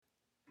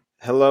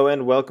Hello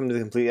and welcome to the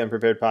Completely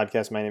Unprepared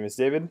Podcast. My name is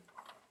David.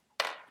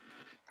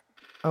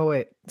 Oh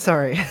wait,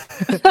 sorry,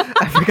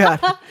 I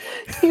forgot.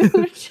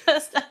 You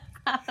just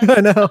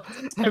I know.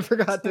 I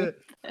forgot to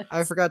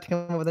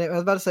come up with a name. I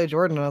was about to say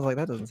Jordan, and I was like,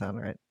 that doesn't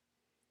sound right.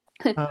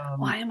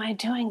 Why am I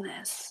doing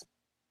this?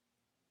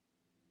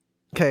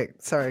 Okay,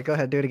 sorry. Go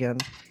ahead, do it again.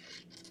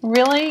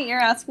 Really?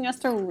 You're asking us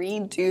to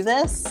redo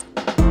this?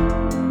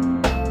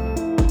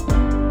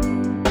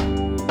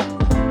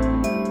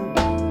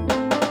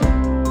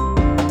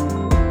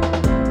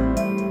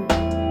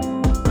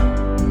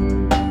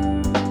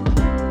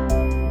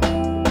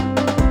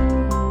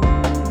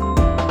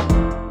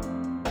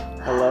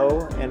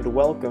 Hello and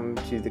welcome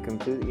to the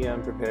Completely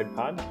Unprepared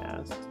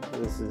Podcast.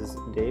 This is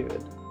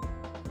David.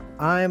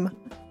 I'm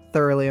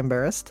thoroughly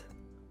embarrassed.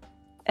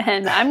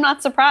 And I'm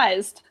not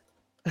surprised.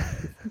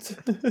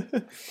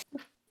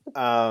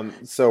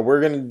 So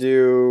we're gonna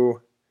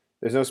do.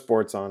 There's no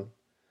sports on.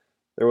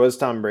 There was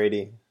Tom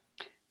Brady,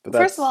 but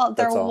First of all,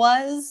 there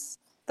was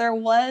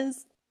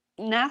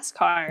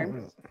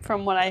NASCAR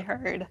from what I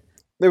heard.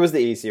 There was the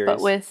E Series.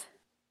 But with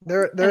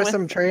There was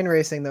some train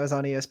racing that was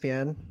on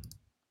ESPN.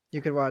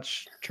 You could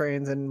watch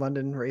trains in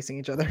London racing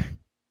each other.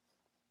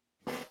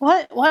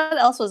 what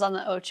else was on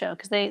the Ocho?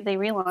 Because they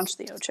relaunched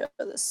the Ocho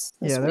this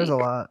Yeah, there's a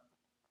week. lot.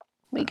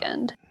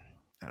 Weekend.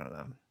 I don't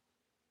know.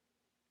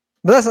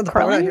 But that's not the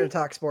point. We're not Curling? here to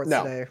talk sports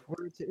No. today.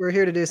 We're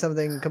here to do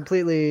something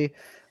completely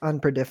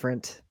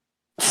unpredifferent.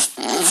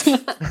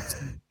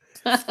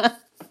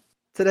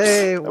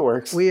 Today, That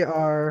works. we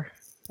are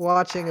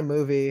watching a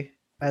movie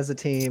as a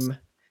team,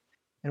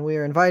 and we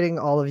are inviting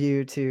all of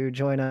you to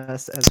join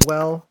us as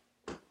well.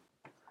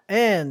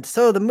 And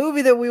so the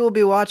movie that we will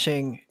be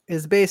watching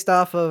is based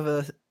off of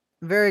a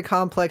very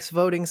complex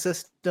voting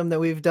system that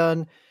we've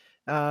done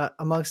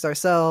amongst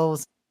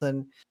ourselves,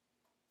 and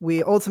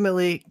we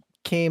ultimately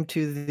came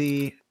to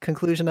the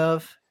conclusion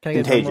of... Can I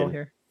get a drum roll Contagion.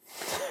 here?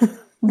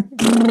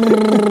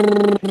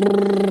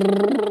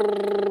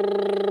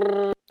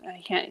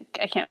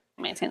 I can't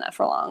maintain that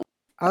for long.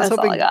 I was That's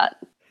all I hoping got.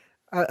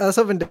 I was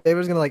hoping David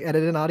was gonna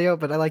edit in audio,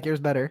 but I like yours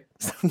better.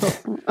 So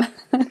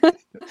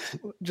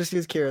just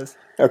use Kira's.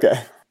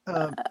 Okay.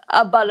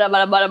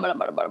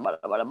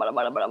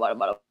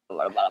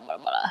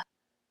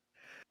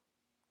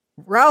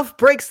 Ralph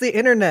Breaks the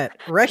Internet.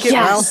 Wreck-It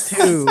Ralph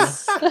 2.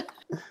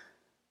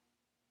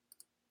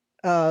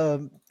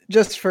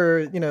 Just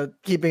for,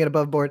 keeping it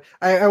above board.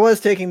 I was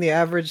taking the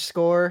average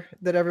score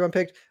that everyone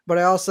picked, but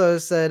I also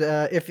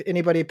said if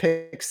anybody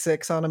picks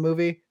 6 on a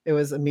movie, it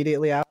was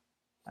immediately out.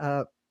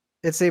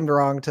 It seemed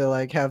wrong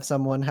to have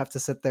someone have to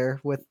sit there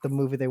with the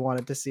movie they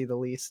wanted to see the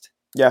least.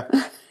 Yeah,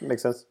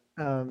 makes sense.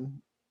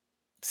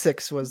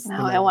 6 was...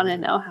 Now I want to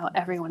know how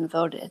everyone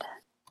voted.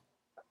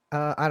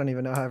 I don't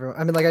even know how everyone...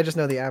 I mean, I just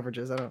know the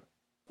averages. I don't...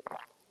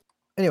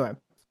 Anyway.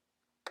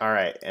 All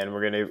right, and we're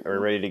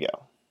ready to go.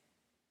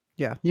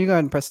 Yeah, you go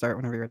ahead and press start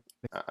whenever you're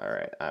ready. All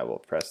right, I will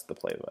press the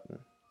play button.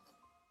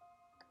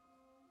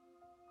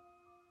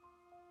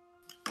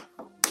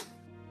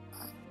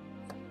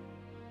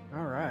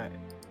 All right.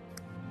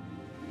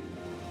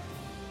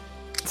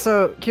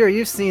 So, Kira,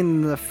 you've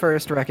seen the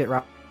first Wreck-It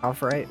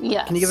Ralph, right?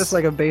 Yes. Can you give us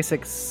a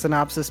basic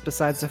synopsis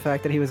besides the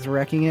fact that he was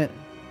wrecking it?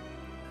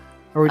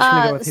 Or are we just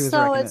gonna go with he was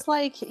so wrecking it's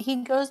like he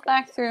goes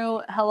back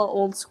through hella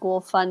old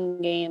school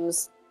fun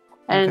games,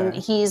 and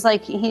he's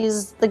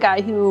the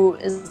guy who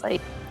is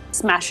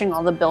smashing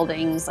all the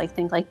buildings.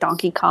 Think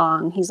Donkey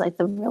Kong. He's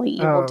the really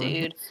evil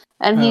dude,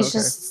 and he's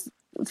just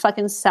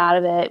fucking sad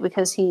of it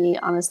because he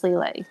honestly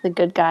the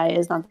good guy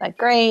is not that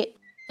great.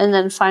 And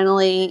then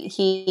finally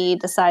he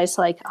decides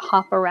to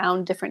hop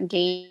around different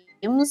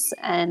games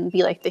and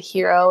be the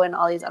hero in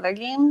all these other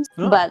games.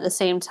 Oh. But at the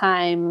same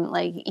time,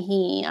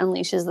 he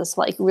unleashes this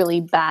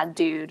really bad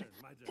dude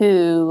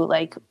who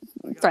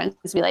threatens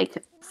to be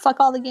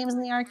fuck all the games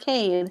in the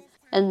arcade.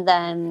 And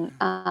then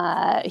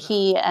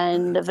he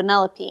and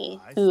Vanellope,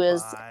 who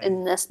is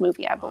in this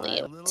movie, I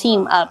believe,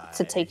 team up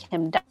to take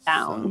him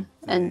down.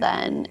 And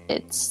then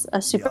it's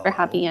a super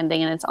happy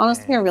ending, and it's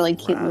honestly a really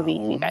cute movie,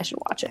 and you guys should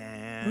watch it.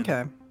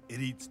 Okay. It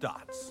eats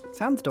dots.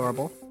 Sounds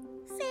adorable.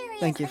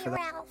 Thank you for that.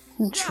 Ralph.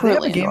 They have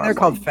Truly a game there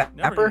adorable. called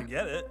Never gonna Fapper.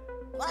 get it.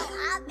 Well,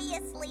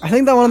 obviously. I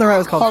think that one on the right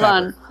was called Hold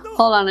Fapper.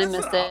 on, I That's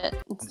missed not-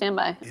 it. Stand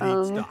by. It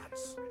eats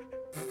dots.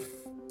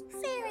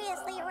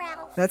 Seriously,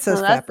 Ralph. That says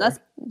No, Fapper.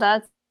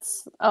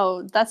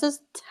 that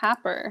says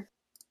Tapper.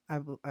 I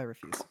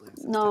refuse to believe it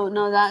says No, Tapper.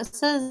 no, that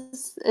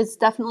says it's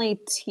definitely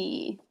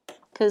T,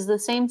 because the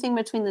same thing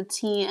between the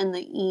T and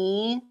the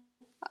E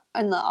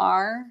and the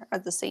R are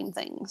the same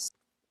things.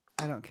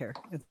 I don't care.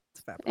 It's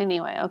Fapper.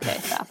 Anyway, okay,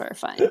 Tapper,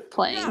 fine.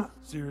 Playing. Yeah,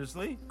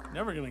 seriously?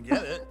 Never gonna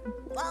get it.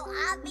 Well,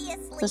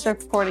 obviously. This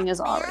it's recording is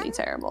Tapper. already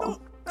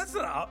terrible. That's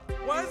not.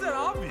 Why is that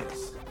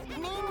obvious?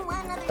 Name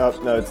one of the Oh,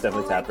 things no, it's that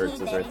definitely Tapper. It says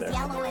that right is there.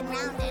 yellow and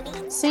round and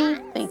eats See?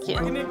 dots. Thank I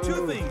can you. name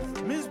 2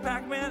 things: Ms.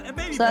 Pac-Man and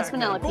Baby So that's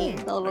Pac-Man. Vanellope,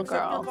 Boom. the little Accept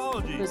girl, your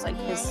apology. who's his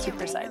Yeah,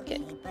 super yeah,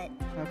 sidekick. okay,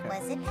 but Okay.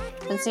 was it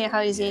Pac-Man? And see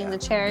how he's eating the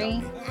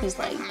cherry? He's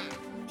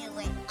Knew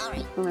it. All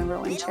right. remember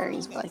when Little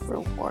cherries were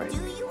reward? Do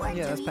you or Yeah,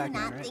 do that's you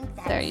Pac-Man, not right? think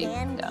that There you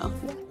Sandy go. is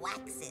a wacky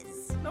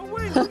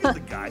Look at the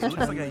guy. He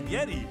looks like a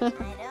Yeti. I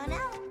don't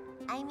know.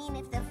 I mean,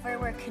 if the fur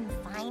were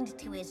confined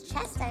to his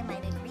chest, I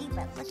might agree,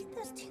 but look at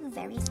those two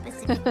very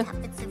specific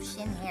tuffets of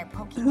shin hair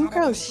poking Who out of his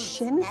grows boots.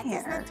 shin That does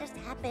hair? not just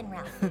happen,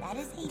 Ralph. That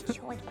is a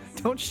choice.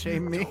 Don't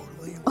shame me.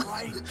 Totally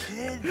right,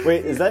 kid.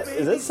 Wait, is that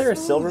Sarah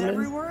Silverman?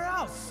 Everywhere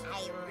else.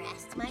 I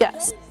rest my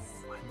Yes. case.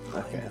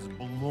 Okay.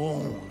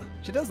 Blown.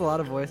 She does a lot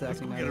of voice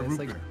acting go get a nowadays. root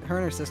Like beer. her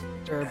and her sister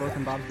are both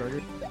in Bob's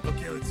Burgers.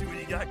 Okay, let's see what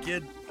you got,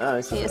 kid. Oh,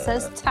 I see See, it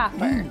that. says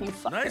Tapper. You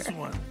fucker. Nice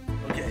one.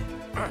 Okay.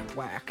 I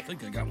Whack.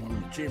 think I got one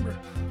in the chamber.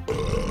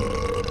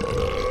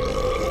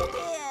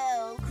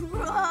 Ew,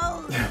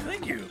 gross.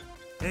 Thank you.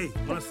 Hey,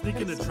 want to sneak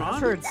into I've Tron?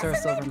 heard Sarah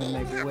Silverman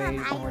make way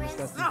more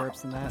disgusting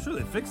burps than I'm that. sure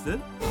they fixed it.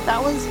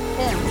 That was him.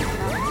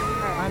 not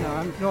her. I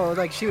know. No,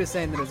 like she was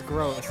saying that it's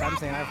gross. I'm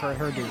saying I've heard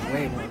her do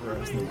way more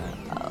gross than that.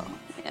 Oh,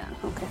 yeah.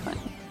 Okay, fine.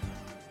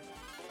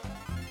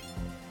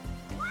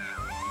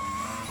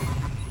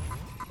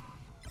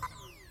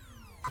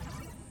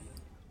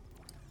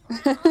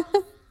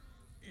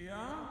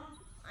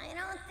 I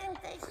don't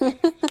think they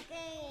should this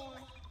game.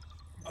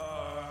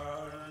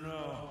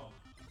 No.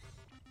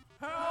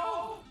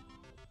 Help!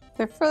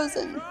 They're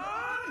frozen.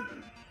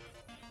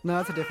 No,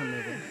 that's a different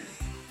movie.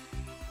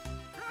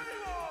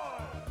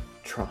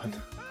 Tron.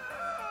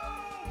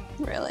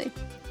 Really?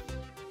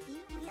 Do you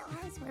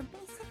realize we're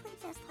basically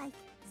just like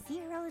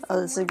zeros? Oh,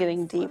 and this is getting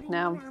ones deep floating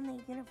now. around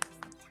the universe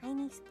like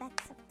tiny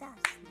specks of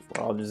dust.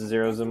 We're all just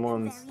zeros and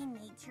ones. The very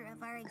nature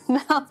of our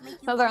Now- existence make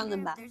you now they're on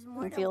wonder the if there's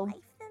more to battlefield. life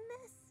than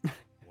this.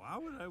 Why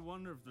would I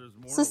wonder if there's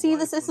more? So to see, life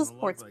this is when a the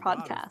sports life I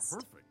got is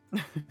podcast.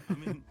 perfect? I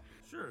mean,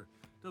 sure,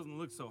 doesn't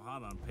look so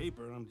hot on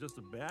paper. I'm just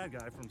a bad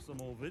guy from some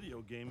old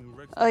video game who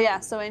wrecks. Oh yeah,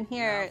 the so in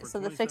here, for so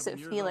the 27 Fix It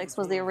years, Felix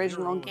I was the a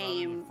original hero without any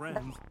game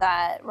friends.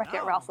 that Wreck-It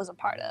Now, Ralph was a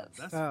part of.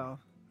 Best Oh.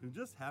 who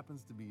just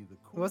happens to be the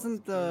coolest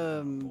Wasn't kid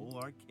in the whole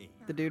arcade.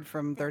 the dude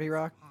from 30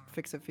 Rock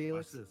Fix It Watch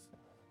Felix? this.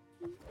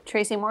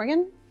 Tracy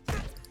Morgan,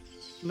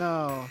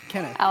 No,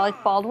 Kenneth. Alec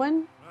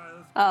Baldwin. All right,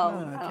 let's Oh, No,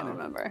 I don't Kenneth.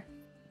 remember.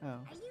 Oh, Are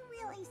you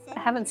really saying I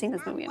haven't seen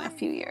this that movie in a one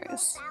few single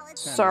years, valid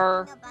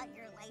sir. thing about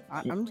your life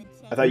I- that I'm- would I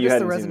change? thought you're you just the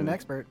hadn't resident seen.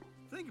 expert.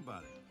 think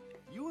about it.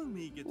 You and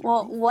me get to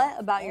Well, goof what off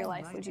about your all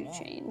life night would you long.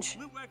 change?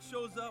 Litwack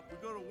shows up, we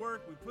go to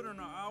work, we put in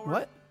our hours.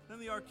 What? Then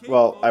the arcade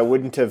Well, I closes.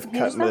 wouldn't have Who's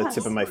cut the that?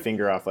 tip of my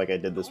finger off like I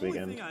did this The only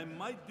weekend. thing I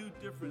might do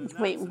different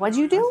in Wait, that what'd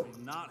you scenario do? is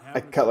not I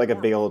having cut like a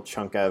to big work. old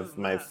chunk of Other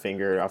than my that,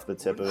 finger off the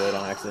tip of it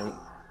on accident.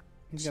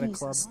 He's got a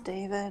club. Jesus,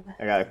 David.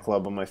 I got a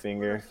club on my where'd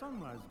finger. the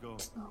sunrise go?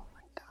 Oh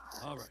my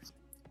god. All right,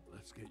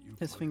 let's get you.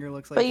 His plugged finger in.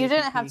 looks like. But you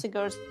didn't APP. have to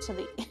go to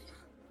the.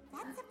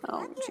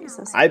 Oh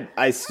Jesus.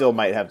 I still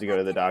might have to go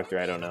to the doctor.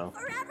 I don't know.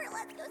 Forever,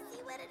 let's go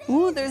see what it is.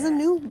 Ooh, there's a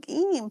new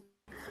game.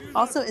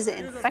 Also, is it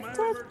Here's a infected?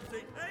 emergency.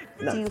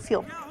 Hey, No. Do you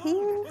feel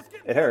pain?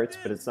 It hurts,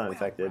 but it's not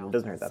infected. It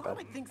doesn't hurt that bad.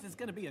 Sonic thinks it's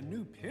gonna be a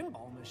new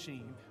pinball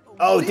machine.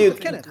 Oh, See, dude,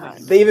 with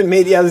Kenneth. they even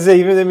made they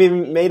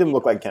even made him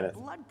look like Kenneth.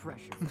 Blood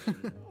pressure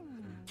machine.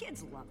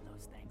 Kids love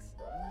those things.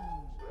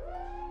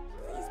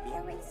 Please be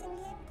a racing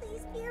game.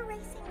 Please be a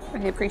racing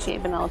game. I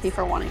appreciate Penelope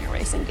for wanting a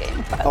racing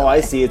game. By the Oh, way.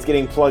 I see. It's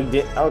getting plugged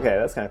in. Okay,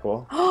 that's kind of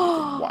cool.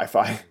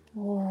 Wi-Fi.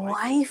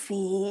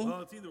 Wifey.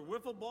 Well, it's either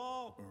wiffle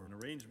ball or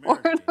an arranged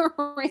Or marriage. an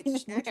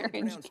arranged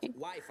marriage game.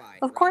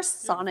 Of course,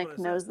 Sonic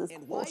knows this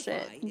And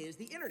bullshit. Wi-Fi is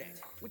the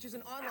internet, which is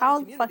an online How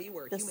the fuck community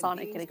where does human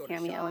Sonic get beings a go to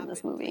cameo in shop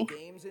this and movie? play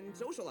games and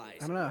socialize.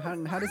 I don't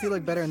know. How does he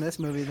look better in this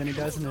movie than he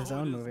does in his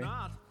own movie?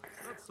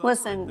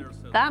 Listen,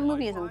 that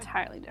movie is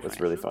entirely different.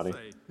 That's really funny.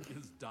 Is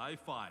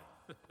Die-Fi.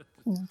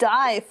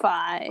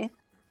 Die-Fi.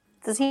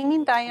 Does he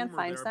mean Diane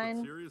Humor there, but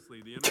Feinstein?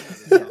 seriously, the internet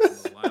is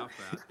nothing to laugh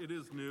at. It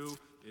is new.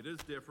 It is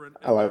different.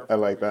 I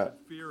like that.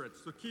 Fear it.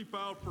 So keep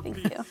out for Thank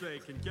Pete's you.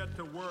 sake and get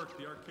to work.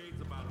 The arcade's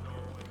about to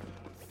open.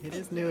 It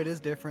is new. It is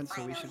different,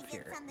 so we Finally should get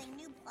fear it. something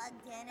new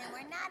plugged in, and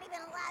we're not even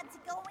allowed to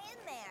go in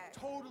there.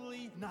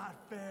 Totally not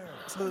fair.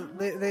 So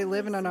they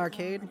live in an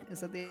arcade. Is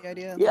that the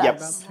idea? Yes. They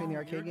bounce between the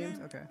arcade games.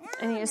 Okay.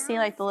 And you see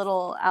like the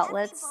little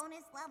outlets Every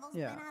bonus level's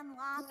Yeah. been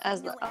unlocked. as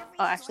You the. know, Oh,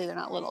 every actually, they're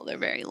not choice little. They're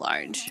very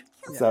large.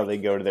 That's how they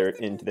go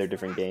to into their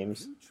different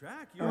games. New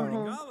track. You already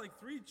Oh. got like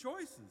 3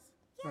 choices.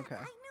 Yeah, Okay. I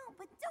know,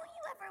 but don't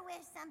you ever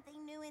wish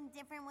something new and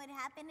different would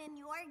happen in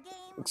your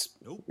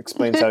game?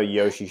 Explains how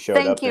Yoshi showed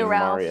Thank up you, in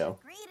Ralph. Mario.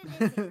 Agree to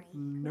disagree.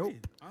 Nope.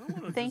 I don't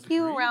want to Thank disagree.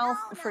 you, Ralph,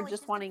 No, for it's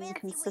just just a wanting fancy way to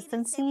say we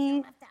consistency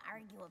don't have to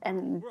argue about it.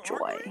 and We're joy.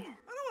 arguing?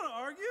 I don't want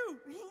to argue.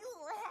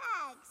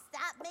 Relax.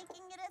 Stop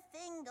making it a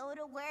thing. Go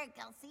to work.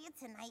 I'll see you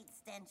tonight,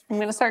 Stench. I'm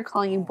gonna start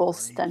calling you both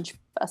stench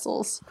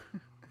vessels.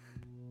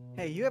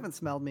 Hey, you haven't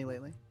smelled me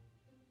lately.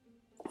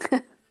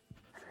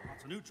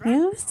 It's a new track.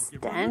 You I'll give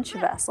her a new stench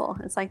track. vessel.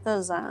 It's like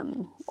those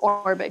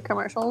Orbit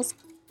commercials.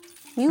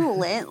 You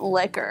lit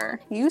liquor.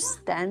 You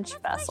stench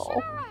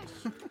vessel.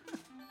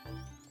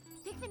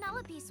 Pick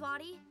Penelope,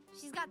 Swatty.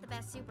 She's got the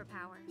best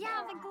superpower.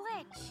 Yeah, the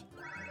glitch.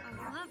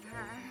 I love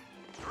her.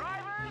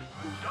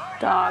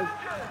 Dog.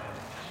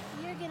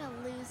 You're gonna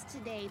lose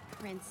today,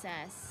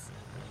 princess.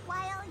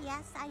 While,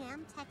 yes, I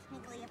am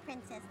technically a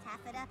Princess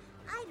Taffeta,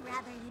 I'd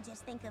rather you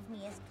just think of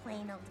me as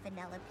plain old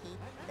Vanellope,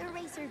 the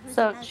racer who's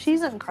So about to she's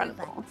kick your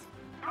incredible.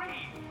 butt.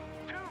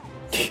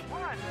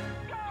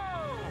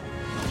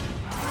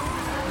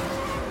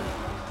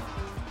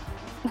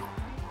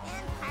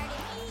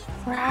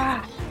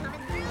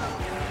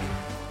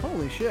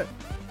 shit.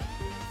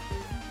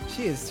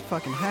 She is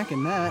fucking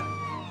hacking that.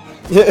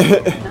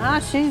 Nah,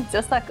 she's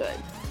just that good.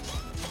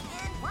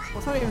 Well,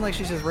 it's not even like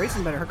she's just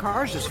racing better. Her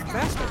car's just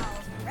faster.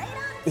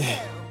 Yeah,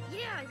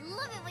 I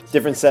love it when she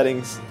Different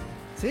settings.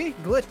 See?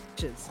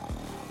 Glitches.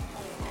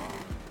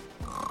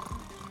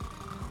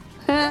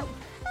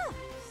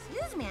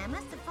 Excuse me, I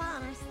must have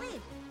fallen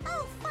asleep.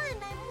 Oh, fun,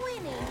 I'm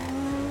winning.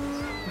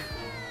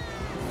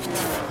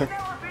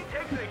 Penelope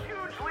takes a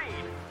huge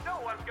lead. No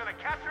one's gonna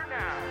catch her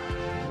now.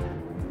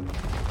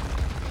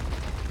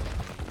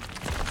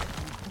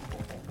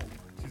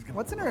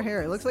 What's in her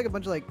hair? It looks like a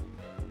bunch of like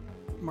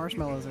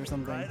marshmallows or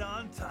something. Right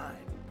on time.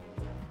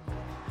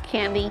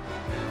 Candy.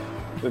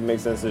 It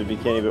makes sense to be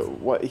candy, but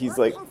what he's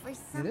like, Looking for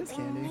It is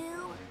something candy.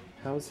 new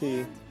how's he?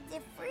 and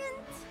different?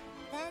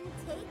 Then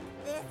take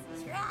this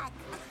track.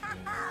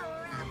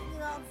 Rough,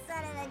 you old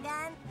son of a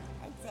gun.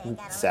 I'd say I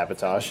got a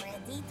Sabotage. little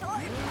for a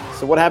detour.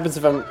 So what happens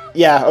if I'm?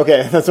 Yeah,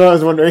 okay, that's what I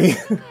was wondering. I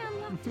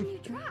unlocked a new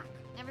track.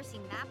 Never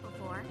seen that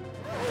before.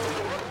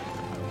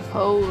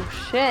 Oh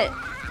shit.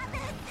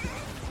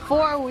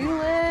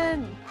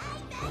 Four-wheeling.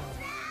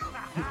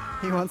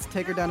 He wants to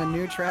take her down a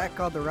new track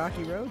called the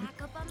Rocky Road.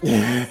 Back up on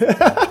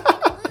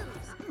the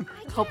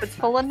Hope it's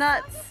full of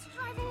nuts.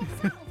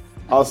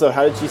 Also,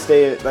 how did she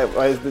stay? Like,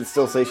 why does it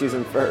still say she's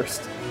in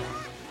first?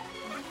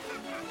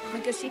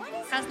 Because she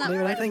has not.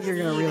 David, I think you're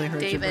gonna really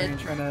hurt your David. brain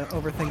trying to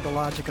overthink the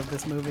logic of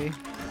this movie.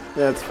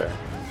 Yeah, that's fair.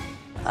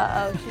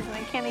 Uh oh, she's in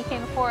a candy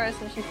cane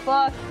forest and she's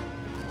fucked.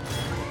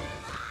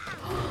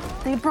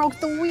 They broke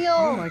the wheel.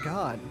 Oh my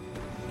god.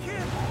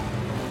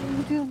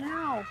 What do you do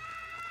now?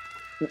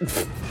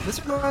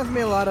 This reminds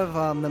me a lot of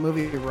the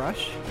movie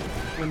Rush,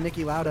 when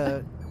Niki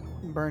Lauda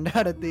burned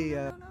out at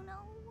the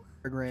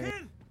grave.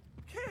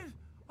 Kid!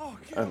 Oh,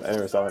 kid, I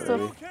never saw that So-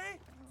 movie. okay?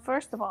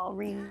 First of all,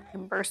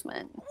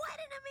 reimbursement. What an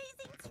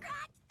amazing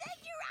track! Thank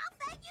you, Ralph.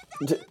 Thank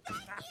you. Thank you.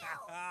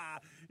 Ah,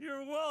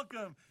 you're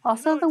welcome.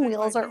 Also, You know the it takes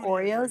wheels my are duty as a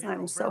Oreos, and hero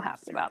I'm so very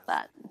happy about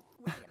that. Wait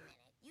a minute.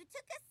 You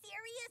took a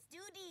serious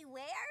duty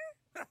where?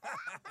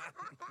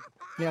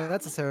 Yeah,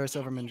 that's a Sarah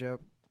Silverman joke.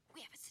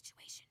 We have a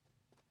situation.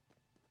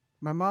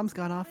 My mom's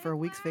gone off for a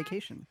week's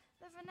vacation.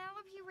 The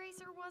Vanellope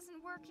racer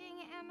wasn't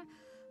working, and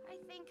I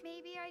think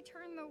maybe I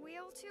turned the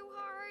wheel too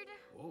hard.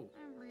 Whoa.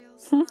 I'm real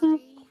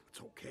sorry. It's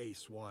okay,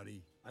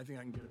 Swatty. I think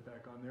I can get it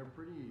back on there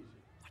pretty easy.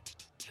 What did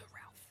you do,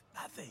 Ralph?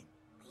 Nothing.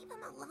 Leave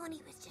him alone.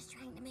 He was just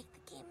trying to make the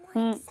game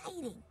more Hmm.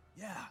 exciting.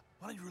 Yeah,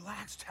 why don't you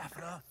relax,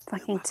 Taffeta?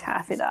 Fucking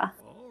taffeta.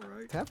 All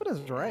right.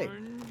 Taffeta's right.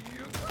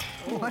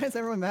 Why is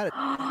everyone mad at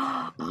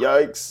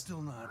Yikes!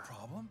 Still not a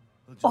problem.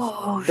 They'll just-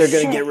 Oh They're gonna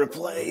shit. get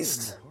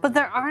replaced. But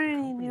there aren't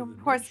any new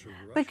reports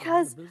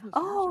because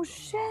oh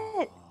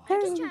shit.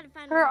 There's trying to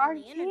find her one on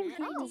the arcade internet.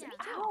 game Oh, is yeah.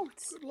 out.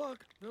 Good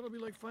luck. That'll be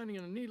like finding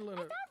a needle in a.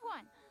 Found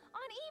one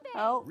on eBay.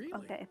 Oh, Really?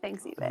 okay.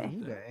 Thanks, eBay.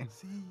 eBay?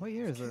 See, What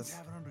year is these kids this?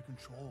 have it under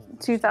control.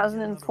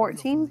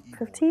 2014,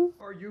 15.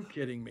 Are you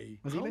kidding me?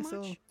 Was How eBay much?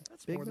 still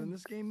That's big more than then?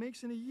 this game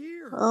makes in a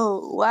year.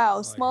 Oh wow,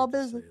 I small hate to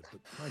say business. it,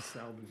 but my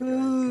salvage guy is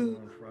coming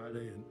on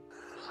Friday, and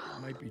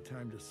it might be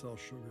time to sell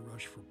Sugar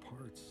Rush for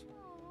parts.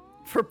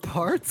 For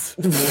parts?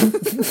 Wax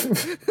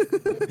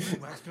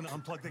gonna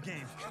unplug the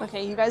game.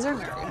 Okay, you guys are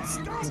nerds.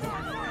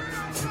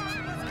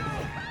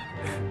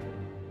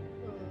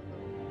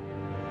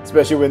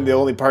 Especially when the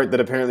only part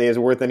that apparently is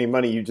worth any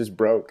money you just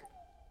broke.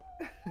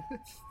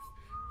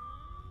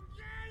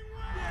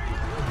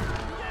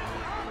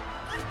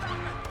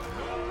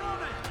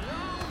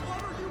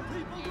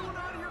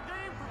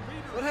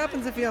 What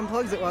happens if he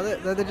unplugs it while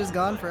they're just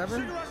gone forever?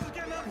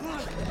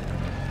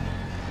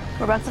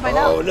 We're about to find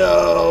Oh out.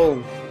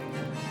 no!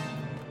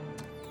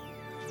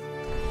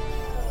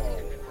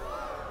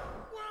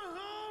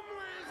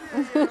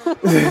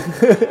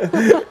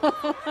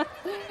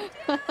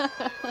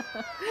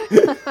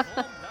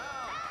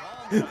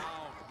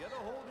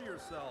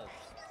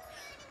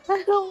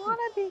 I don't want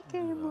to be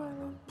gamer.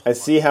 I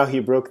see how he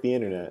broke the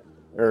internet.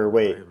 Or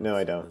wait, no,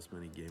 I don't. This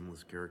many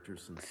gameless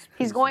characters since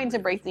He's going to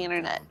break the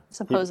internet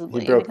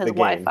supposedly broke because the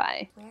game.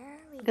 Wi-Fi. Where are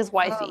we? Because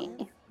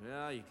Wi-Fi.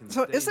 Yeah, you can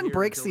So stay isn't here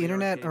breaks until the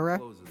internet arcade a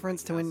closes, I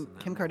reference to guess, when and then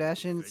Kim we'll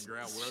Kardashian figure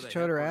out where they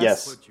showed her have ass? to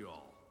Yes. put you all.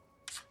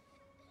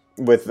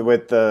 With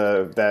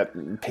the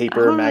that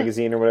paper don't-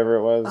 magazine or whatever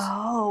it was.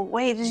 Oh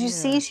wait, did you Yeah.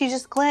 see? She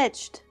just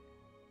glitched.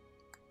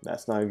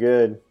 That's not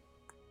good.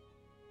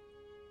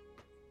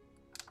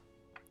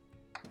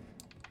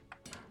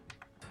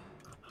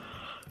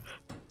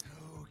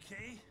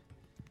 Okay,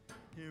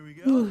 here we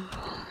go.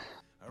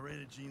 I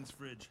raided Gene's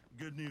fridge.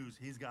 Good news,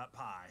 he's got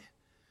pie.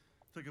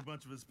 Took a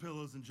bunch of his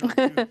pillows and junk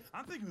too.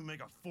 I'm thinking we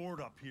make a fort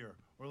up here,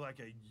 or like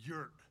a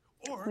yurt.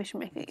 Or We should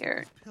make a if we take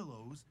yurt. these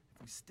pillows,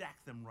 if we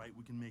stack them right,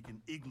 we can make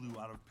an igloo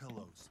out of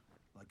pillows,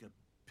 like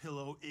a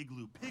pillow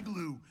igloo.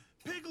 Pigloo,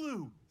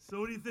 pigloo. So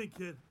what do you think,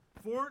 kid?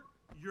 Fort,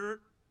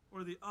 yurt,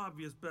 or the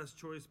obvious best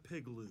choice,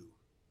 pigloo?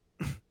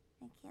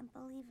 I can't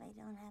believe I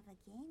don't have a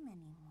game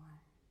anymore.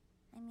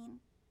 I mean,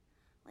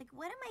 like,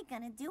 what am I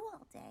gonna do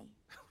all day?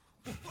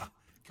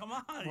 Come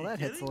on. Well, that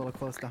hits a little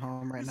close to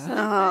home right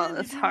now. Oh,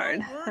 that's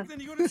hard. Then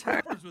you go to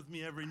Tapper's with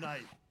me every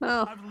night.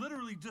 Oh. I've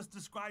literally just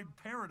described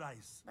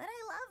paradise. But I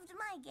loved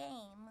my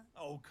game.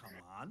 Oh, come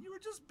on. You were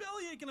just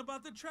bellyaching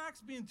about the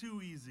tracks being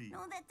too easy. No,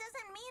 that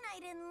doesn't mean I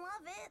didn't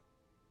love it.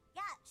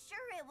 Yeah, sure,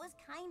 it was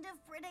kind of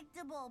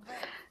predictable,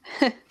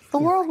 but The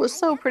world was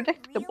so I never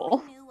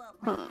predictable. really knew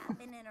what might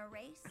happen in a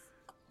race.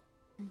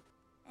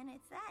 And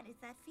it's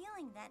that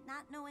feeling, that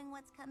not knowing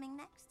what's coming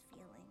next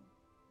feeling.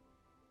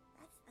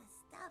 That's the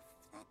stuff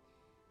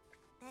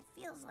that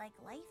feels like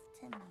life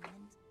to me.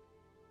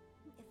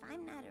 And if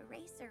I'm not a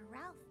racer,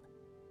 Ralph,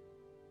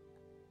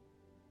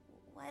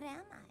 what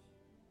am I?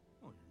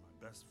 Well, you're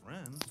my best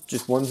friend.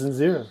 Just ones and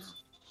zeros.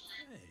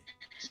 Hey.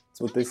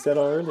 That's what they said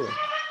earlier.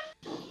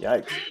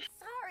 Yikes.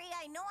 Sorry,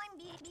 I know I'm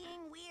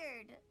being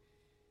weird.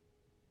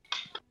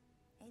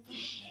 I think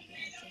maybe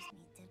I just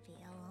need to be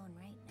alone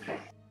right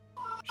now.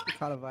 She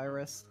caught a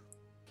virus.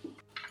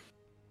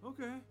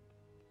 Okay.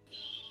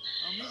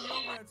 I'll meet you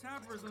over at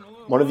Tapper's in a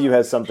little One of you while.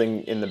 has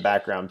something in the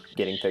background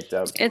getting picked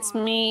up. It's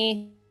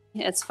me.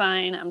 It's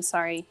fine. I'm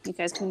sorry. You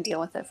guys can deal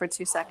with it for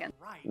 2 seconds.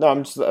 No,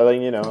 I'm just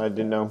letting you know. I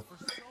didn't know.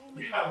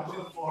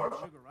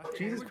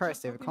 Jesus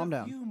Christ, David, calm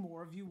down.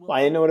 Well,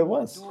 I didn't know what it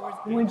was.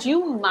 Would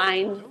you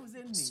mind,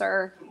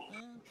 sir?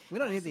 We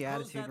don't need the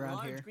attitude around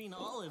large here. green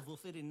olive will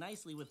fit in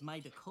nicely with my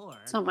decor.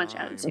 So much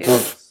attitude.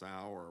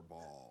 Sour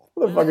ball.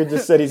 Motherfucker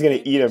just said he's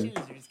gonna eat him.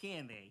 Choosers,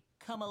 can they?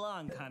 Come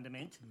along,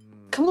 condiment.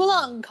 Come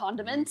along,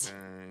 condiment.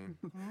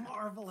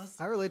 Marvelous.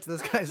 I relate to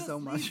this guy so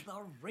Just much. leave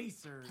the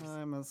racers.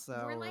 I'm a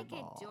sour We're like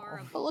ball.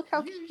 adorable. But look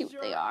how cute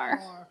they are.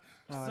 Oh,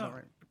 I don't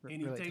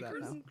Any relate to that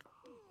takers? now.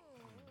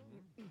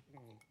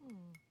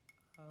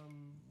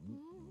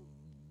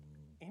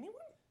 Anyone?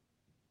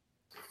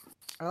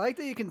 I like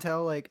that you can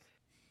tell like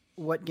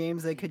what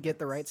games they could get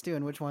the rights to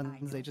and which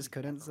ones they just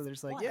couldn't. So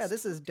there's like, yeah,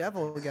 this is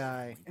Devil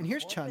Guy, and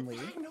here's Chun-Li.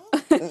 I know.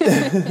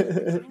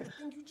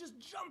 Thing you just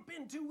jump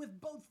into with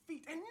both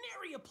feet and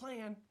nary a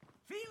plan.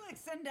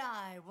 Felix and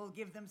I will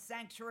give them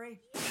sanctuary.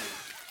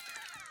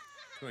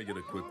 Can I get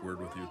a quick word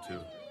with you two?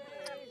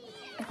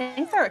 I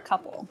think they're a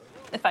couple,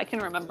 if I can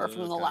remember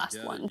from the Look, I last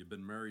get it. one. You've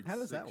been married How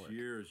does that 6 work?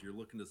 years. You're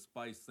looking to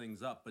spice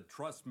things up, but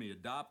trust me,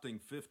 adopting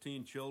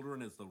 15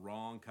 children is the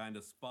wrong kind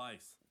of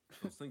spice.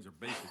 Those things are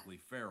basically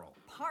feral.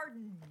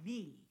 Pardon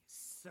me,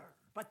 sir,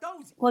 but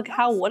those Look,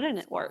 how youngsters wouldn't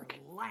it are work?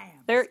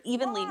 Lambs. They're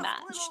evenly Rough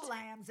matched. little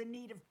lambs in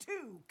need of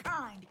two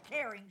kind,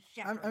 caring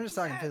shepherds. I'm just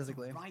talking That's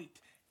physically. Right.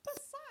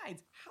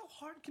 Besides, how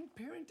hard can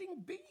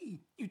parenting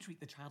be? You treat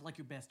the child like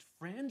your best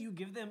friend, you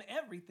give them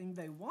everything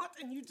they want,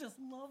 and you just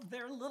love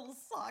their little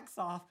socks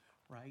off.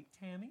 Right,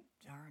 Tammy?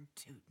 Darn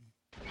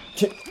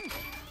tootin'.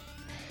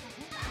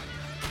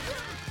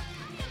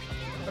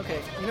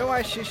 Okay, you know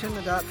why she shouldn't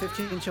adopt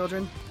 15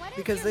 children?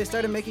 Because they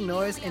started making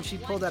noise and she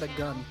pulled out a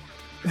gun.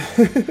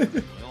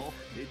 Well,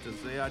 hate to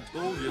say I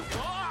told you.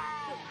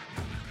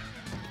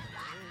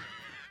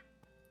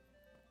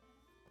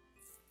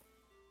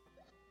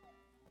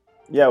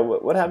 Yeah,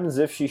 what happens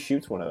if she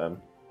shoots one of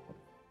them?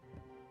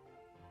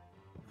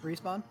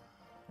 Respawn?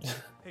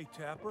 Hey,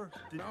 Tapper.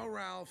 No,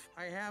 Ralph,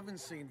 I haven't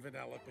seen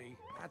Vanellope.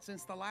 Not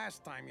since the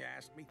last time you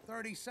asked me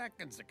 30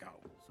 seconds ago.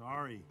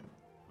 Sorry.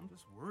 I'm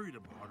just worried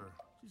about her.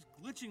 She's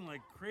glitching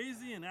like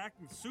crazy and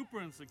acting super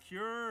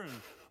insecure and...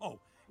 Oh,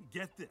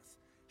 get this.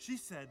 She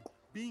said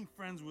being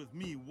friends with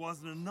me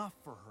wasn't enough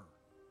for her.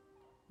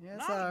 Yeah,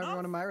 that's Not how enough?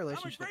 everyone in my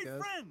relationship I'm a great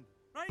goes. friend.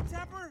 Right,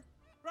 Tapper?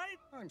 Right?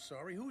 I'm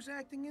sorry, who's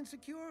acting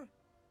insecure?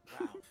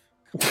 Ralph,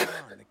 come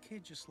on, the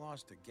kid just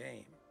lost a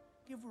game.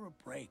 Give her a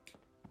break.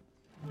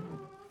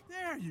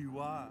 There you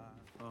are.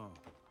 Oh.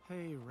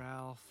 Hey,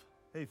 Ralph.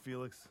 Hey,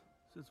 Felix.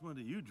 Since when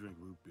do you drink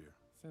root beer?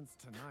 Since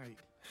tonight.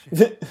 I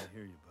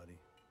hear you, buddy.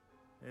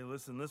 Hey,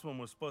 listen, this one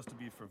was supposed to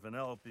be for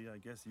Vanellope. I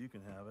guess you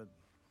can have it.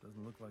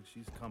 Doesn't look like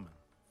she's coming.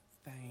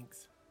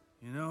 Thanks.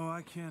 You know,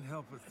 I can't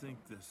help but think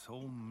this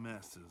whole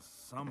mess is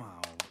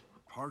somehow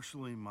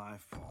partially my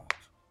fault.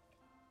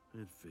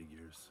 It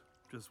figures.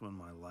 Just when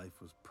my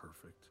life was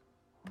perfect.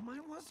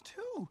 Mine was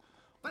too.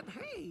 But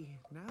hey,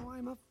 now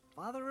I'm a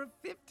father of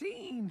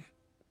 15.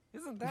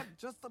 Isn't that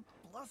just a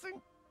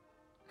blessing?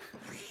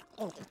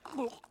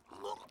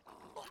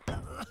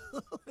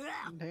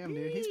 Damn,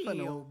 dude, he's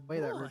putting away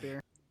that root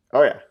beer.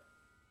 Oh yeah.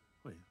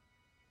 Wait,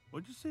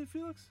 what'd you say,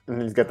 Felix?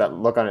 And he's got that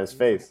look on his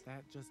face. Is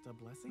that just a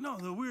blessing? No,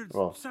 the weird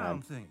Well,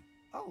 sound thing.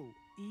 Oh,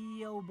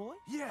 EO boy?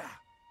 Yeah.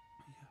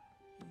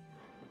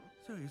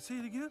 Sorry, say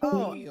it again?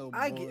 Oh, Eo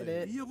I boy. get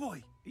it. Yeah,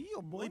 boy.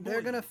 EO boy.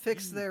 They're gonna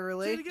fix their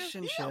Say it again?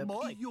 relationship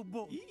boy. Yo,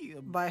 boy.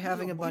 by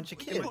having a bunch of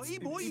kids. E-boy,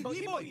 E-boy,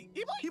 E-boy,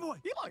 E-boy.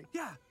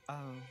 Yeah. Oh.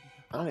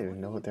 I don't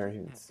even know what they're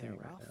even saying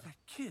right now. That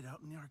kid out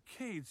in the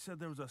arcade said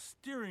there was a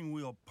steering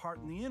wheel part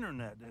in the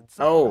internet. It's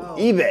Oh,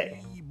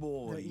 eBay.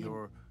 E-boy The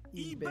or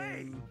eBay.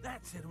 eBay.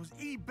 That's it. It was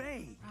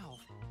eBay. Ralph,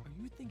 are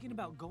you thinking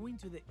about going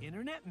to the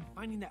internet and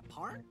finding that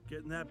part?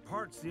 Getting that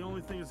part's the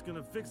only thing that's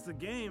gonna fix the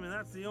game, and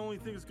that's the only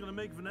thing that's gonna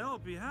make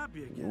Vanellope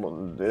happy again.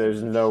 Well,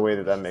 there's no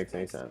way that makes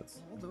any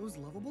sense. All those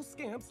lovable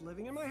scamps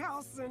living in my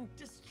house and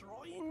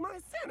destroying my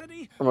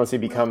sanity. Unless he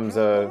becomes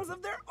will have a homes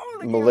of their own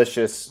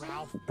malicious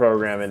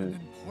program and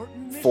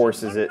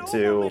forces it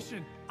to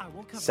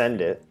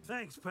send it.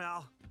 Thanks,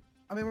 pal.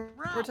 I mean,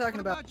 we're talking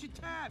about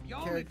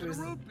characters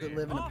that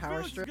live in a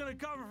power strip. I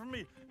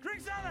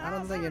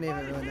don't think any of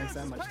it really makes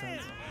that much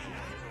sense.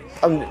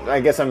 I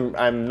guess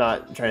I'm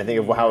not trying to think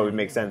of how it would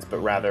make sense, but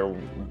rather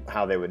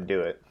how they would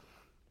do it.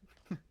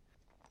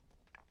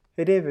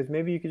 Hey David,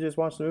 maybe you could just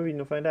watch the movie and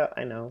you'll find out.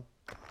 I know.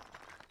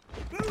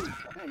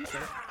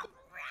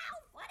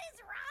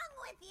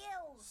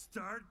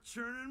 Start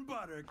churning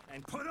butter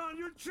and put on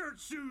your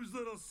church shoes,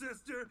 little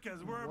sister,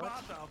 because we're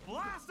about to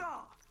blast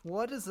off.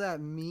 What does that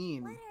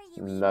mean? What are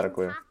you Not a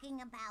clue.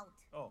 talking about?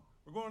 Oh,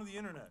 we're going to the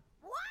internet.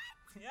 What?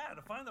 Yeah,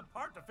 to find the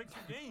part to fix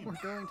your game. We're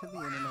going to the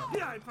internet.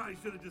 Yeah, I probably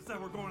should have just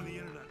said we're going to the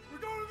internet. We're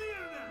going to the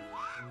internet.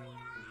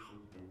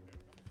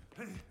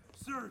 Hey,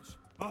 Serge.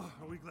 Oh,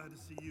 are we glad to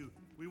see you?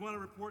 We want to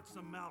report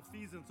some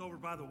malfeasance over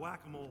by the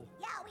Whack-A-Mole.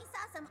 Yeah, we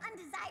saw some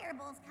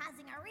undesirables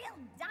causing a real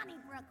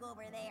Donnybrook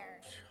over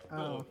there.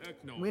 Oh,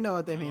 we know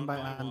what they mean by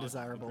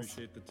undesirables.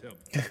 Appreciate the tip.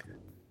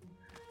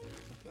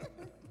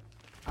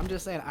 I'm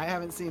just saying, I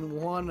haven't seen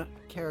one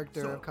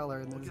character of color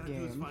in this What we gotta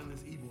do is game. find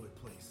this E-Boy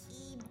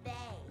place. eBay.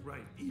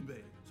 Right,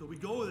 eBay. So we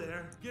go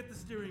there, get the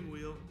steering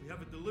wheel, we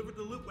have it delivered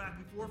to Litwack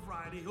before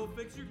Friday, he'll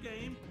fix your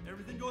game,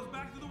 everything goes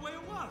back to the way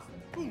it was.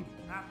 Boom,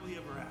 happily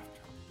ever after.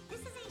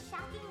 This is a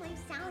shockingly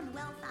sound,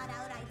 well thought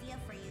out idea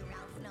for you,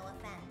 Ralph. No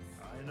offense.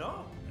 I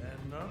know,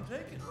 and none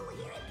taken. Oh,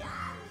 here it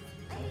comes!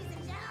 Ladies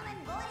and gentlemen,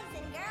 boys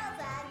and girls,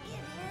 I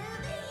give you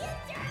the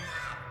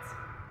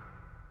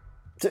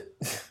internet!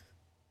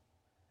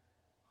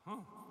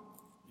 Huh.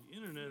 The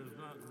internet is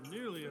not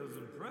nearly as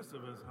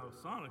impressive as how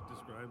Sonic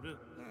described it.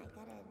 Yeah, I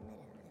gotta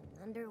admit,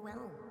 I'm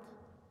underwhelmed.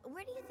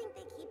 Where do you think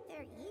they keep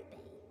their eBay?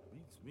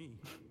 Beats me.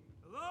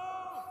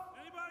 Hello?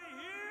 Anybody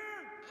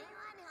here?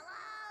 Anyone?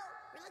 Hello?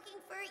 We're looking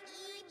for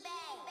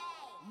eBay.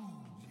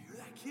 Did you hear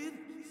that, kid?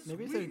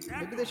 Maybe Sweet.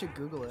 they should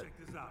Google it. Check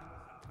this out.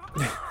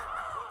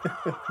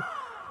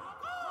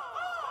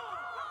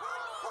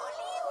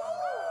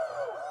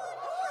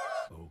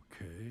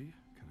 Okay,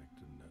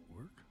 connected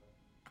network.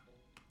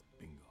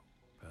 Bingo.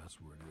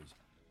 Password is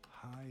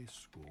high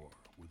score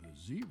with a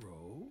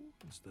 0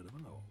 instead of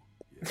an O.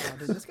 Wow,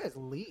 dude, this guy's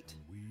elite.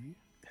 We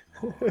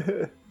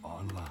are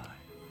online.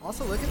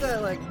 Also, look at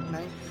that like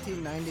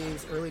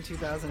 1990s, early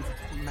 2000s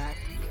Mac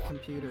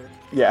computer.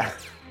 Yeah.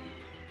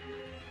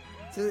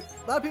 So, a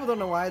lot of people don't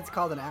know why it's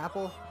called an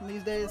Apple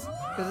these days,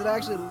 because it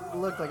actually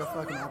looked like a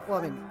fucking apple. Well,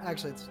 I mean,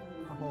 actually, it's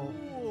a whole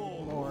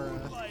more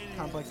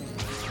complex thing.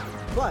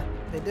 But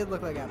they did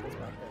look like apples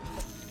back then.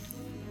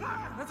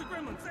 Ah, that's a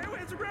gremlin. Stay away,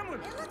 it's a gremlin.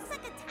 It looks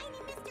like a tiny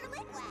Mr.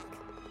 Litwack.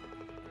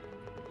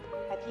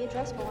 IP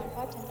address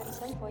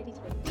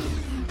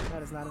 415.10.7.43.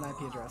 That is not an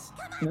IP address.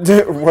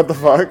 What the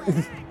fuck?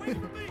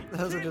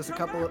 Those are just a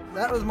couple.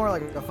 That was more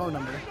like a phone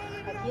number.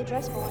 IP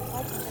address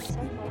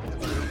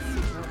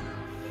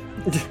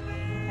 415.10.7.43.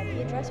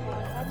 IP address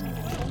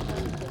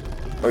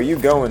 415.10.7.43. Where are you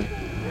going?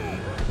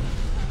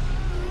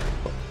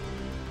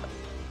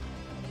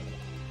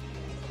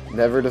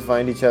 Never to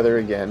find each other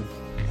again.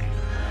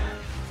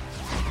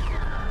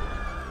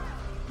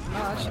 No,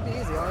 that should be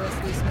easy. All he has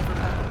to do is sniff her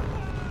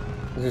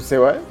packet. Did you say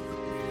what?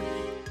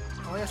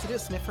 All he has to do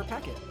is sniff her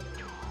packet.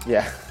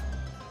 Yeah.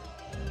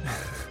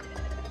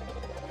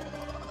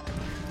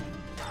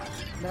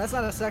 No, that's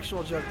not a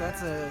sexual joke.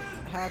 That's a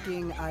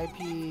hacking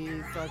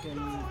IP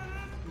fucking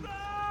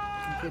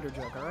computer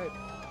joke. All right.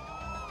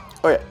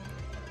 Oh yeah.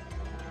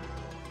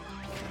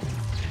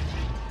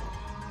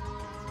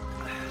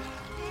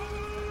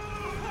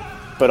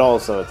 But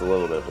also, it's a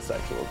little bit of a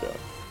sexual joke. It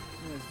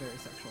is very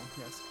sexual.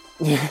 Yes.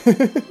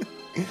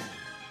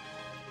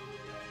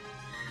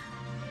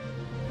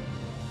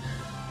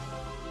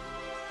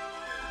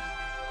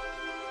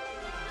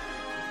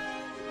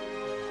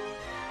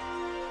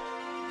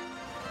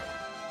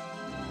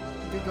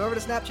 Dude, go over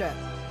to Snapchat.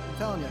 I'm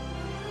telling you.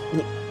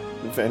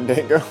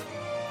 Fandango.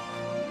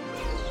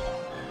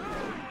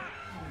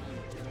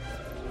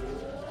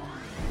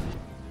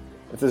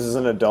 If this is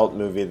an adult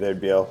movie, there'd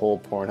be a whole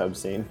Pornhub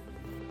scene.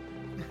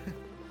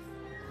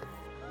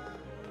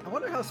 I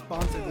wonder how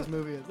sponsored this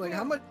movie is. Like,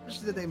 how much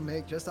did they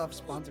make just off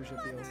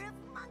sponsorship deals?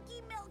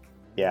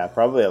 Yeah,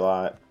 probably a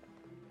lot.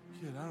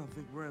 Kid, I don't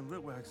think we're in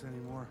Litwax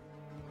anymore.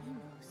 We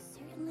most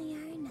certainly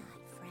are not,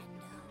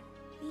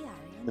 friendo. We are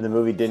in And the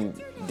movie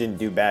didn't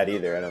do bad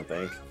either, I don't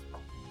think.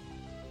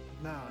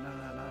 No, not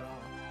at all.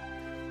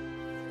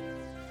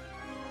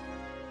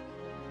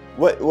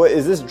 What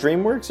is this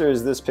DreamWorks or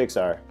is this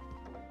Pixar?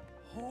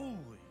 Holy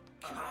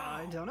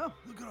I don't know.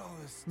 Look at all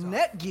this stuff.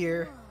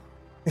 Netgear.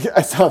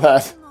 I saw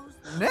that.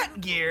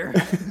 Netgear.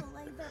 I've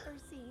ever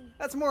seen.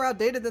 That's more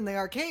outdated than the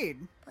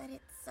arcade. But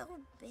it's so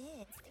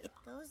big. It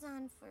goes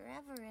on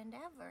forever and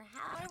ever.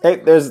 How Hey,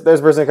 there's a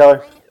person of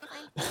color.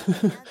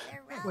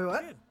 Wait,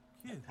 what?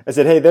 I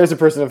said, hey, there's a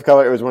person of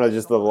color. It was one of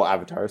just the little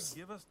avatars.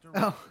 Give us the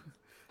Oh.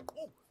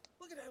 Oh,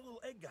 look at that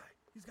little egg guy.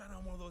 He's got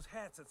on one of those those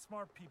hats that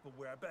smart people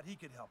wear. I bet he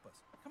could help us.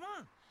 Come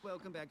on.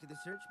 Welcome back to the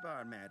search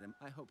bar, madam.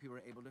 I hope you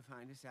were able to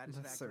find a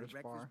satisfactory search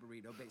breakfast bar.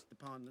 burrito based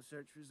upon the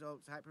search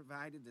results I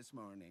provided this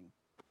morning.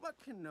 What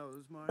can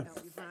Nosemore help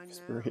you find now?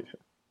 Burrito.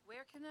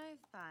 Where can I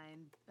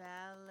find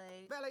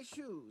ballet? Ballet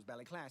shoes,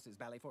 ballet classes,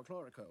 ballet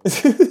folklorico.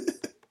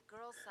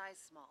 Girl size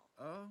small.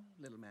 Oh,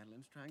 little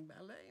Madeline's trying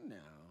ballet now,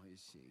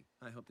 is she?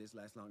 I hope this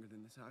lasts longer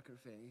than the soccer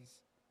phase.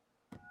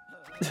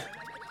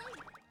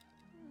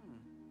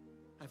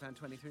 I found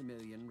 23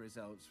 million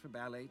results for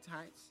ballet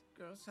tights,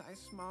 girl size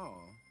small.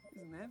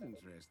 Isn't that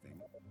interesting?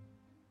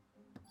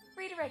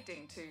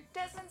 Redirecting to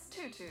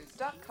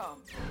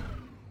DesmondsTutus.com.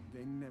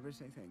 They never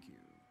say thank you.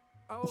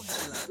 Oh, hello,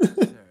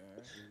 sir.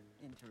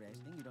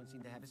 Interesting. You don't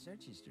seem to have a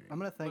search history. I'm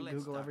gonna thank Well, let's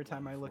Google start every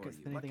time I look for at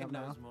you. anything What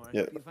up can now. Nosemore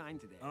Yep. help you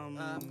find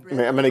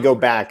today? I'm gonna go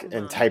back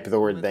and type the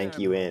word "thank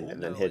you" in,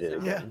 and then hit it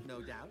again.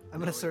 No doubt. I'm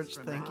gonna search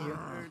 "thank you."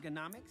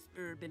 Ergonomics,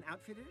 Urban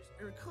Outfitters,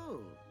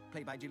 Cool.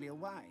 Played by Julia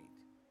White.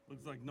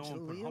 Looks like no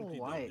one put Jaleel Humpty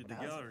White, Dumpty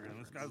that's together, and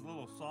this guy's a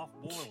little soft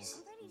boiled. I'm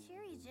pretty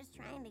sure he's just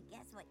trying to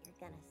guess what you're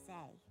gonna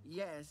say.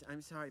 Yes,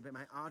 I'm sorry, but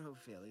my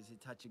autofill is a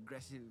touch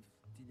aggressive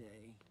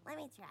today. Let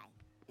me try.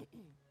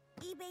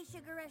 eBay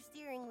Sugar Rush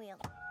steering wheel.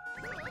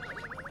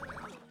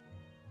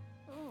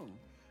 Oh.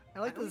 I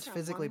like that only this found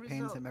physically one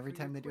pains result him every for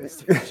time your they do a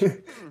query. search.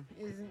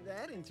 Isn't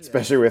that interesting?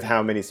 Especially with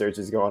how many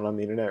searches go on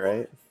the internet,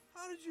 right?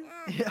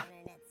 The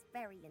internet's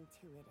very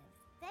intuitive.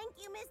 Thank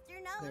you,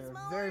 Mr. They're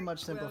Nosemore. very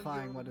much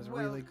simplifying what is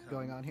really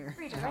going on here.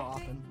 And how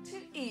often. Redirecting to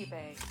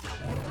eBay.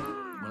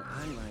 Well,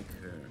 I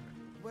like her.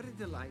 What a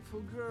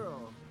delightful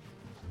girl.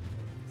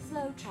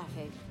 Slow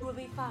traffic will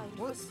be fine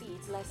for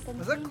speeds less than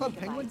Was that 3 Club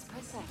Penguin? megabytes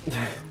per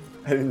second.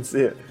 I didn't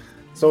see it.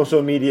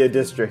 Social media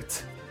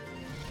district.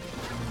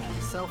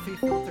 Selfie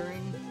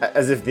filtering.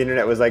 As if the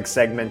internet was like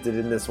segmented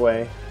in this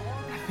way.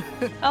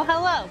 Oh,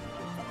 hello.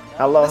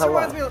 Hello, This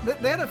reminds me hello.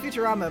 of, they had a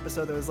Futurama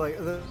episode that was like,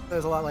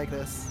 there's a lot like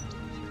this.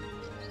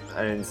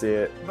 I didn't see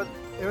it. But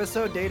it was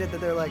so dated that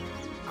they're like,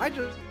 I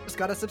just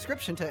got a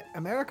subscription to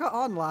America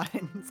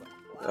Online. It's like,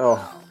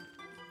 Oh,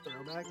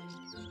 throwback.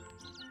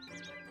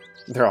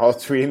 they're all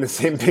tweeting the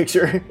same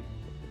picture.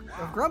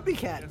 Of Grumpy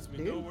Cat,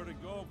 dude.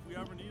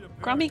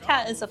 Grumpy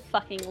Cat is a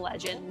fucking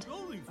legend.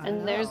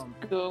 And there's know.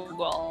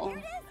 Google.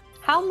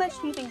 How much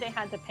do you think they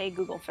had to pay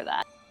Google for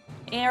that?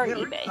 Or Yeah,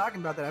 we're eBay?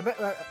 talking about that. I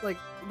bet, like,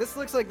 this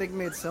looks like they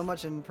made so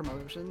much in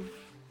promotion.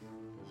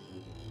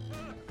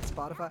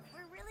 Spotify.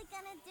 We're really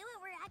gonna do it.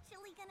 We're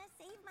actually gonna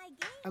save my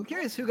game. I'm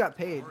curious who got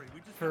paid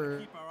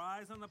for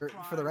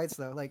the rights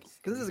though, like,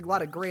 because this is a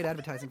lot of great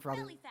advertising for all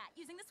the.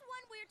 Using this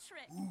one weird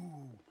trick.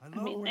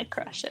 I mean, they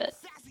crush it.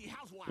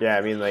 Yeah,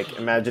 I mean, like,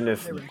 imagine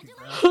if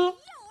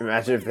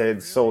they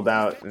had sold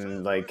out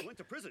and like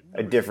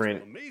a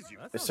different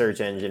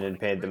search engine had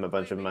paid them a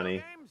bunch of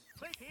money.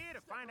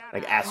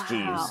 Like Ask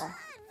Jeeves Wow.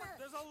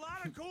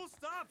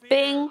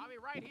 Bing.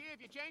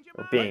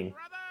 or Bing.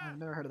 I've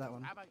never heard of that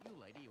one.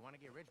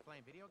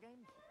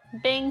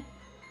 Bing.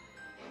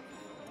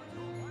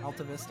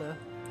 Alta Vista.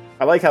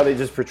 I like how they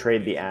just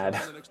portrayed the ad.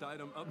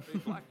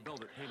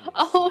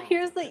 Oh,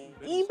 here's the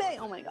eBay.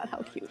 Oh my god, how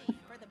cute.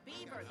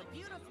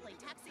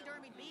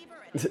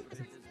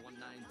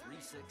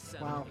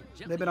 Wow,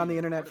 they've been on the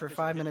internet for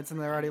 5 minutes and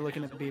they're already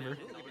looking at the beaver.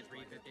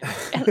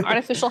 And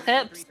artificial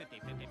hips.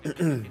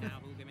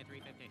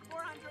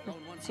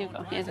 Too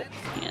cohesive.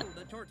 Yeah.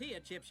 The tortilla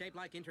chip shaped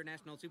like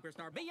international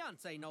superstar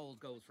Beyonce Knowles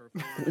goes for.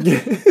 Are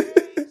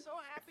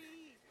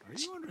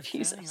you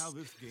understanding Jesus. how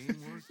this game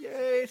works?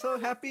 Yay, so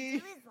happy. You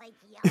is like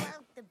yell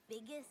out the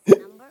biggest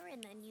number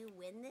and then you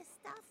win this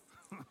stuff.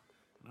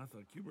 I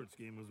thought Cubert's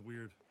game was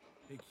weird.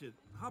 Hey kid,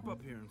 hop up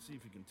here and see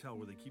if you can tell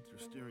where they keep their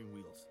steering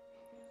wheels.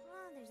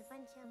 Oh, there's a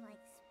bunch of like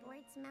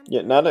sports members.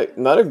 Yeah,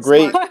 not a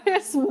great.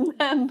 Sports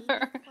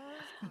member.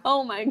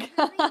 Oh my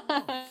god.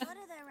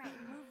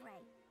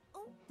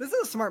 This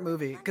is a smart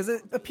movie because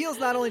it appeals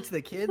not only to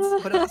the kids,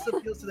 but it also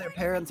appeals to their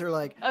parents who are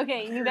like,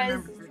 Okay, you guys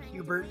remember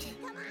Hubert.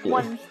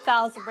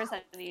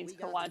 1000% need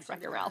to watch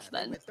Wreck-It Ralph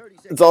then.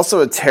 It's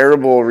also a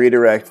terrible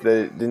redirect that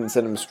it didn't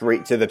send them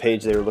straight to the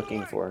page they were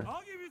looking for.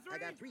 I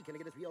got 3. Can I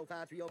get a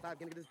 305? 305.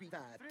 Can I get a 35?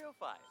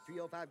 305.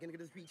 305. Can I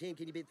get a 310?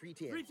 Can you bid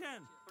 310?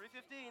 310.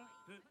 315.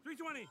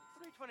 320.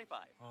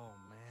 325. Oh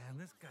man,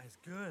 this guy's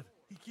good.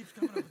 He keeps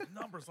coming up with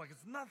numbers like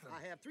it's nothing.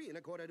 I have 3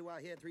 1/4. Do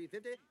I hear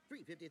 350?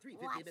 350.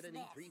 350. Bid a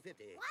need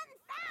 350.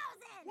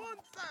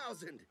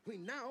 1,000.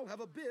 We now have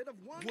a bid of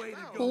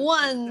 1,000.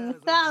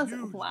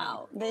 1,000.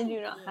 Wow, they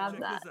do not have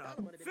that.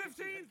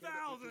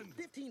 15,000.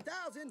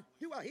 15,000.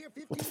 You are here.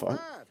 What the fuck?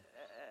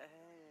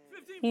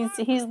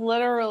 55. He's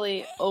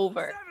literally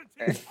over.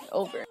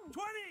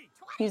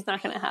 He's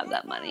not gonna have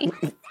that money.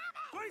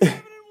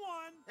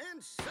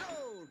 And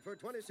sold for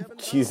 27.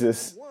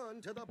 Jesus.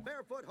 To the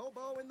barefoot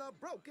hobo in the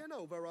broken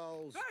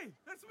overalls. Hey,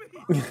 that's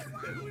me.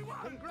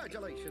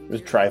 Congratulations.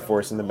 There's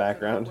Triforce in the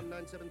background.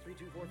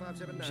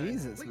 197324579.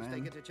 Jesus, Please man.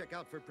 take it to check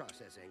out for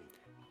processing.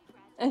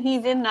 And he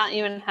did not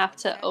even have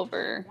to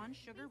over. One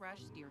sugar rush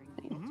steering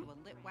wheel to a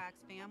lit Litwax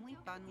Family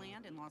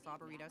Funland in Los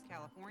Albarritos,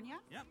 California.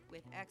 Yep.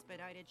 With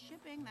expedited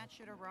shipping, that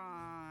should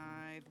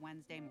arrive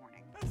Wednesday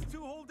morning. That's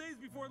 2 whole days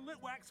before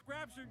Litwax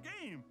scraps your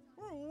game.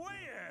 We're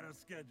way ahead of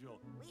schedule.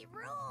 We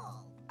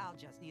rule. I'll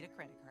just need a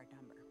credit card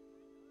number.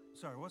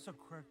 Sorry, what's a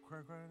credit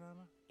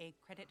number? A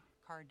credit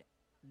card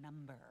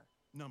number.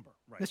 Number,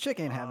 right. This chick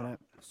ain't having it.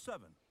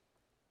 7.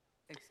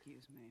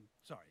 Excuse me.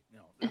 Sorry,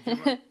 no,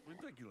 that's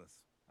ridiculous.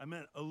 I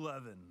meant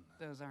 11.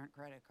 Those aren't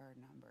credit card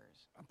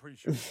numbers. I'm pretty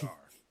sure they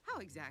are. How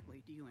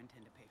exactly do you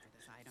intend to pay for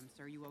this item,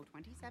 sir? You owe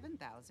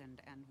 $27,000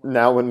 and...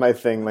 Now when my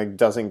thing like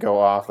doesn't go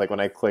off, like when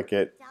I click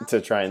it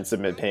to try and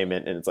submit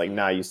payment, and it's like,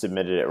 nah, you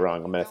submitted it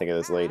wrong. I'm gonna think of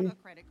this lady.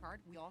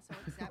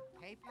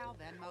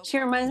 She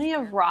reminds me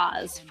of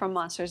Roz from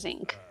Monsters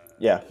Inc.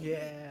 Yeah.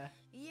 Yeah.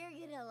 You're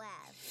gonna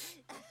laugh.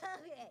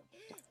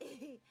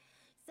 Okay.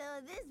 So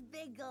this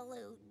big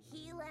galoot,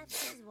 he left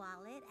his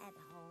wallet at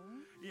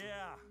home.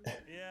 Yeah.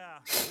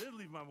 I did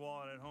leave my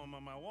wallet at home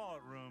in my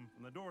wallet room,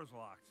 and the door's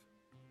locked.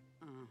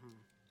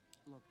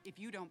 Look, if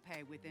you don't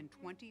pay within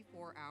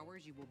 24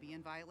 hours, you will be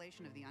in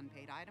violation of the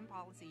unpaid item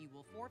policy. You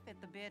will forfeit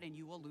the bid, and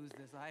you will lose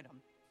this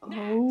item.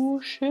 Oh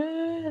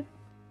shit!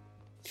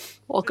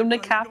 Welcome to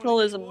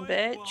capitalism, Well,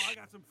 bitch. I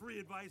got some free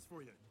advice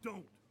for you.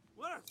 Don't.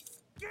 What a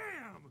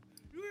scam!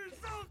 We're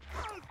so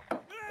close!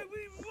 Hey,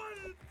 we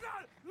wanted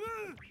that!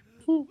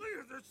 Look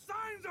at their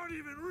signs aren't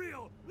even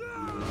real!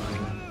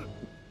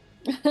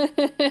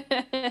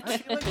 I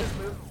feel like this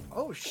movie.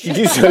 Oh shit!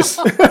 Jesus.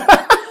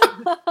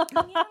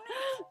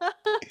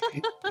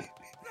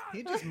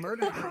 He just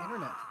murdered the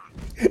internet.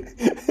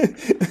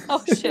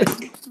 Oh shit!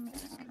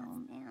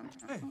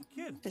 Hey,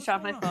 kid. I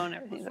dropped my phone.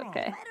 Everything's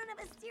okay. I don't have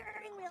a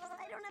steering wheel.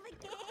 I don't have a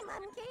game.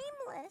 I'm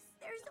gameless.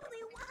 There's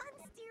only one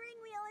steering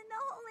wheel in the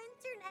whole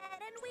internet,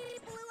 and we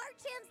blew our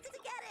chance to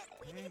get it.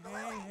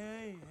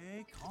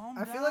 Hey, calm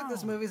I feel like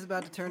this movie's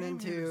about to turn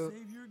into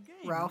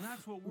Ralph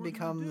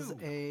becomes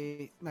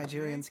a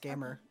Nigerian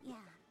scammer. Yeah.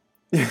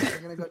 They're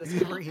gonna go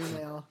discover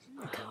email.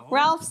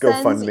 Ralph Go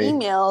sends fund me.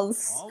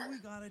 emails. All we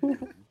gotta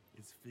do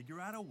is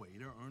figure out a way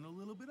to earn a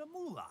little bit of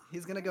moolah.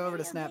 He's gonna go over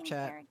to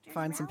Snapchat,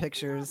 find some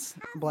pictures,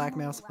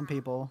 blackmail some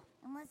people.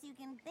 Unless you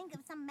can think of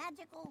some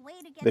magical way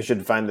to get They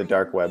should find the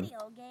dark web.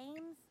 video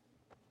games.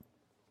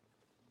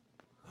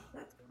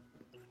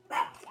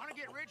 Want to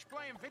get rich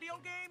playing video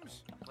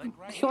games? Click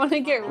right You want to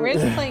get rich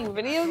playing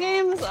video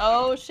games?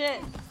 Oh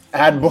shit!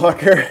 Ad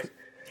blocker.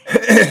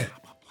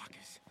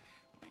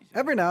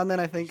 Every now and then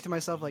I think to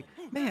myself like,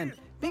 man,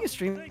 being a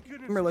streamer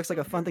looks like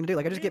a fun thing to do.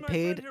 Like I just get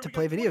paid to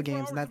play video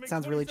games and that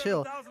sounds really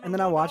chill. And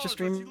then I'll watch a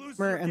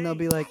streamer and they'll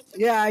be like,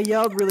 yeah, I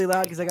yelled really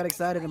loud because I got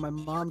excited and my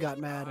mom got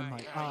mad. I'm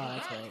like, oh,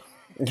 that's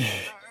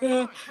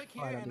right.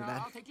 Why I don't do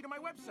that? I'll take you to my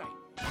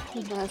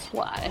website. That's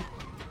why.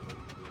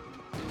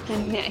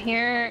 And yeah,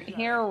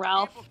 here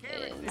Ralph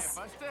is.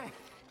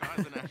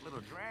 Causing a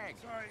little drag.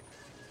 Sorry.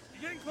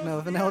 No,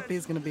 if Vanellope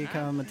is gonna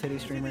become a titty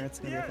streamer, it's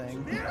gonna be a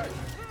thing.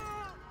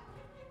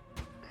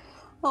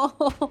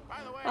 Oh,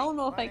 I don't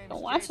know if I can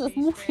watch this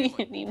movie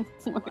anymore.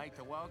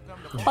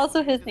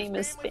 Also, his name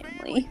is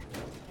Spamly.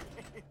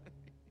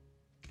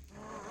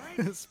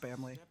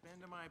 Spamly. Step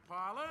into my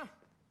parlor.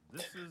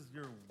 This is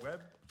your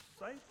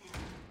website?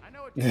 I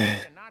know what you're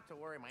thinking. Not to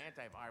worry, my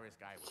antivirus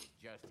guy was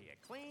just here.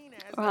 Clean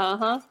as...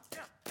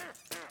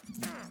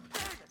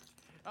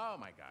 Oh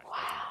my God.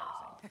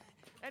 Wow.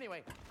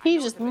 Anyway, He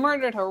just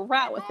murdered a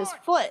rat with his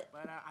foot.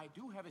 but I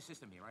do have a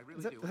system here. I really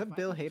Is that, do. is that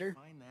Bill Hader?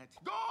 Find that.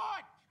 Good.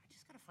 I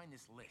just gotta find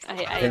this list.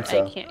 I think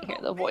so. can't hear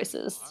the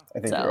voices. I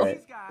think so. you're right.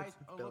 These guys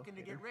are looking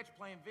to get rich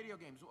playing video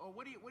games.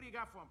 What do you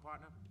got for them,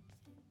 partner?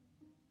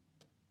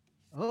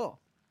 Oh.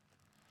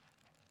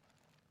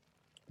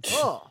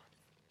 Oh.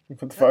 What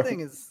the That fuck?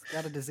 thing has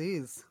got a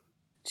disease.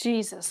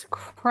 Jesus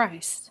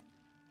Christ.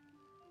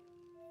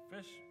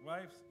 Fish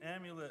Wife's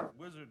Amulet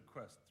Wizard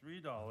Quest,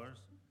 $3.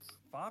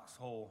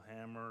 Foxhole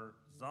Hammer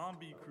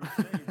Zombie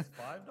Crusades,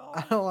 $5.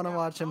 I don't want to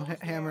watch him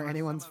hammer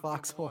anyone's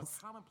foxholes.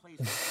 Can you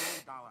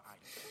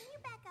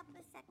back up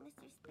a sec,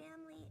 Mr.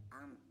 Spamly?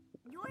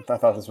 I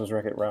thought this was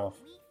Wreck-It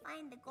Ralph. We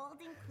find the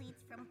golden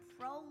cleats from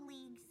Pro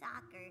League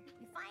Soccer.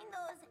 We find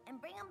those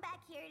and bring them back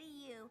here to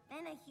you.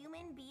 Then a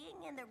human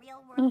being in the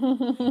real world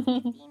pays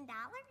 $15?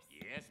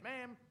 Yes,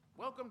 ma'am.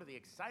 Welcome to the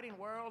exciting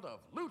world of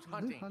loot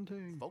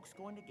hunting. Folks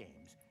go into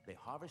games, they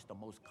harvest the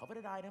most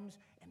coveted items,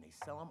 and they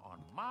sell them on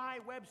my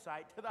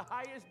website to the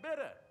highest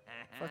bidder.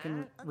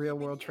 Fucking real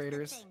world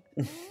traders.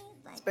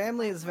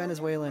 Spamly is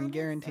Venezuelan,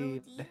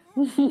 guaranteed.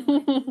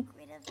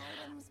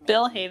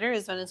 Bill Hader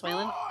is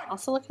Venezuelan.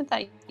 Also, look at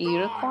that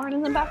unicorn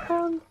in the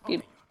background.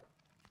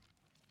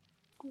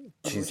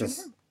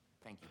 Jesus.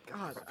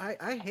 God,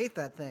 I hate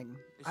that thing.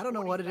 I don't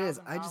know what it is.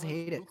 I just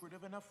hate it.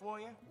 Lucrative enough for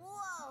you?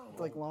 It's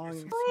like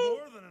long.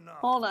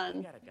 Hold on.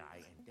 We got a guy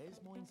in Des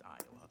Moines,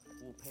 Iowa,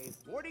 who will pay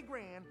 $40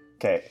 grand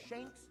Okay. for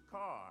Shank's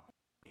car.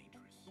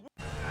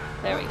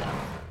 There we go.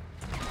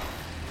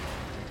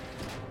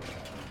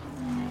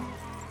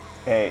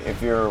 Hey,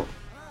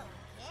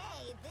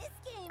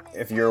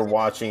 if you're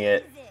watching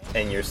it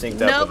and you're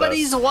synced up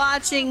Nobody's with us.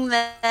 watching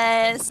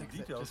this.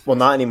 Well,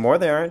 not anymore.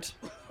 They aren't.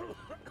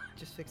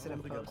 Just fix it I in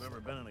don't think I've post. ever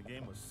been in a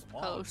game with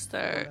small.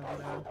 Poster.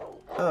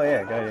 Oh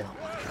yeah, got you.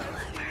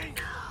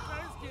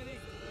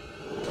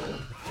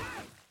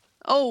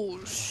 Oh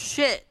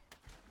shit.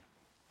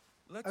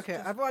 Okay,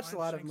 I've watched a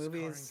lot of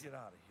movies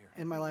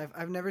in my life.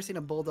 I've never seen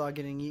a bulldog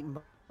getting eaten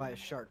by a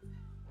shark.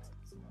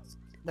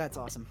 That's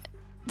awesome.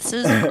 This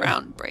is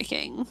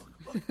groundbreaking.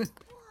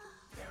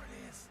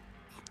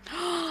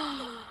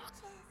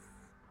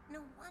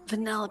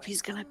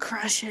 Vanellope's gonna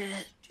crush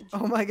it.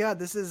 Oh my god,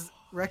 this is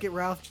Wreck-It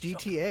Ralph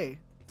GTA.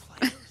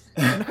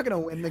 They're not gonna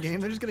win the game.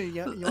 They're just gonna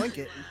yoink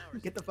it.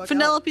 Get the fuck out.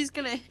 Vanellope's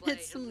gonna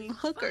hit some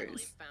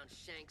hookers. Found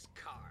Shank's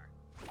car.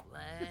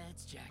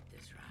 Let's jack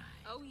this ride.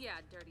 Oh yeah,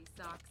 dirty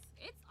socks.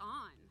 It's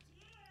on.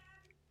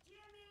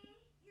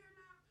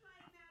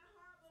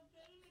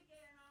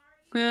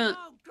 Yeah.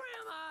 Oh,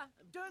 Grandma!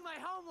 I'm doing my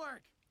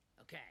homework!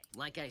 Okay,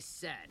 like I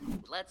said,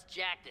 let's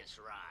jack this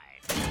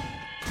ride.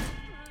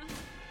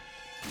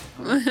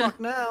 Oh, fuck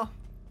now.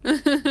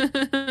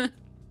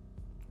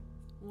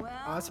 Well,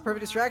 Oh, that's a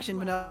perfect distraction.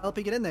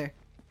 Vanellope, get in there.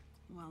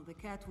 while the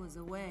cat was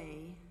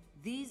away,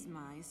 these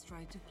mice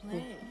tried to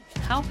play.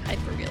 How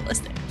hyper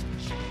realistic.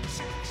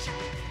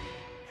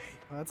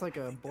 Oh, that's like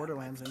a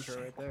Borderlands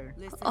intro right there.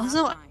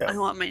 Also, I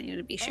want my name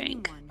to be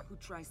Shank. Anyone who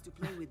tries to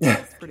play with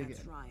this Pretty cat's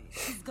good. right,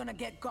 he's gonna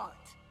get caught.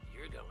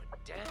 You're going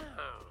down,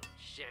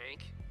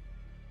 Shank.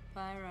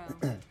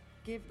 Pyro,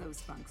 give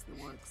those punks the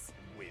works.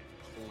 With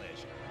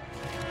pleasure.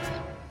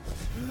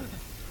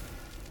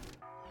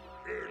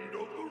 End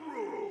of the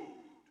road.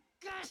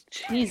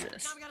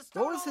 Jesus.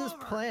 What was his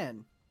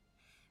plan?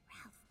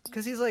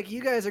 Because he's like,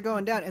 you guys are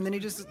going down, and then he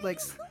just like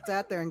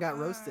sat there and got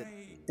roasted.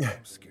 I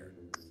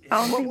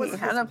don't What think was he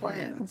had his a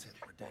plan.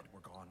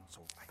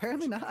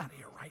 Apparently not.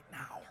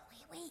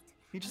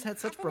 He just had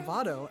such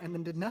bravado and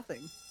then did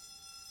nothing.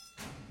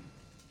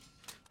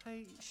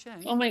 Hey,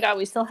 Shank. Oh my god,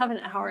 we still have an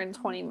hour and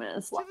 20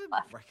 minutes left.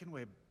 Reckon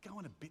we're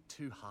going a bit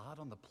too hard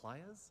on the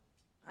players?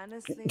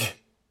 Honestly,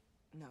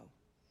 no,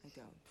 I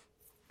don't.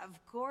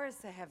 Of course,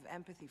 I have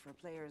empathy for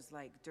players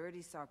like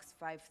Dirty Socks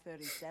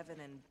 537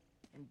 and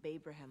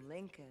Babraham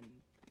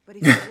Lincoln. But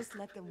if you just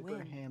let them win,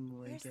 Abraham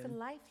where's the Lincoln.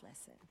 life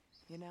lesson?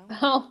 You know?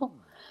 Oh.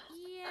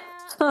 Yeah,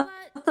 but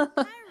to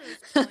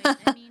Pyro's point,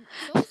 I mean,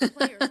 those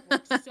players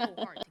worked so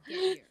hard to get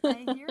here.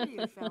 I hear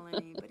you,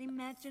 Felony, but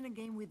imagine a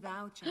game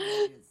without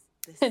challenges.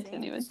 The I same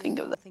didn't even think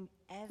of that. thing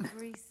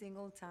every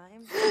single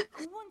time.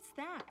 Who wants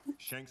that?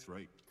 Shank's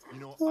right. You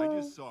know, I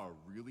just saw a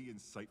really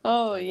insightful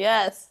Oh, thing,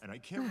 yes. and I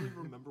can't really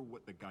remember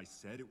what the guy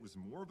said. It was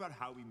more about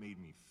how he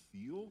made me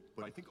feel,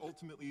 but I think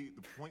ultimately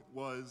the point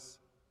was,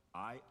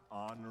 I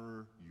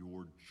honor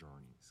your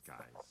journeys,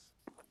 guys.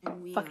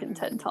 And we Fucking honor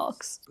TED yours,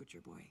 Talks.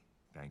 Butcher Boy.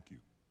 Thank you.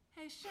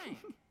 Hey,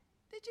 Shank,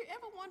 did you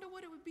ever wonder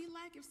what it would be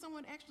like if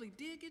someone actually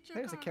did get your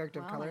There's a car? character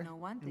of Well, I color know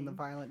one in the thing.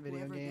 violent video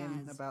Whoever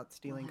game does about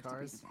stealing will have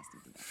cars. to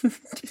be the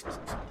best to do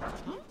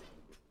that.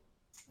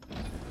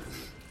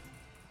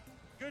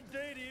 Good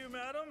day to you,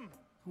 madam.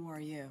 Who are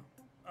you?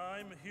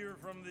 I'm here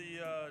from the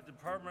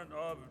Department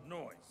of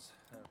Noise.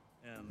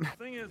 And the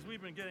thing is,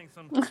 we've been getting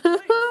some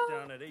complaints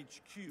down at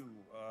HQ.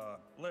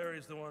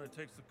 Larry's the one who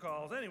takes the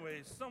calls.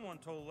 Anyway, someone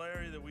told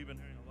Larry that we've been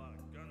hearing a lot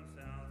of gun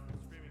sounds and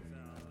screaming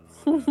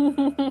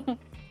sounds.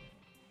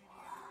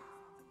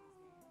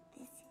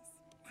 This is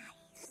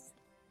nice.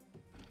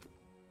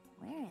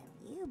 Where have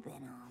you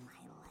been all my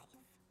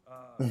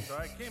life? So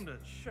I came to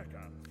check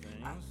on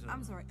things.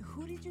 I'm sorry,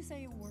 who did you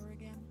say you were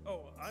again?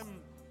 Oh,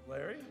 I'm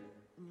Larry.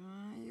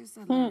 You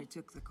said Larry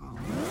took the call.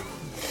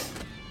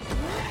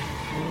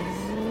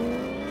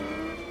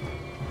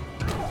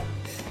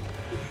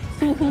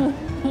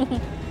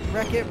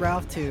 Wreck-It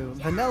Ralph 2.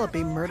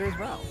 Vanellope murders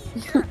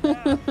Ralph. We're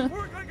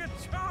gonna get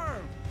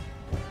charmed.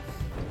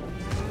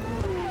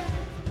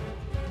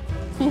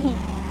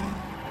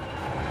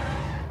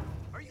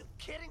 Are you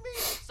kidding me?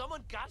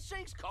 Someone got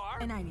Shank's car?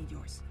 And I need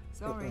yours.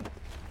 Sorry.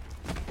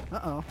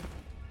 Uh-oh.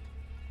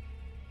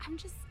 I'm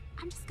just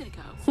gonna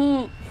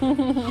go.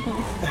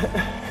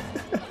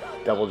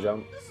 Double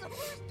jump. This is the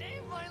worst day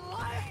of my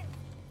life.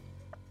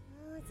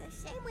 Oh, it's a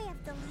shame we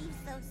have to leave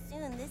so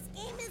soon. This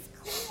game is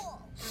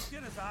cool. Just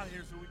get us out of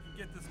here so we can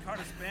get this car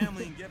to his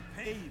family and get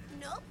paid.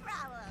 No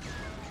problem.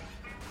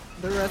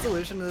 The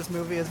resolution of this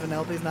movie is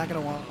Vanellope's not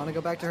gonna want to go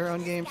back to her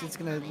own game. She's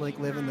gonna like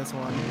live in this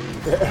one.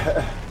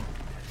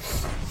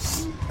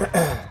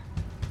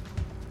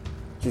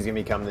 She's gonna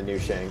become the new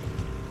Shank.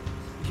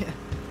 Yeah.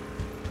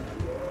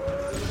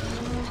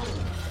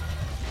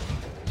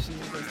 She's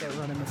gonna start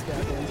running this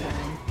goddamn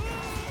town.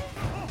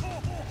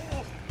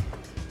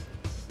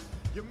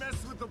 You mess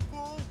with the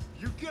bull,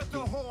 you get the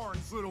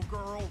horns, little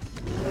girl.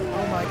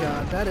 Oh my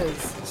god, that is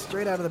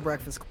straight out of the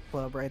Breakfast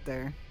Club right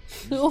there.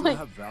 Like,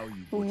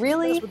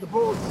 really? Mess with the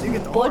bulls, you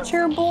get the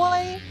Butcher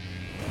Boy?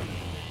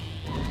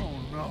 Oh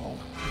no.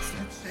 It's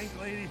that Shank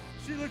lady.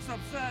 She looks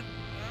upset.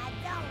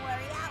 Don't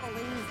worry, I'll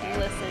lose her.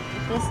 Listen,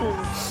 this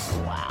is...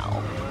 wow.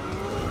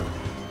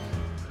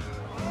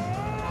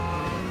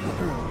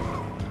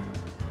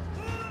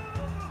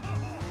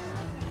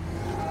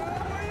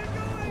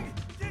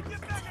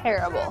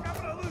 Terrible.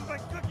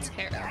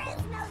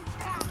 Terrible.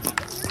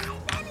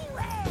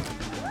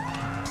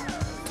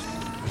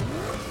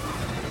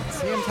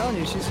 See, I'm telling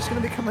you, she's just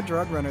gonna become a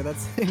drug runner.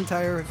 That's the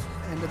entire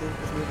end of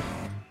this movie.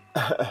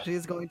 She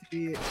is going to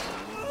be.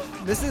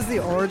 This is the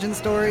origin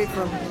story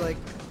from like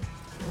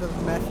the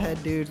meth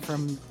head dude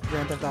from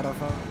Grand Theft Auto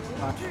 5.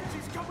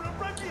 She's coming up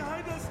right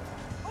behind us.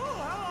 Oh,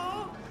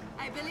 hello.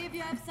 I believe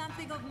you have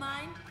something of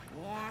mine.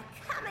 Yeah,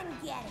 come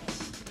and get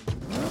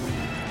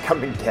it.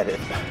 Come and get it.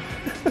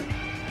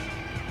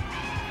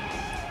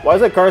 Why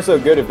is that car so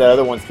good if that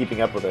other one's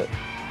keeping up with it?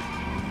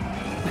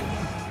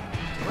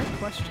 Great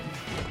question.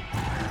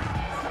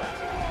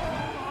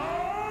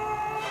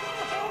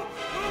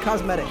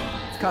 Cosmetic.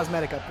 It's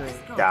cosmetic upgrade.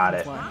 Got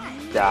it.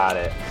 Got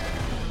it.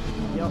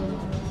 Yep.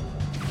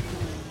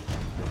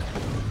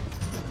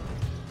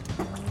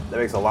 That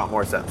makes a lot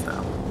more sense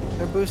now.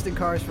 They're boosting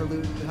cars for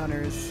loot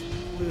hunters.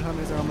 Loot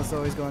hunters are almost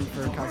always going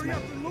for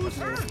cosmetic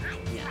upgrades.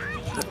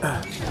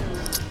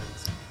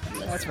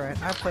 That's right.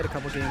 I've played a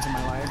couple games in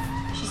my life.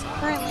 She's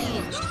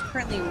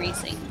currently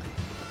racing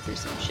through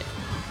some shit.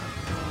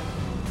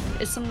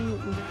 It's some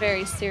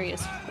very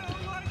serious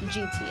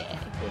GTA.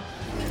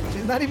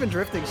 She's not even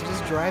drifting. She's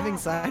just driving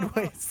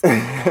sideways.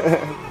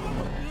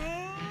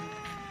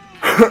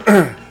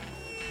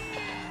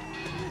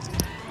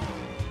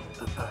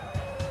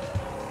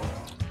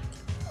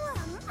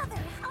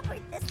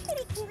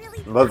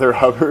 Mother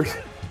Hubbard.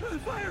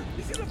 Fire!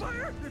 You see the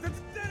fire? That's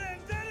dead end,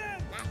 dead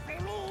end. Not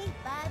for me.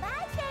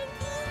 Bye-bye,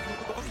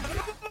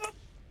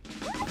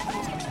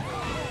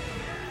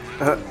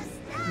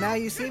 Shanky. Now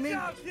you see me?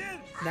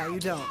 Now you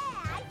don't.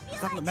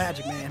 I'm the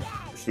magic man.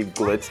 She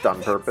glitched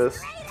on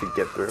purpose to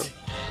get through.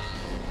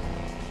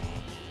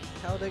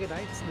 Talladega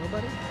Nights?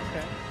 Nobody?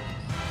 Okay.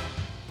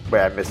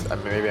 Wait, I missed.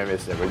 Maybe I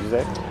missed it. What did you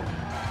say?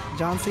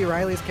 John C.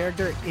 Reilly's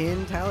character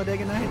in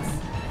Talladega Nights.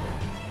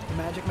 The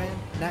magic man.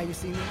 Now you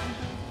see me?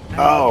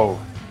 Oh,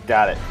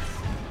 got it.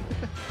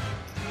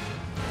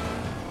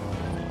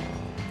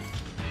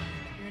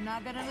 You're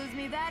not gonna lose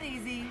me that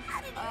easy.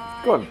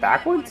 Going you might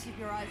backwards? wanna keep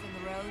your eyes on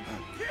the road.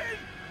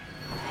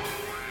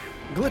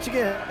 Glitch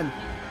again.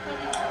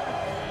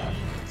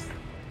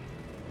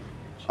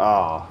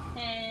 Oh.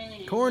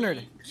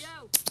 Cornered. Yo,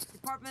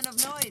 Department of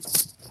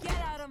Noise, get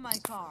out of my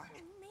car.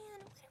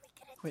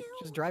 Wait,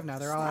 just drive now.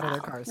 They're all out of their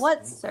cars.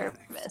 What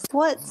service?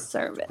 What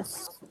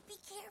service?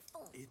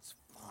 It's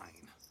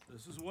fine.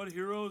 This is what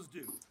heroes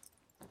do.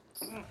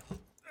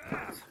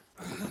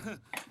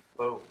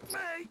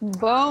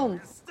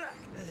 Boom.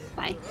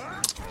 Bye.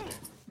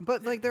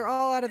 But like they're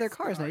all out of their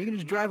cars now. You can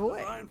just drive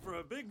away. Fine for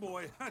a big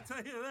boy, I tell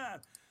you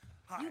that.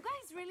 You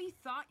guys really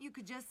thought you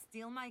could just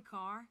steal my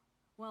car?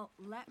 Well,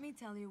 let me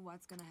tell you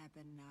what's gonna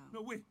happen now.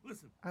 No, wait,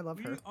 listen. I love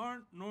her. We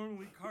aren't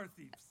normally car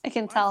thieves. I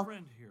can My tell.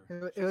 friend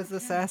here. It was the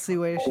sassy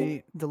way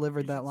she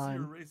delivered that See her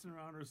line. racing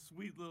around her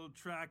sweet little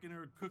track in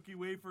her cookie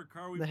wafer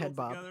car we The built head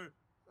bob. together.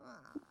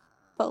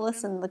 But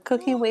listen, the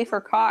cookie wafer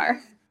car.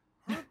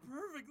 Her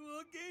perfect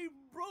little game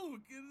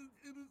broke, and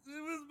it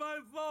was my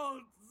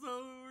fault.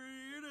 So we're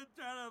here to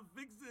try to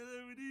fix it,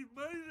 and we need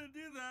money to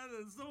do that,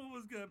 and someone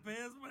was gonna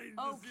pay us money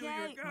to steal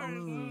your car.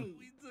 So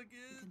we took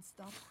You it. can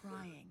stop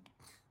crying.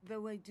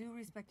 Though I do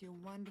respect your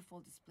wonderful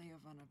display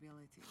of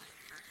vulnerability.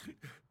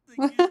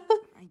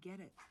 I get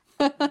it.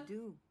 I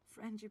do.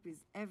 Friendship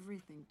is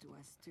everything to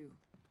us too.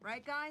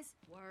 Right, guys?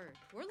 Word.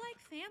 We're like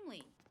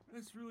family.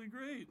 That's really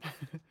great.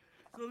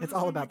 So It's this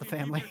all way about we the can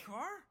keep family. your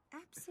car?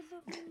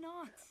 Absolutely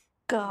not.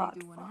 God. I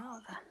do wanna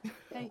help.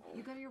 Hey,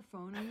 you got your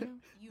phone on you?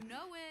 You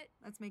know it.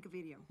 Let's make a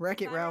video.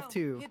 Wreck-It Pyro, Ralph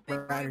 2, hit Big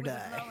Ride or Brother with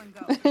Die. his low and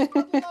go.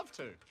 I'd love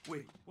to.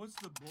 Wait, what's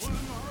the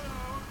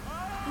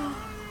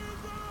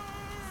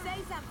Say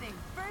something.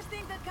 First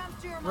thing that comes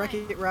to your mind.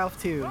 Wreck-It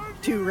Ralph 2.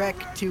 To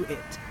wreck to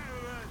it.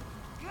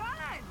 Good.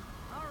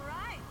 All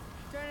right.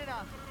 Turn it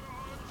off.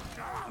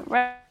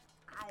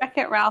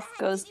 Wreck-It Ralph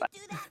goes by.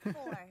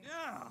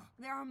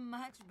 There are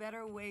much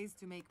better ways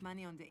to make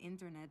money on the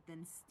internet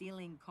than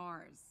stealing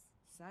cars,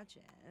 such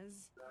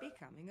as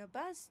becoming a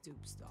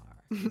BuzzTube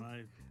star. Am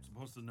I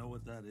supposed to know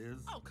what that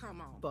is? Oh,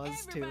 come on.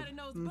 BuzzTube. Everybody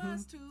knows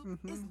BuzzTube.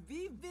 It's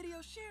the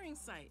video sharing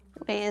site.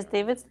 Wait, is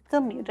David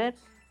still muted?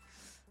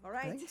 All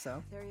right. I think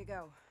so. There you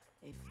go.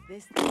 If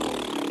this thing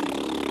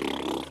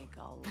make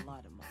a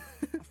lot of money.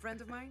 A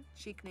friend of mine,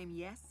 chick named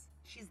Yes,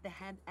 she's the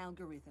head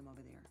algorithm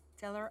over there.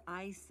 Tell her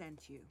I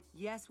sent you.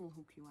 Yes will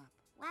hook you up.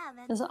 Wow,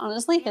 that's This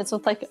honestly hits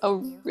with like a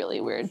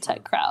really weird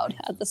tech crowd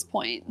at this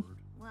point.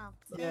 well.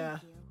 Yeah.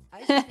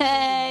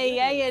 Hey,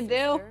 yeah, you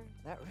do.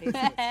 That race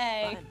was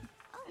Hey.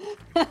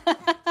 fun.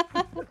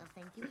 Well,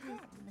 thank you again.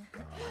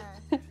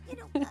 You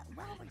know,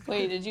 while we're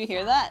Wait, did you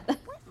hear that?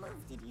 What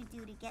move did you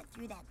do to get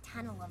through that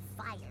tunnel of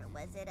fire?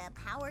 Was it a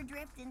power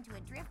drift into a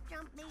drift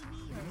jump,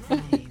 maybe?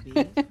 Or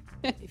Maybe.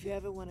 If you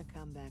ever want to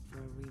come back for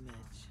a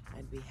rematch,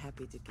 I'd be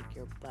happy to kick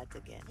your butt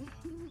again.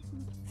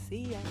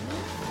 See ya.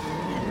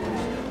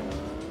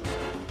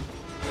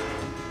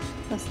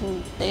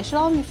 Listen, they should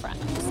all be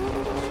friends.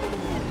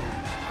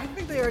 I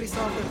think they already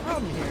solved their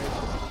problem here.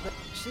 That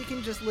she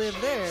can just live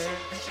there,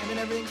 and then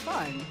everything's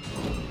fine.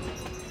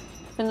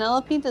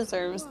 Penelope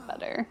deserves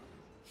better.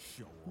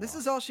 This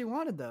is all she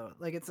wanted, though.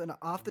 Like, it's an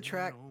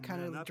off-the-track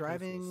kind of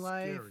driving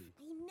life.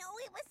 I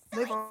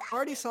They've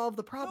already solved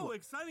the problem. No,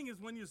 exciting is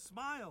when you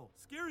smile.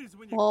 Scary is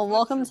when you. Well,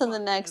 welcome to the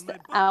next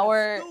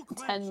hour,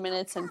 10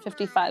 minutes, and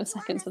 55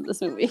 seconds of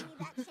this movie. That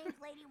Shank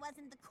lady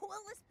wasn't the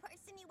coolest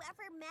person you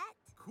ever met.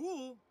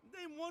 Cool?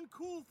 Name one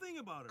cool thing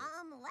about her.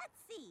 Let's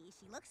see.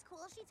 She looks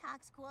cool. She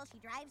talks cool. She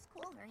drives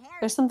cool. Her hair.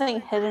 There's something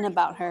hidden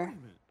about her.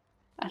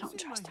 I don't You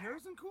trust my her. hair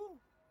isn't cool?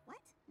 What?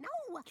 No.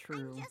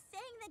 True. I'm just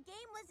saying the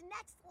game was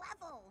next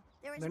level.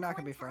 There is They're not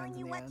no gonna be one telling friends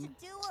you in the what end.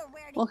 to do or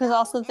where to Well, because go.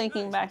 also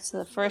thinking back to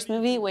the first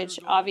movie, which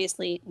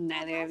obviously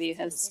neither of you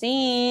have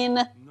seen.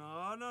 No.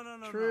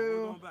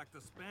 True. We're going back to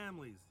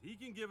Spamley's. He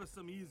can give us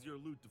some easier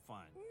loot to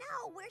find.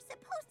 No, we're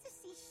supposed to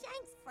see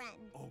Shank's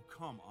friend. Oh,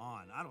 come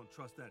on. I don't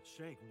trust that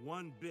Shank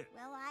one bit.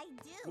 Well, I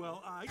do.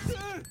 Well, I...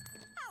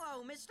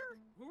 Hello, mister.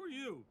 Who are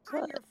you?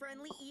 I'm your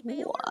friendly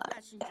eBay order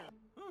passenger.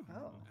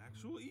 Oh.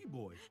 Actual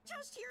e-boy.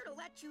 Just here to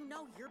let you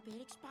know your bid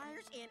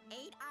expires in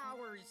 8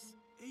 hours.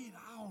 8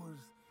 hours?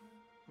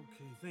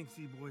 Okay, thanks,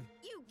 e-boy.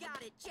 You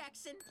got it,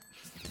 Jackson.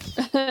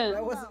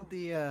 That wasn't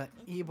the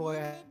e-boy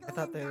I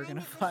thought they were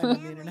gonna find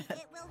on the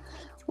internet.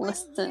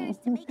 Listen.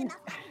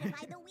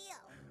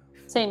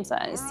 Same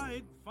size. All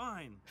right,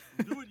 fine.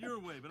 Do it your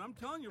way, but I'm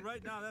telling you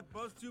right now, that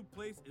BuzzTube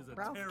place is a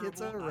Ralph terrible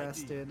gets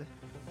arrested.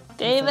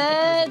 David!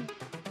 Man,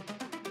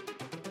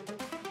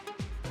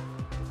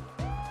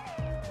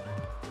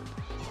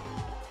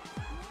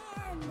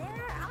 there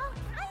are all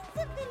kinds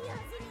of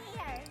videos in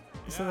here.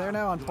 So they're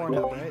now on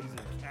Pornhub, right?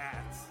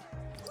 Cats.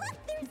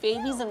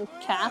 Babies and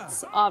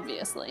cats,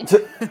 obviously.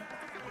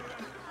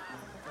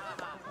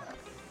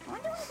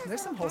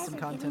 There's some wholesome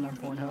content on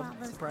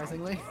Pornhub,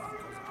 surprisingly.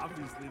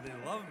 Obviously, they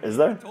love Is me.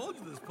 there? I told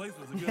you this place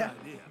was a good Yeah.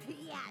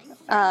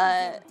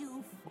 idea.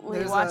 We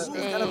There's watched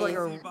kind of like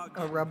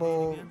a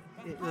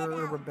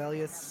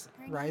rebellious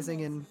rising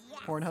in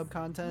Pornhub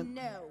content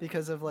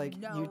because of like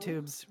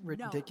YouTube's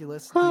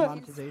ridiculous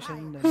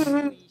demonetization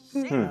and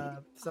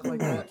stuff like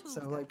that.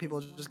 So like people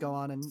just go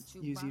on and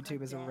use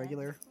YouTube as a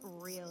regular.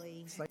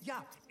 Really?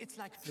 Yeah, it's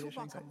like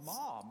Chewbacca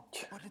mom,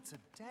 but it's a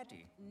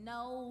daddy.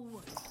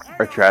 No.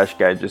 Our trash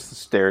guy just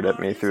stared at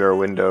me through our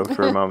window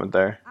for a moment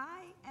there.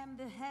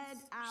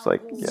 Just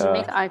like, Did you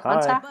make eye hi.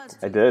 contact?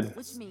 I did.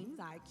 Which means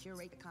I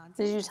curate the content.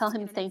 Did you tell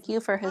him thank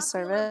you for his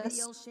service?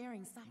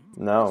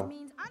 No. Which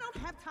means I don't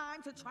have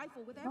time to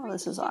trifle with Oh,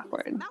 this is every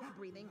awkward.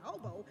 mouth-breathing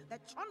hobo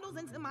that trundles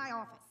into my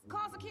office.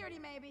 Call security,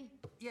 maybe.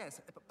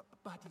 Yes,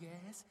 but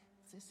yes,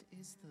 this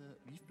is the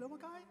leaf blower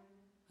guy?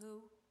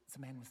 Who? The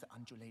man with the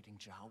undulating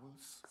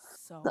jowls?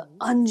 So? The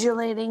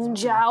undulating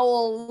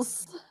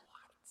jowls.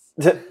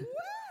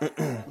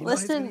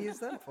 Listen, Use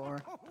that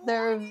for.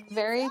 there are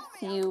very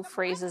few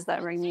phrases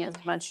that bring me as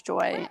much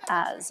joy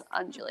as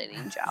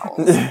undulating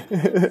jowls.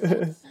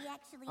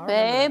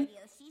 Babe?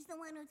 She's the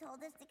one who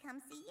told us to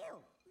come see you.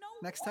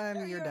 Next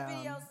time you're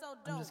down,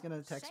 I'm just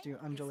gonna text you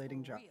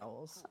undulating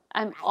jowls.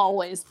 I'm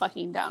always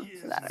fucking down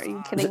for that. Are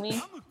you kidding me?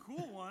 I'm the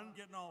cool one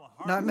getting all the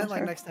hard No, I meant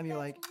like next time you're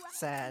like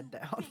sad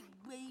down.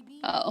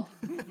 Oh.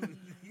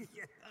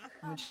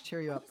 I'm gonna cheer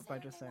you up by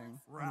just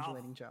saying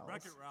undulating jowls.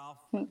 Wreck-It Ralph.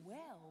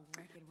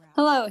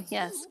 Hello,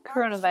 yes,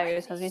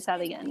 coronavirus has me sad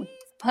again.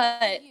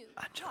 But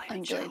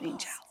undulating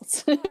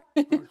jowls.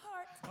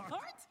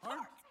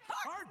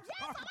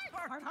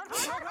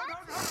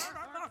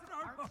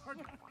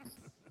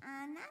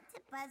 Not to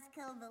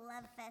buzzkill the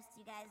love fest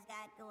you guys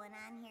got going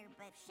on here,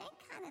 but Shank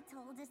kind of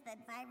told us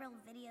that viral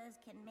videos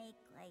can make,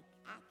 like,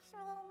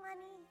 actual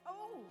money.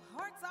 Oh,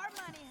 hearts are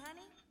money,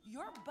 honey.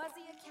 Your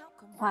Buzzy account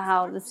converts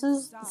Wow, hearts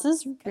this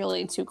is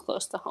really too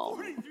close to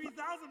home.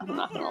 I'm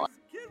not gonna lie.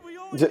 Kid, we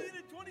only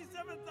needed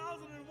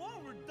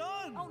 27,001. We're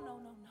done. Oh,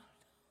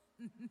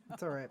 no.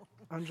 It's alright.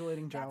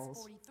 Undulating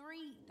jowls.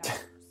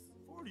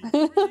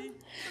 $43.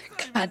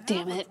 God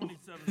damn it. We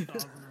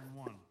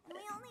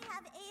only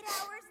have 8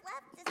 hours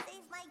left to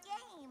save my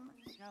game.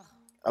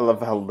 I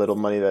love how little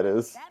money that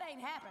is. That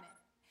ain't happening.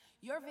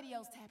 Your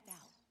video's tapped out.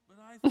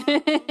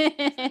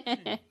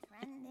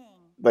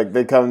 Like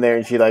they come there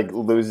and she like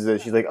loses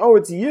it. She's like, "Oh,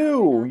 it's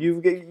you. You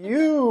get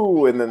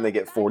you," and then they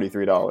get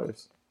 $43. What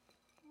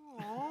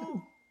are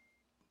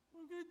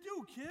we gonna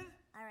do, kid?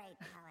 All right,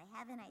 pal, I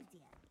have an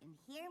idea. And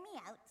hear me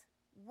out.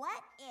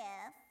 What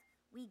if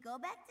we go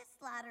back to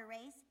Slaughter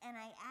Race and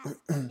I ask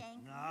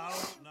Shank...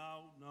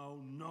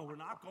 No, we're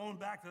not going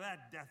back to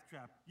that death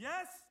trap.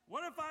 Yes?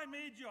 What if I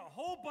made you a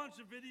whole bunch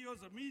of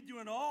videos of me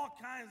doing all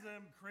kinds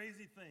of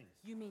crazy things?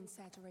 You mean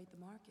saturate the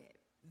market?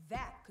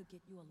 That could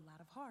get you a lot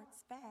of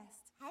hearts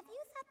fast. Have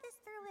you thought this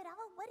through at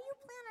all? What do you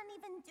plan on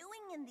even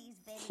doing in these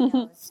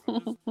videos?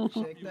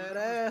 Shake that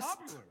ass.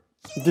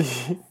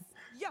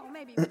 Yo,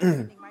 maybe we're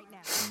trending right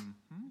now.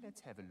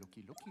 Let's have a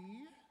looky.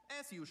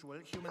 As usual,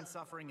 human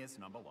suffering is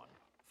number one,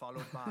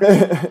 followed by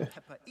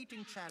pepper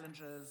eating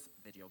challenges,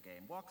 video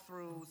game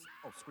walkthroughs,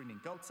 screaming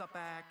goats are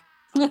back,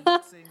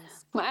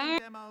 unboxings, cooking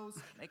demos,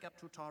 makeup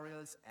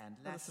tutorials, and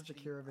That's such a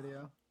Kira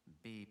video.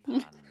 bee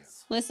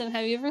puns. Listen,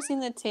 have you ever seen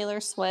the Taylor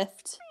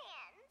Swift?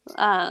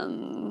 I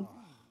knew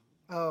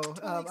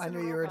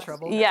you were in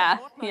trouble. Yeah.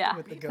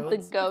 With the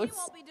goats. The goats. You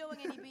won't be doing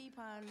any bee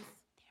puns.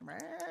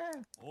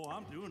 Oh,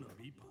 I'm doing a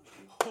bee pun.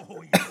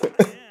 Oh, yes,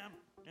 I am.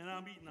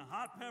 I'm eating a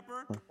hot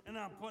pepper, and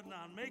I'm putting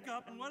on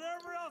makeup and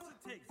whatever else it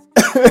takes.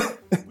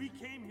 We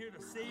came here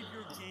to save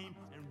your game,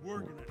 and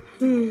we're gonna.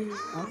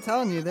 I'm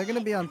telling you, they're gonna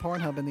be on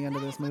Pornhub in the end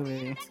of this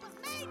movie.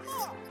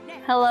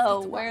 Hello,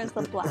 where's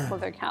the black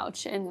leather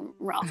couch? And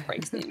Ralph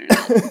breaks the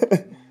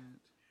internet.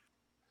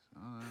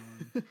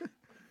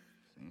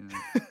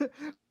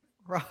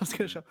 Ralph's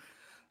gonna show.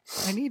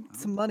 I need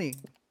some money.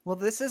 Well,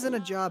 this isn't a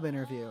job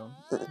interview.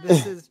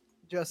 This is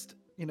just,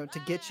 you know, to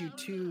get you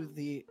to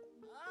the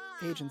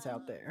agents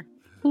out there.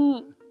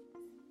 Yeah,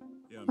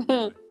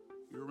 you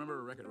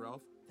remember Wreck-It Ralph?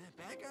 That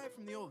bad guy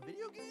from the old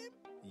video game?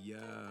 Yeah,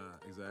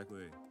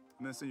 exactly.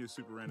 And then send you a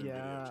super random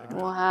video. Yeah. Check it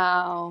out.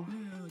 Wow.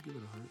 Yeah, I'll give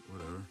it a heart,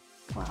 whatever.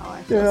 Wow.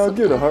 I Yeah, I'll feel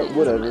give it a heart,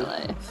 sometimes in whatever. my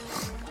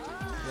life.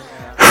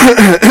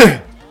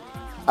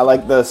 I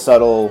like the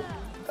subtle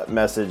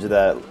message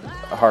that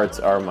hearts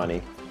are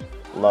money.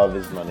 Love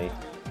is money.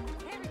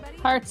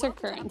 Hearts are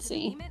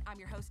currency. I'm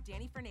your host,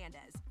 Danny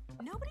Fernandez.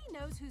 Nobody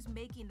knows who's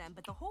making them,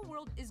 but the whole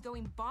world is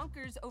going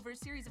bonkers over a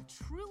series of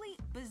truly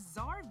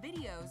bizarre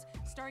videos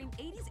starring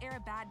 80s era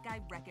bad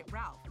guy Wreck-It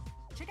Ralph.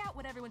 Check out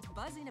what everyone's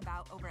buzzing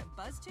about over at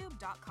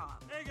BuzzTube.com.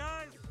 Hey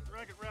guys,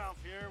 Wreck-It Ralph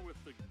here with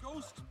the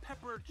Ghost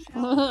Pepper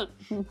Challenge.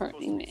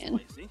 Burning Man.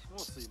 Spicy. We'll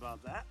see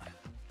about that.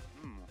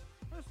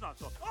 It's not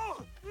so.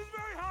 Oh, it's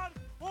very hot.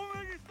 Oh,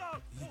 make it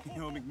stop.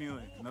 Yo,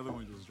 McNeely, another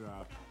one just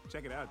dropped.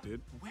 Check it out,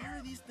 dude. Where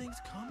are these things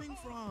coming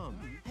from?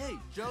 Hey,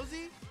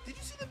 Josie, did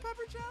you see the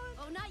pepper challenge?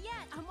 Oh, not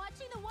yet. I'm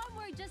watching the one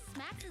where he just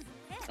smacks his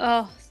head.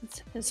 Oh,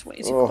 it's way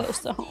too close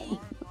to home.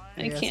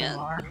 I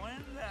can't.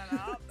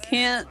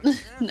 Can't.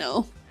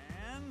 No.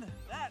 And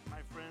that,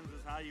 my friends, is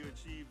how you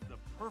achieve the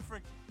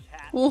perfect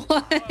cat.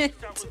 What?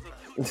 Shift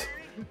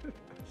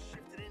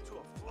it into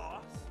a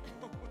floss.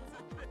 And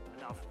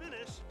I'll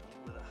finish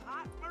with a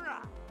hot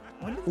mirage.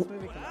 When did this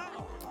movie come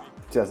out?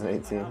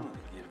 2018.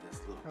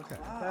 Okay,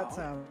 that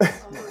sounds.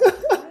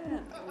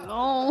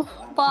 No,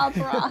 Bob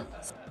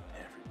Ross.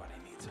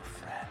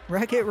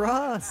 Wreck-It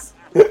Ross.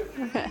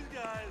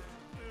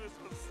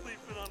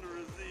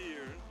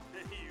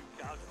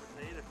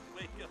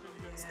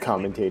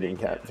 Commentating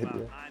cat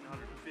video.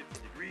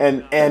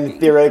 And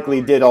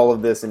theoretically did all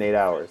of this in 8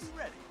 hours.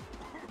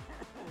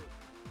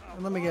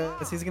 Let me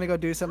guess. He's gonna go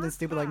do something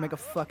stupid like make a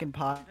fucking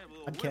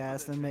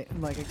podcast and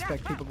like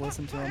expect people to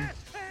listen to him.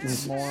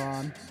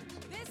 Moron.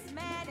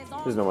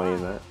 There's no money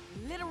in that.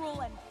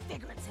 Literal and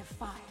figurative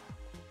fire.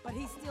 But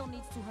he still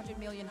needs 200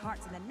 million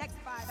hearts in the next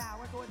 5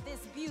 hours or this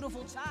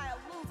beautiful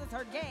child loses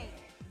her game.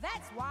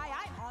 That's why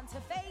I'm on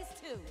to phase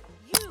 2.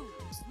 You,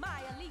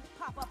 my elite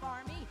pop-up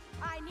army.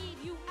 I need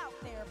you out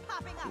there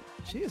popping up.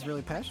 She is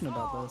really passionate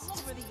about all this.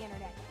 over the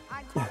internet.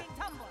 I'm talking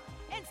Tumblr,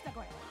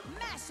 Instagram,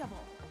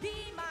 Mashable. Be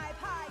my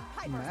Pied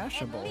Pipers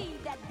Mashable. and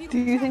lead that Do beautiful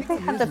you think they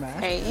had to Mash?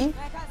 pay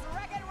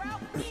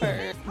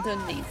for the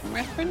name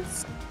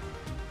reference?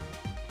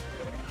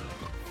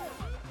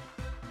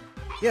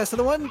 Yeah, so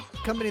the one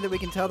company that we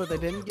can tell that they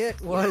didn't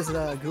get was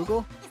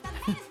Google.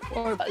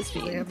 Or They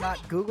BuzzFeed. have not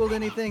Googled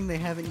anything. They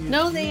haven't used.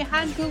 No, they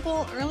had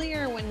Google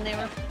earlier when they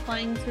were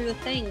flying through the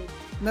thing.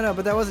 No,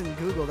 but that wasn't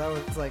Google. That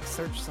was like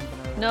search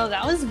something. Or No,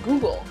 that was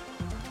Google.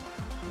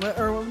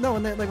 Or no,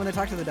 when they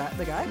talked to the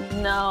guy.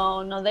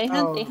 No, they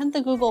had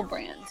the Google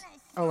brand.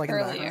 Oh, like in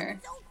the earlier.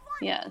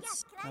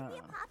 Yes. I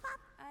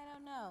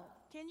don't know.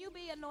 Can you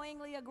be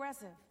annoyingly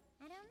aggressive?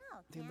 I don't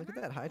know. Dude, look at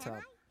that high top.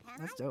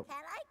 That's dope.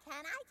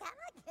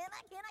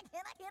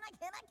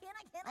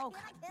 Oh,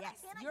 yes.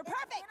 You're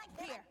perfect.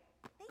 Here.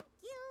 Thank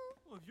you.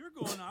 Well, if you're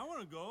going, I want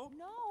to go.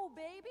 No,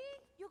 baby.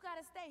 You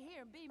gotta stay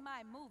here and be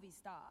my movie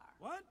star.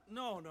 What?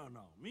 No.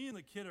 Me and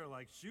the kid are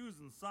like shoes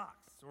and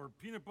socks, or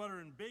peanut butter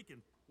and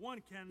bacon.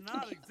 One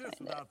cannot exist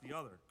without the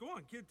other. Go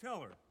on, kid,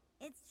 tell her.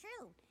 It's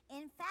true.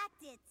 In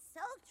fact, it's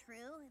so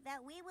true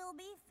that we will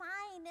be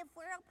fine if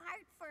we're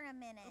apart for a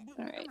minute.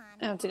 All right, Come on,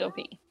 I have to go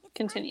Carol. pee.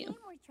 Continue. It's our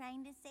game we're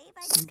trying to save.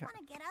 I just want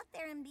to get out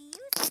there and be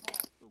useful.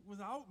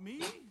 Without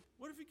me?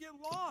 What if you get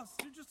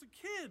lost? You're just a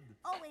kid.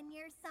 Oh, and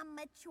you're some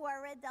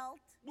mature adult.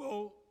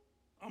 Well,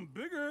 I'm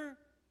bigger.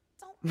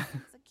 Don't be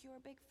insecure,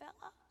 big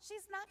fella.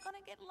 She's not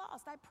gonna get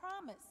lost, I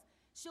promise.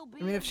 She'll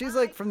be I mean, if she's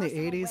like from the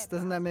 80s,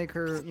 doesn't that make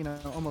her,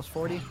 almost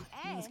 40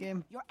 in this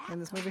game, in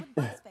this movie?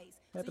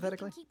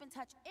 Hypothetically. So you can keep in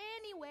touch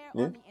anywhere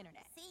Yeah. on the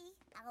internet. See,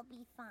 I'll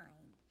be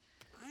fine.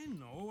 I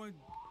know. I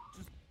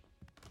just.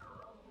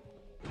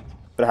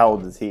 But how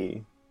old is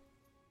he?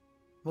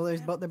 Well, they're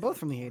both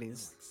from the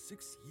 80s.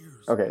 6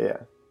 years. Okay,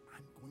 yeah.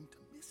 I'm going to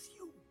miss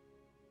you.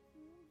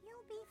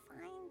 You'll be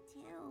fine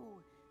too.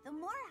 The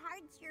more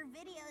hearts your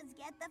videos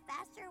get, the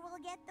faster we'll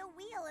get the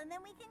wheel, and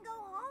then we can go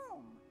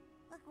home.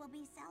 Look, we'll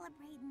be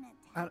celebrating at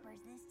Tappers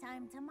this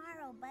time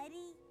tomorrow,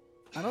 buddy.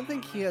 I don't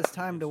think he has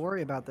time to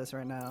worry about this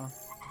right now.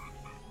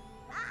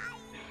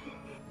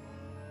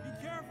 Be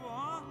careful,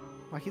 huh?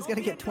 Like he's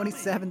gonna get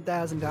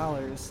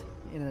 $27,000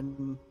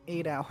 in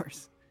 8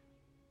 hours.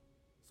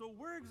 So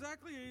where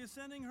exactly are you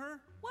sending her?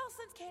 Well,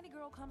 since Candy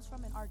Girl comes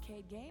from an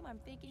arcade game, I'm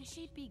thinking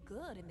she'd be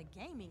good in the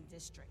gaming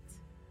district.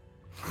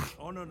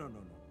 Oh, no.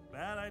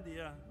 Bad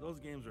idea. Those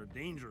games are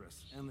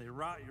dangerous, and they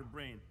rot your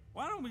brain.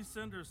 Why don't we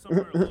send her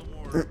somewhere a little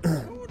more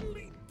totally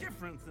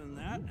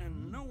that,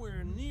 and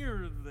nowhere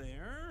near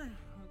there.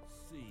 Let's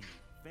see.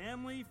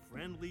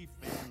 Family-friendly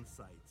fan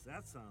sites.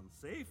 That sounds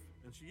safe.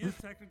 And she is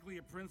technically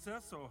a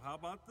princess, so how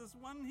about this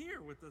one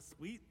here with the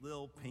sweet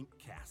little pink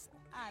castle?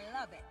 I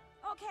love it.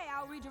 Okay,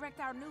 I'll redirect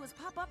our newest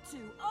pop-up to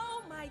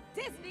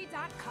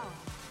ohmydisney.com.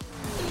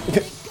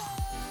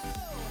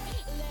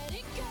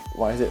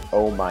 Why is it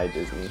Oh My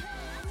Disney?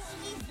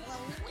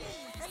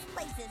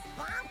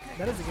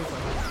 That is a good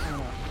one. I don't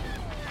know.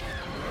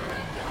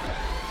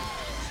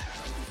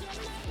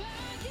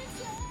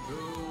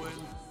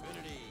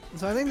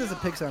 So I think this is a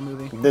Pixar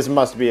movie. This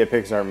must be a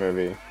Pixar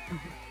movie. Come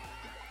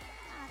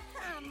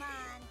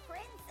on,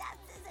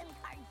 princesses and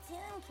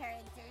cartoon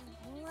characters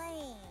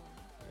lame.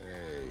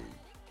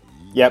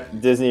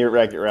 Yep, Disney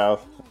Wreck-It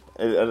Ralph.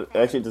 It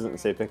actually doesn't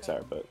say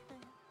Pixar, but...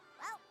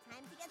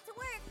 Time to get to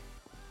work.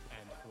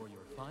 And for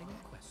your final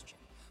question,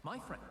 my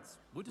friends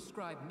would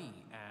describe me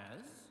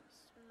as...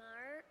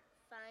 Smart,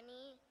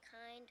 funny,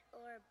 kind,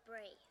 or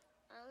brave.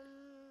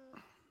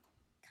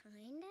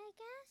 Kind, I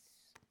guess?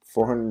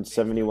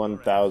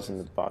 471,000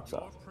 at the box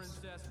office.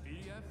 Princess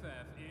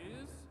BFF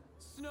is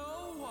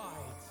Snow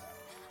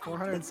White.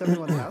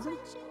 471,000?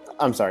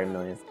 I'm sorry,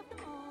 million.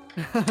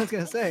 I was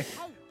gonna say,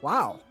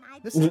 wow,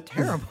 this is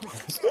terrible. I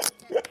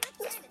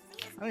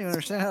don't even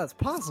understand how that's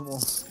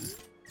possible.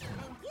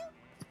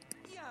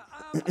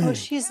 Oh,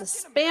 she's a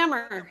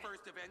spammer.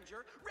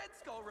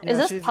 Yeah, Is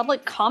this she's-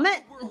 public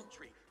comment?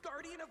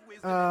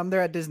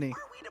 They're at Disney.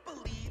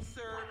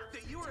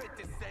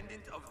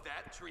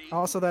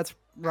 Also, that's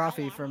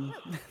Rafi from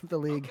the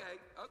league.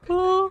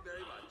 What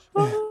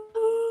do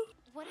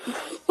you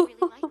guys really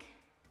like?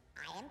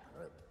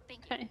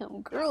 I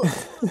am Groot.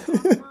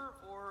 Excuse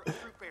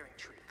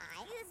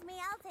me,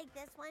 I'll take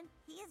this one.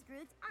 He is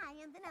Groot, I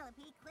am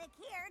Vanellope. Click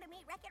here to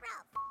meet Wreck-It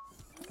Ralph.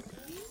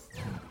 This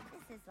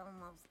is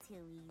almost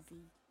too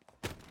easy.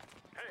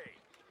 Hey,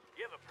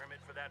 you have a permit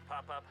for that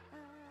pop-up?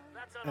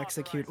 That's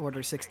Execute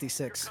Order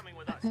 66. coming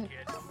with us, kid.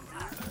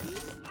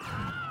 She's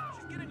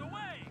getting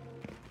away.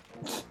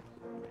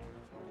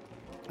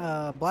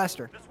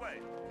 Blaster.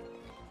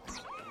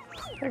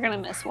 They're gonna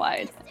miss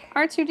wide.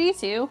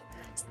 R2D2,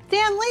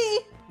 Stan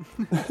Lee,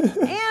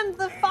 and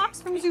the fox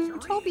from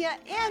Zootopia,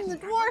 and the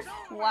dwarf.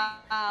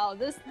 Wow,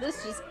 this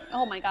just,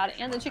 oh my god,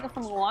 and the chicken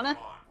from Moana.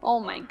 Oh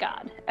my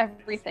god,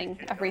 everything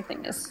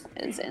is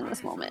in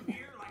this moment.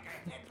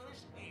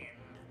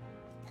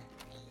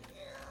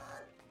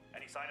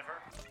 Any sign of her?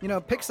 You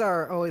know,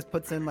 Pixar always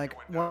puts in like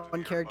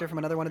one character from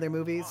another one of their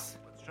movies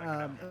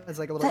as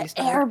like a little The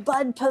Easter egg. Air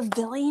Bud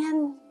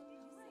Pavilion.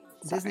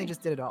 Disney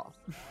just did it all.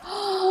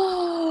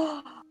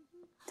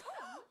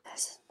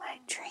 This is my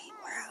dream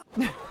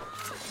room.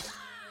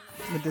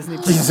 The Disney.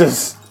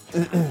 Jesus.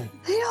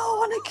 They all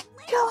want to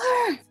kill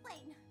her.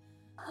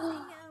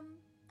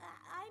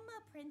 I'm a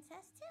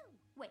princess too.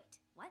 Wait,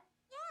 what?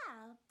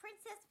 Yeah,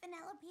 Princess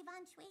Vanellope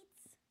von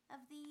Schweetz of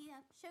the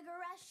Sugar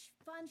Rush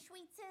von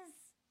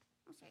Schweetzes.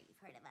 I'm sure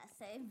you've heard of us,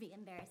 so it'd be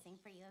embarrassing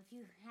for you if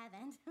you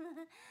haven't.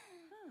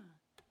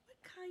 What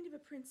kind of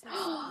a princess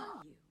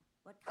are you?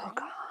 What kind? Do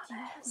you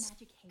have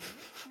magic hair?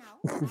 No.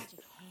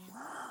 Magic hands?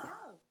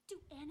 No. Do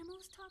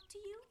animals talk to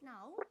you?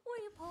 No. Were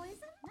you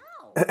poisoned?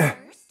 No.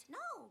 Cursed?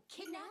 No.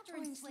 Kidnapped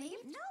or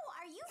enslaved? No.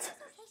 Are you?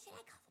 Okay, should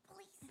I call the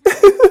police?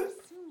 I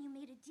assume you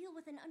made a deal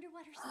with an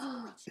underwater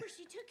sea witch where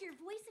she took your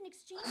voice in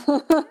exchange for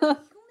your human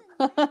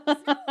lives.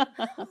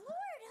 No.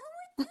 Lord,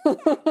 who would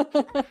do that?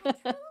 A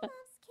true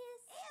love's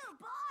kiss. Ew,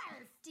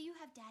 barf. Do you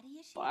have daddy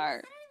issues?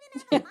 Bart.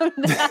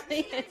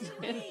 Daddy issues.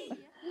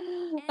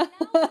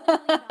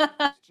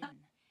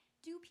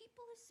 Do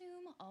people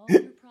assume all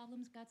your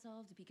problems got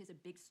solved because a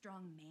big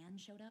strong man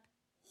showed up?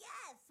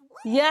 Yes.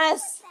 What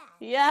Yes.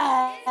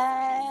 Yes.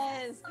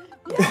 I've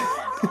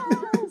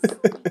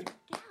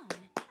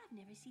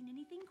never seen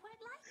anything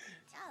quite like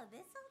it. Oh,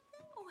 this whole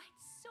thing? Oh,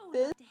 I'd so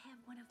This- love to have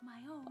one of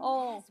my own.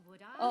 Oh. As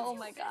would I. Oh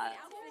my god.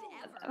 Outfit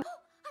ever. I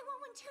want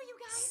one too, you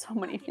guys. So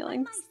many I'll get my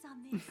feelings. mice on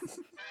this.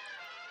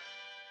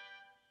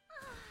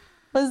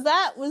 Was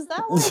that what I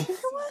think it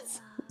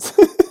was?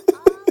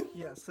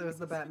 Yes, it was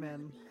the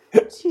Batman.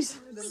 Jesus.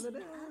 Of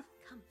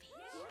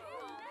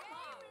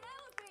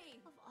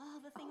all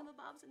the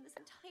thingamabobs in this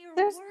entire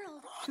There's-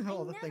 world,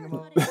 All the I thing never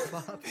about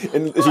thought Bob.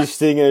 And she's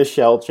sitting in a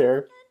shell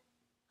chair.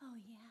 Oh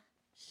yeah,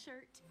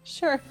 shirt.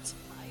 Shirt.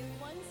 I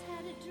once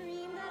had a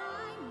dream that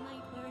I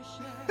might wear a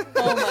shirt.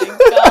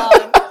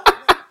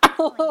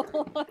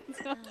 Oh my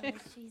god.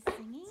 Is she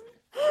singing?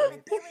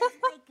 But there was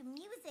like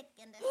music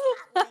and a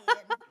spotlight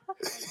and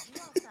like you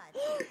all saw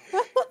it.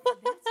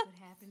 That's what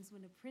happens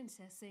when a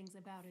princess sings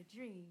about her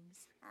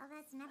dreams. Oh,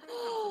 that's never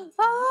happened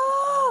to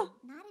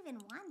me. Not even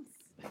once.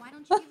 Why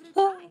don't you give it a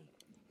try?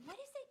 What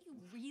is it you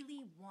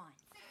really want?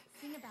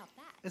 Sing about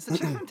that. Is the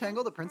chick from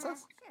Tangled a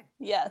princess?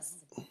 Yes.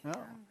 Oh.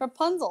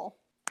 Rapunzel.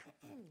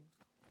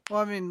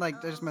 Well, I mean,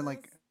 like, I just meant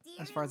like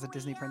as far as the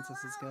Disney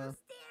princesses go.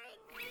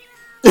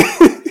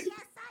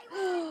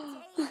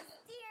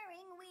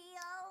 Steering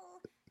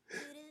wheel.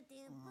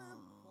 Doo-doo-doo-boop.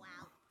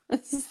 Wow.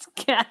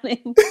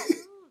 Scanning. Ooh,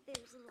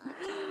 there's a lot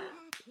to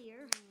unpack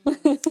here. So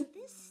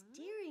this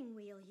steering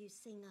wheel you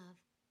sing of,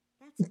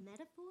 That's a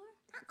metaphor?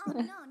 Oh,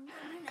 no.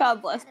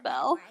 God bless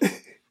Belle.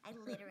 I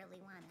literally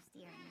want a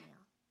steering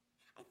wheel.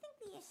 I think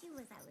the issue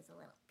was I was a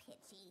little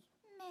pitchy.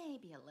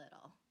 Maybe a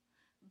little.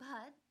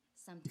 But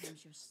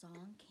sometimes your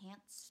song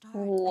can't start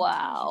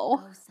Wow.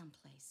 until you go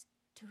someplace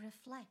to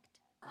reflect.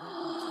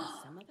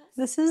 Some of us,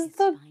 This is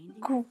the.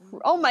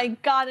 Oh my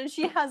god, and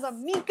she has a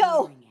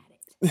Miko!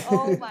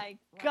 Oh my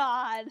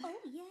god. Oh,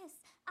 yes.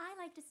 I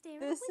like to stare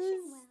This at a wishing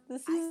is. well.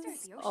 This I start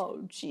is. the ocean.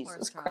 Oh,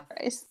 Jesus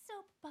Christ.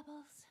 Soap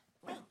bubbles.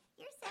 Wait,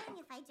 you're saying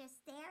if I just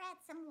stare at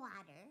some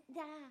water?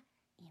 Important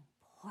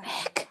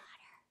water.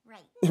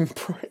 Right.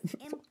 Important.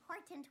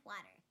 Important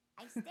water.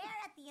 I stare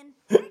at the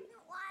important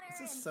water This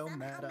is and so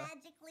somehow meta.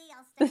 magically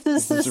I'll start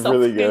This is is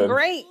really good.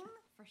 great.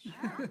 For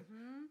sure.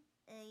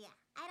 Yeah,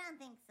 I don't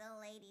think so,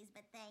 ladies,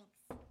 but thanks.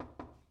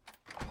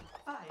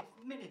 5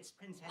 minutes,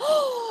 princess.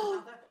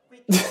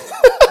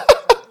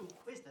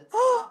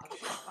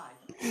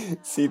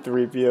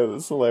 C3PO,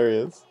 that's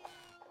hilarious.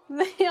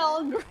 They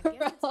all grow.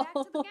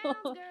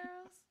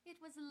 It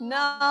was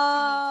No.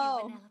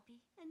 Penelope.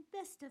 And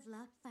best of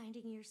luck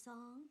finding your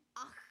song.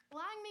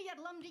 Lang me at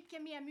Lumdy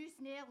Kimmy Amuse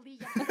Nearly.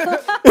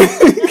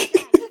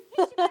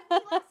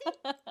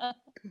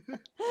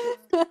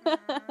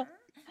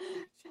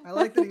 I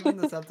like that even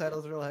the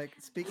subtitles are like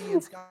speaking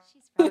in Scottish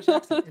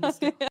accent. In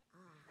the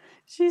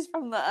She's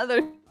from the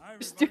other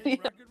studio.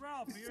 Wreck-It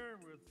Ralph here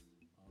with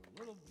a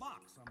little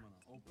box I'm gonna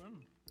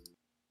open.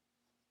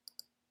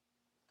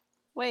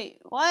 Wait,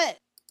 what?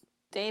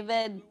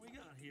 David. What we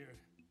got here?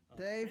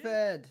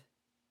 David.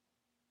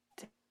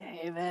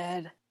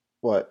 David.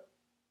 What?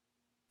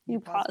 You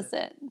paused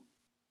it.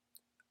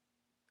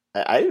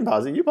 I didn't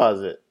pause it. You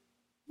paused it.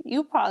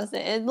 You paused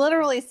it. It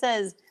literally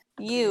says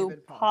you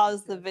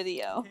pause the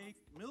video.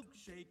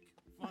 Milkshake.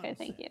 Okay,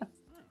 thank you.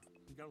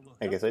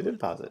 I guess I did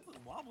pause it.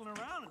 Wobbling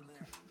around in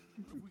there.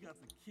 We got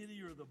the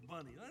kitty or the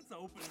bunny. Let's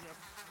open it up.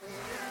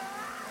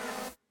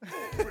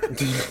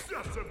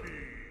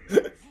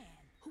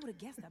 Who would have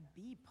guessed a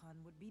bee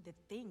pun would be the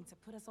thing to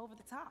put us over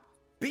the top?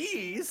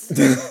 Bees?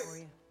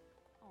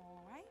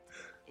 All right,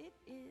 it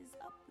is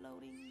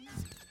uploading.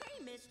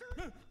 Hey,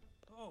 mister.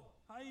 Oh,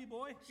 hi,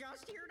 boy.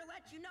 Just here to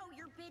let you know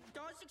your bid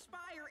does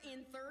expire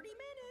in 30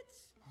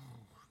 minutes.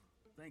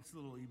 Thanks,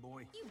 little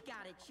E-boy. You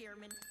got it,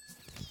 Chairman.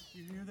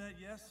 You hear that,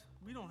 yes?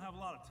 We don't have a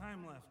lot of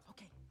time left.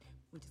 Okay,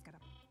 we just gotta...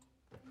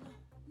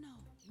 No.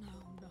 No,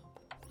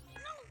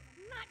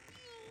 not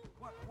you.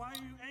 What? Why are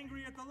you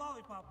angry at the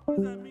lollipop? What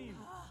does that mean?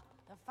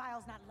 The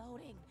file's not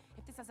loading.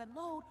 If this doesn't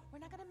load, we're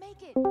not gonna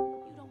make it.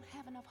 You don't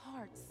have enough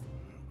hearts.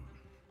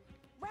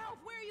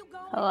 Ralph, where are you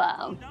going?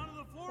 Hello. Down to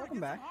the floor. Welcome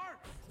get back. some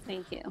hearts.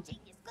 Thank you.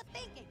 Genius, good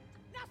thinking.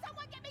 Now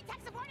someone get me tech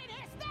support in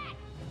here, stat!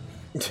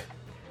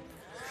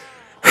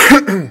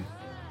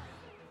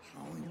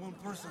 Only one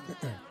person.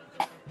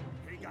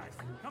 Hey guys,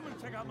 come and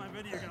check out my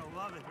video. You're gonna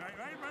love it. Right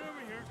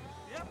over here.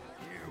 Yep.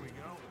 Here we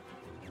go.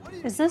 What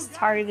Is this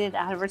targeted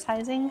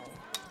advertising?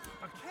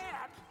 A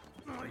cat?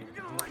 Oh, you're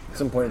gonna like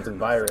Some point it's a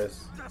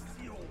virus.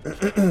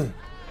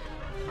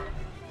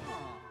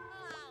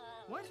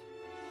 What?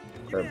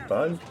 Or a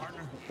bug?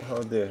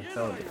 Oh dear.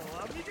 Oh dear.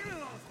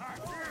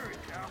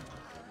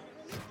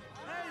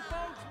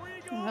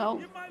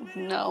 No.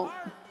 No.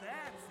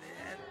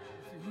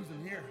 Who's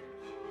in here?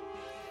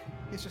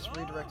 He's just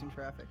redirecting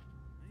traffic.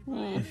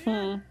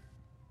 Mm-hmm.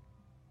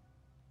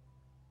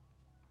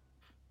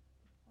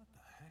 What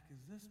the heck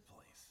is this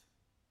place?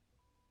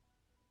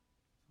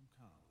 Some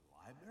kind of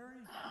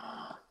library?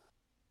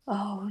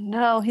 Oh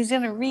no, he's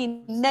gonna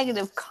read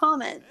negative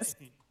comments.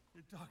 Hey,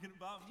 you're talking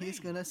about me. He's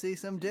gonna see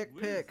some dick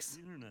pics.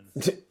 The internet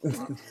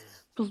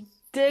is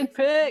Dick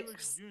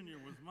pics. Junior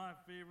was my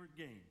favorite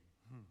game.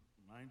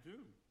 Mine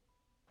too.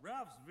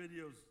 Ralph's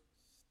videos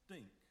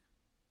stink.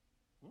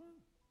 What?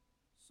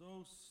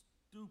 So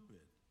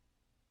stupid.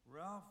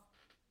 Ralph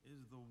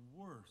is the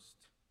worst.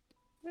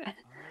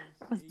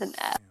 With an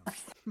F.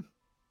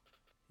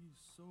 He's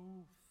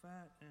so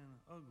fat and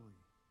ugly.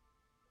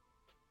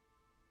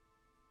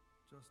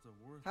 Just a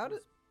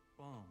worthless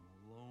bum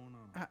alone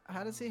on a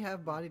How does he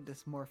have body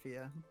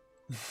dysmorphia?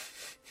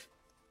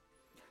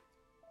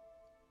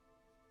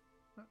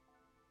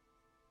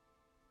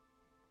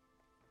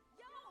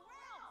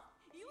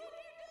 You in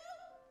here, dude?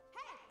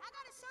 Hey, I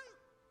gotta show you.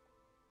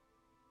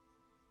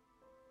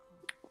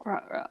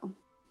 Ruh-roh.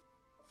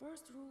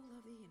 First rule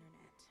of the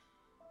internet.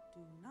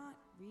 Do not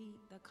read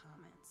the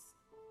comments.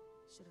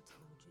 Should have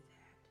told you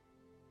that.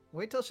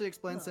 Wait till she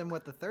explains to him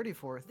what the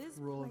 34th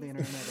rule of the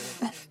internet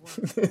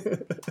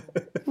is.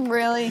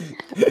 Really?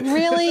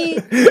 Really?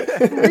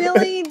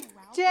 Really,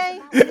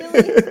 Jay?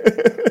 Really?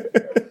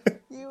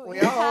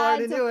 You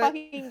had to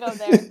fucking go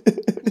there.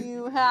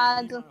 You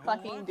had to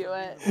fucking do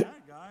it.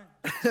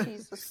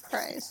 Jesus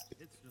Christ.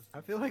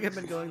 I feel like I've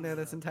been going there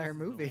this entire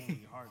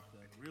movie.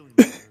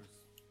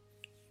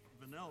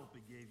 Penelope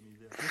gave me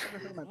this. You should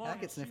have heard my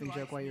packet sniffing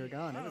joke while you were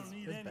gone. It was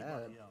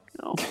bad.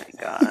 Oh my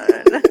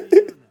god.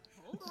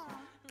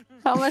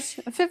 How much?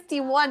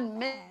 51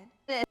 minutes.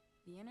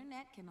 The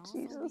internet can also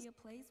Jesus. be a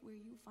place where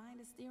you find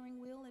a steering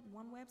wheel at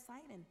one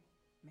website and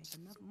make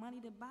enough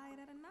money to buy it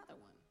at another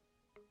one.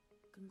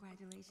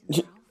 Congratulations,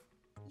 Ralph.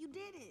 You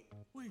did it.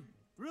 Wait,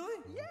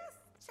 really? Yes.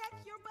 Check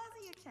your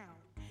Buzzy account.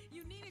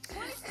 You needed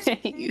 20 I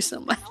hate you so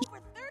much. over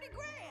 30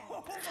 grand.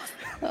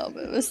 Oh,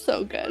 but it was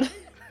so good.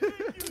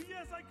 Thank you.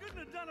 Yes, I couldn't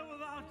have done it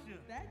without you.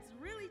 That's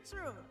really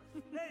true.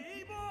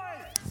 Hey,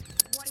 E-boy!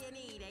 What do you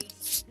need,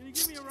 Ace? Can you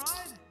give me a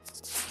ride?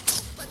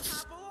 Let's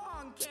hop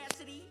along,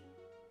 Cassidy.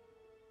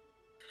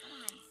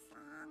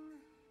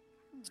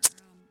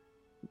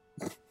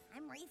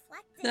 I'm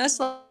reflecting. That's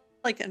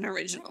like an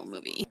original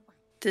movie,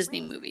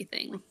 Disney movie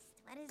thing.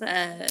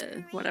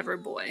 The whatever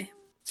boy.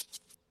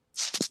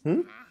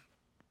 Hmm?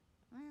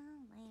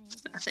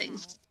 Nothing.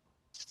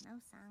 No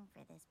song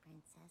for this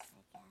princess, I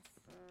guess.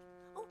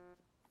 Oh.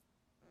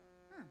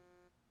 Huh.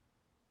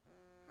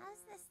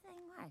 How's this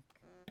thing work?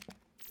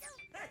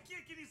 Hey,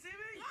 kid, can you see me?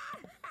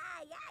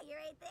 Yeah, you're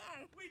right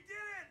there. We did it!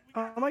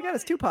 Oh my god,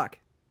 it's Tupac.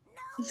 No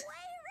way,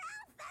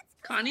 Ralph! That's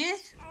Kanye?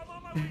 I'm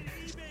on my way to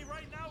eBay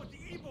right now with the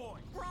E-boy.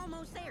 We're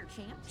almost there,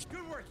 champ.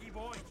 Good work,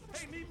 E-boy.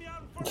 Hey, meet me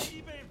out in front of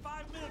eBay in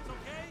 5 minutes,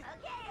 okay?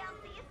 Okay, I'll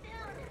see you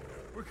soon.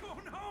 We're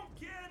going home,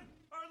 kid.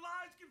 Our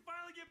lives can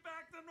finally get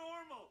back to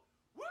normal.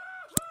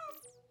 Woohoo!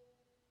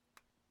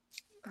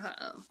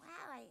 Uh-oh.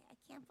 Wow, I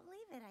can't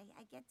believe it.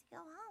 I get to go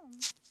home.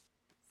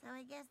 So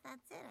I guess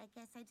that's it. I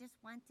guess I just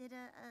wanted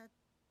a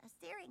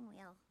steering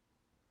wheel.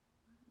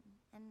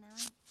 And now I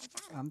got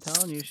it. I'm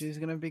telling you, she's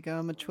gonna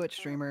become a Twitch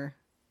streamer.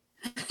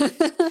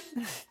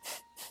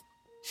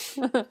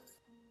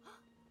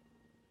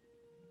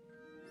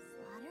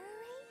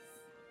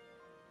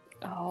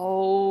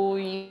 Oh,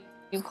 you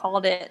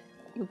called it.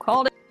 You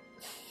called it.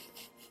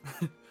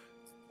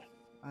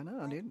 I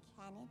know, dude.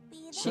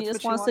 She That's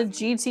just what wants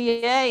she a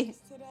GTA.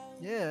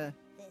 Yeah.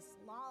 This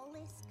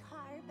lawless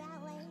car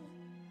ballet.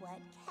 What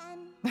can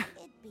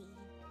it be?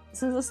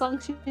 This is a song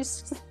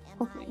she's.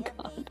 Oh my Am I a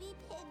god. baby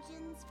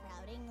pigeon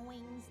sprouting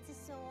wings to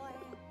soar?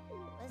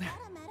 Was that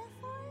a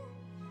metaphor?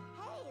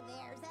 Hey,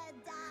 there's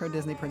a Her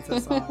Disney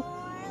princess song.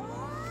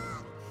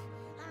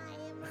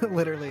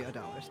 Literally a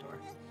dollar store.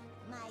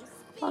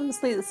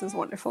 Honestly, this is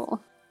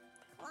wonderful.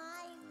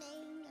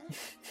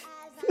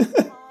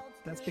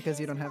 That's because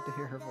you don't have to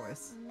hear her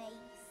voice.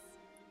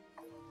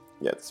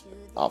 Yeah, it's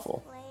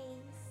awful.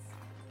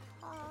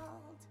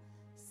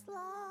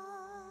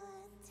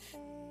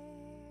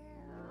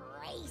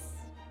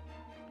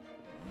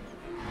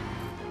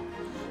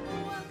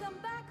 Welcome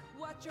back.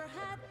 Watch your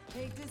head.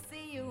 Hate to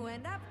see you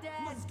end up dead.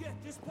 Let's get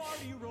this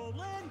party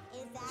rolling.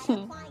 Is that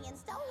appliance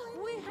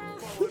stolen? We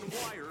have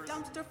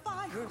Dumpster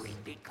fire.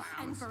 Creepy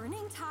and clowns.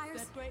 burning tires.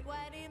 That great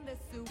white in the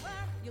sewer.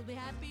 You'll be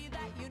happy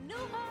that you knew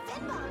her.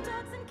 Finball,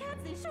 dogs and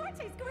cats, they sure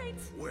taste great.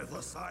 With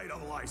a side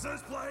of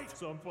license plate.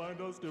 Some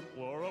find us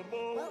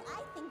deplorable. Well,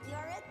 I think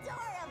you're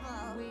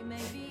adorable. We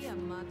may be a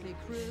motley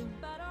crew,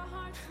 but our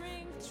hearts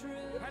ring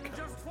true. And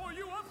just for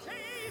you, a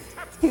keys.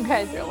 You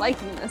guys are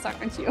liking this,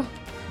 aren't you?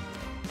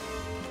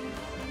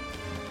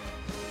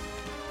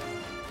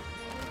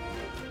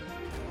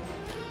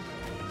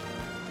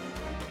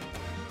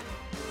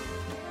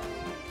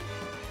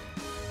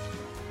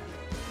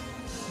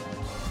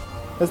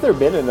 Has there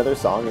been another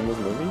song in this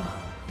movie?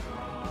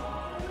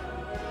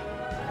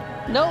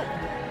 Nope.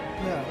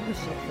 No, this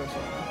is the first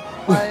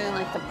one. Well,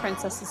 like the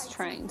princess is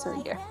trying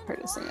to get her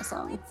to sing a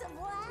song. It's a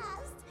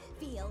blast.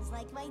 Feels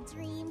like my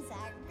dreams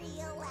are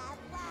real at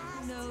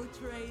last. No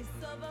trace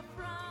of a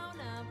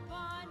frown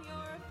upon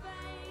your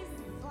face.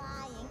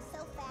 Flying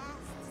so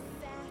fast.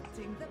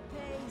 Setting the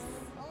pace.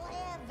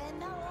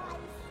 Living a life.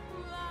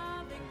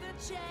 Loving the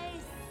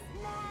chase.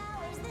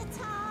 Now is the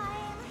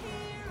time.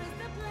 Here is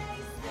the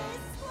place.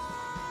 This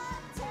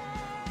slaughter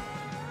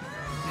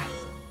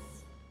race.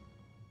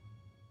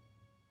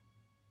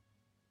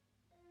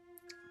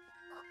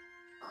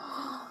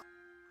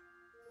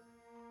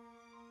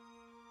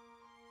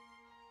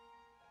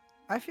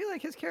 I feel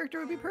like his character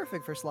would be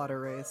perfect for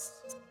Slaughter Race.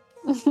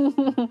 But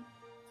home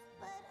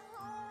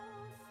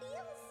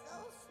feels so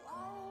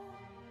slow.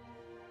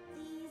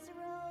 These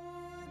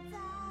roads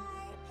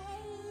are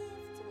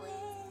paved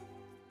with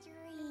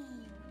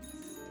dreams.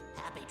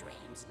 Happy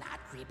dreams, not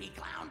creepy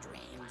clown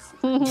dreams.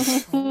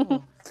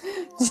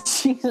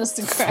 Jesus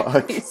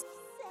Fuck. Christ.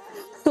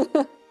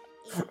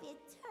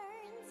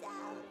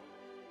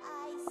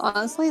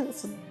 Honestly,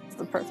 this is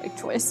the perfect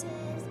choice.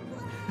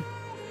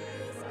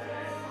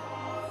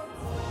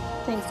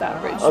 Thanks,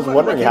 Average. I was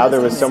wondering how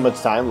there was so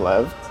much time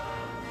left.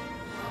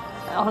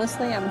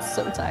 Honestly, I'm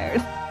so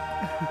tired.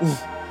 How is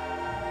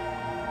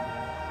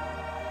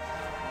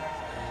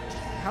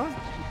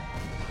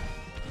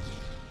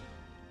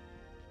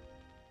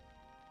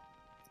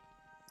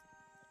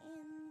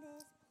In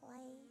this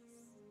place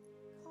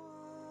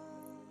called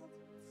Slaughter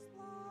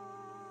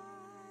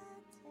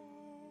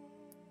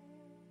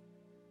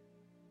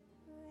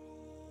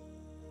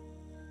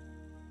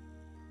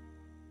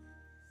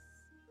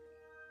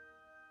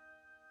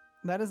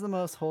That is the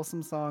most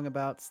wholesome song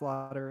about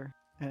slaughter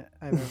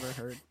I've ever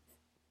heard.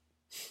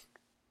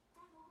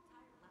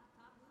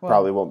 Well,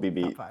 Probably won't be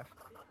beat. Top 5.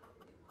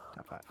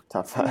 Top 5.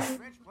 Top 5.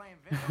 Rich playing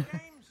video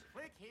games?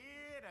 Click here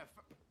to.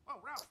 Oh,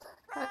 Ralph.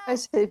 I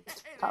say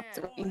top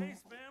 3. Ace family.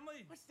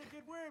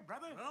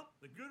 brother? Well,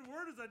 the good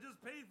word is I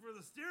just paid for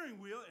the steering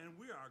wheel and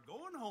we are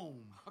going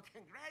home. Oh,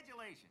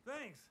 congratulations.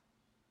 Thanks.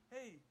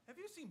 Hey, have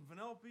you seen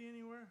Vanellope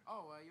anywhere?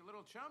 Oh, your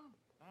little chum?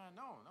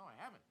 No, I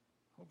haven't.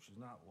 Hope she's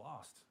not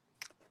lost.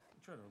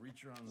 I'm trying to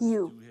reach her on this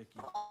doohickey.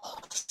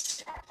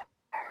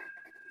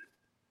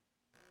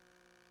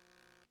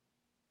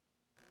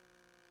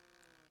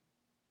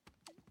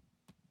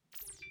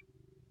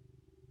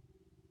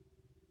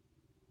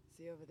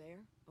 See over there?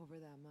 Over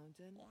that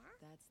mountain?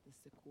 That's the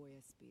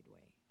Sequoia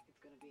Speedway.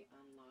 It's gonna be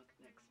unlocked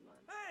next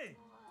month. Hey!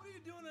 What are you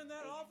doing in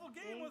that awful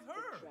game with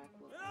her? The track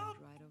will end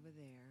right over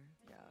there.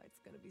 Yeah, it's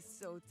gonna be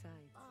so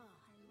tight.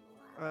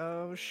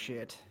 Oh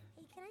shit.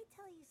 Hey, can I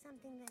tell you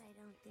something that I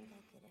don't think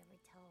I could ever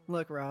tell?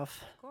 Look,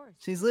 Ralph. Of course.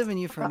 She's leaving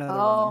you for another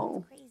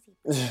one. Crazy.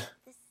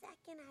 The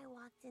second I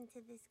walked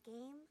into this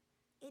game,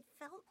 it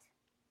felt,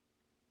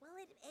 well,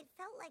 it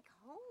felt like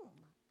home.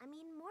 I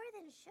mean, more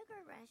than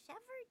Sugar Rush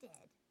ever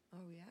did.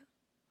 Oh yeah?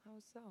 How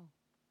so?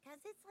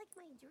 Because it's like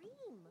my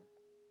dream.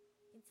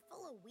 It's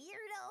full of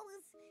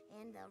weirdos,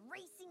 and the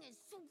racing is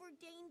super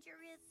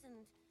dangerous,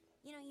 and,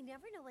 you know, you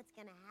never know what's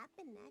gonna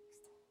happen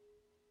next.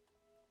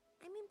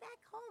 I mean, back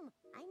home,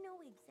 I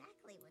know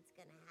exactly what's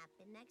gonna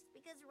happen next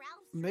because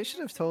Ralph's... They should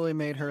have totally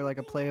made her like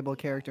a playable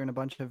character in a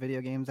bunch of video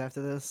games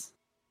after this.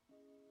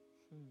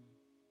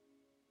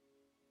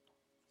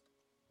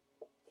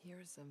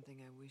 Here's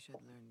something I wish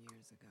I'd learned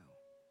years ago.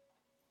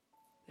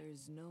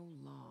 There's no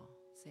law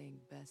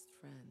saying best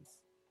friends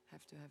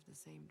have to have the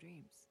same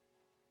dreams.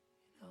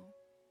 You know?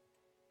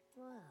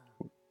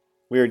 Whoa.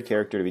 Weird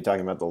character to be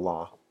talking about the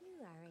law.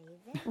 You are a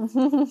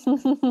very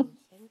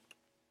Shank,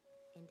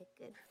 and a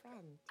good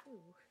friend,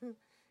 too.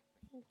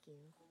 Thank you.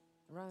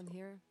 Around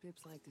here,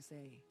 Pips like to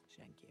say,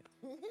 "Shank you."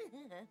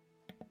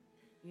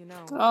 You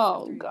know,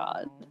 Oh, after you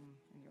God. get home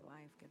and your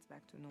life gets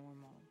back to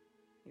normal,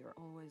 you're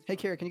always... Hey,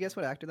 Kara, can you guess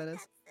what actor that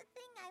is?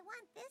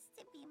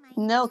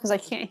 No, because I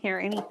can't hear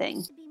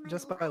anything.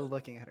 Just by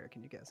looking at her,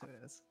 can you guess who it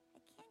is?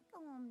 Go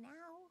home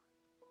now.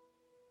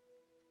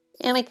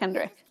 Anna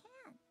Kendrick.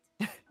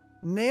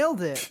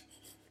 Nailed it!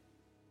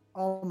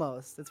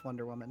 Almost. It's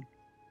Wonder Woman.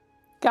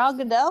 Gal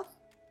Gadot?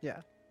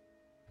 Yeah.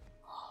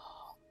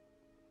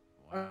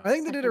 I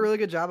think they did a really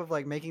good job of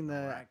like making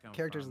the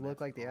characters look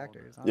like the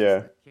actors. Honestly.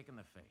 Yeah. Kick in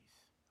the face.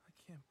 I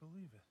can't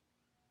believe it.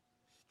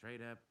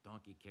 Straight up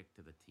donkey kick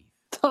to the teeth.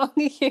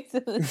 Donkey kick to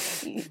the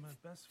teeth. My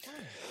best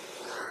friend.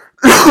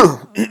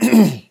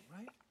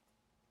 Right?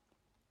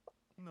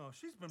 No,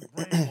 she's been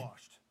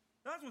brainwashed.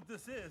 That's what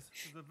this is.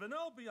 The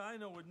Vanellope I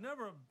know would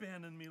never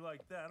abandon me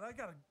like that. I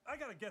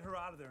gotta get her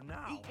out of there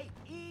now. Hey,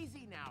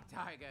 easy now,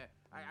 Tiger.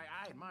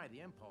 I admire the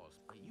impulse,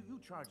 but you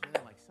charge her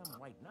in like some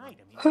white knight.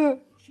 I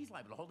mean, she's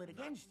liable to hold it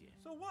against you.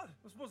 So what?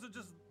 I'm supposed to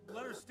just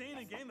let her stay in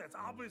a game that's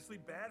obviously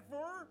bad for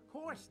her? Of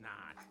course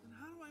not. Then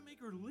how do I make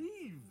her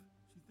leave?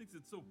 She thinks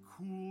it's so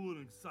cool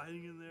and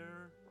exciting in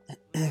there.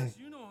 Unless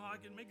you know how I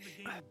can make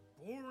the game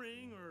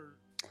boring or...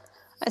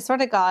 I swear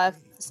to God,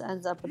 if this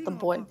ends up with the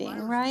boy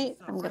being right,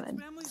 I'm gonna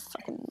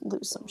fucking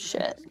lose some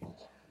shit.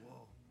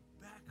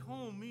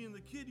 Home, me and the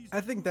kid used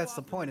I to think goof that's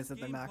the off in point, this is that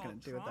they're game not going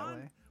called to do it that Tron,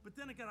 way. But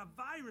then it got a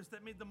virus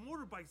that made the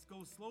motorbikes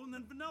go slow, and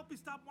then Vanellope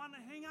stopped wanting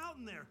to hang out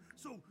in there.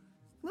 So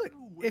Look,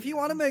 if you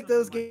want to make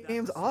those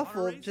games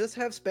awful, just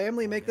have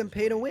Spamly make them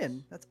pay to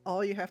win. That's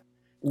all you have.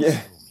 Yeah.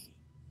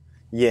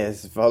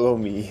 Yes, follow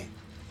me.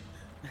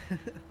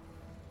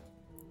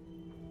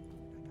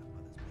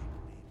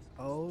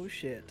 Oh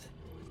shit.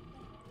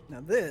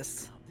 Now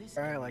this,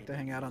 where I like to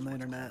hang out on the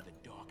internet.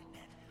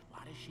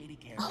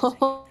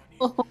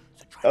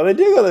 Oh, they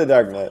do go to the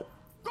darknet.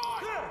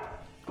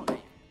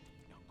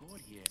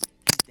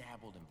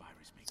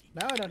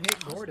 Now I don't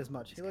hate Gord as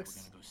much. He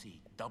looks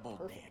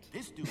perfect.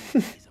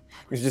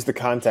 It's just the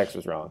context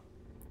was wrong.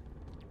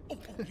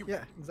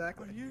 Yeah,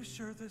 exactly. Are you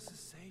sure this is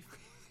safe?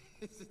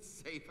 Is it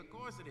safe? Of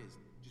course it is.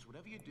 Just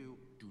whatever you do,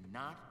 do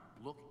not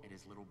look at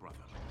his little brother.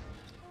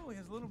 Oh,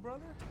 his little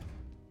brother?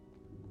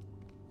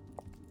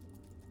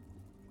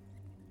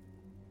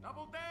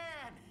 Double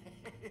Dan!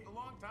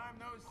 Long time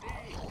no see.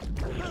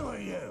 Who are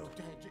you?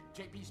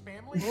 JP's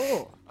family?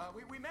 Oh.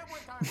 We met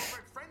one time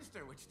over at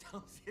Friendster, which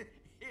tells you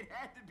it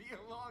had to be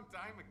a long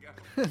time ago.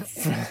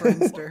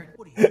 Friendster.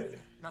 What are you looking at?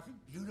 Nothing?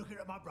 You looking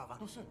at my brother?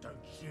 No, sir. Don't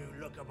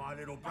you look at my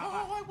little brother.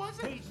 Oh, I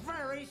wasn't. He's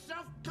very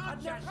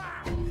self-conscious.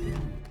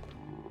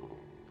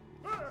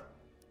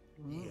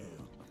 You.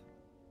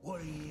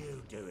 What are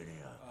you doing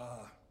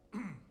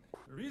here?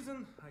 The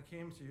reason I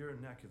came to your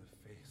neck of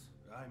the face.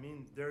 I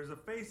mean, there's a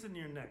face in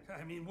your neck.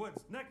 I mean,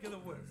 woods, neck of the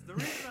woods. The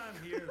reason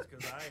I'm here is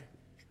because I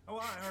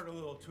heard a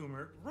little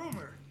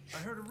rumor. I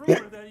heard a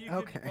rumor that you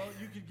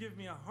could give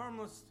me a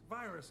harmless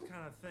virus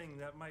kind of thing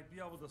that might be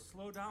able to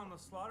slow down the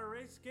slaughter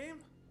race game.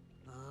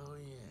 Oh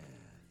yeah.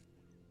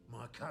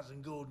 My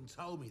cousin Gordon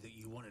told me that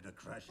you wanted to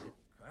crash it.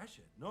 Crash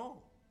it?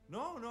 No.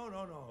 No.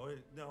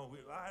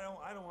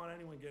 I don't want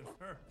anyone getting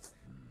hurt.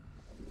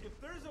 If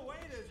there's a way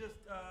to just,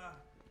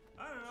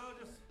 I don't know,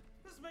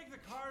 just make the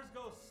cars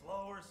go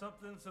slow or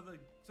something so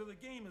the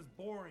game is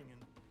boring and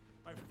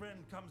my friend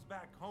comes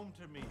back home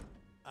to me.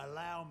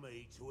 Allow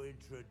me to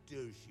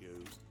introduce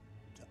you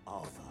to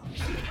Arthur.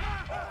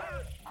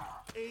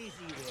 Easy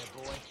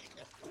there, boy.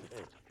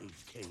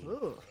 He's keen.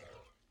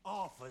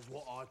 Arthur's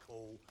what I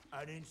call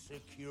an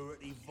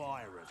insecurity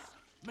virus.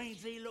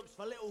 Means he looks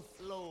for little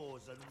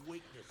flaws and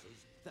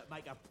weaknesses that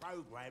make a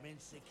program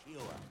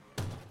insecure.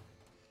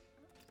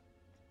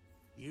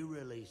 You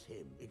release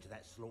him into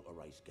that slaughter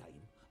race game,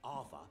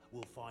 Arthur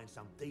will find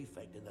some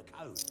defect in the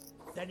code.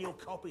 Then he'll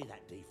copy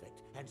that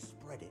defect and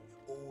spread it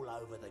all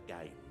over the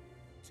game.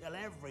 Till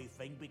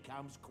everything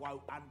becomes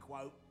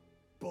quote-unquote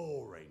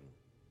boring.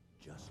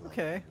 Just like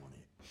Okay. you want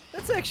it.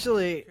 That's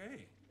actually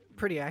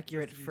pretty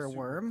accurate for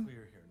Worm.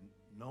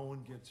 No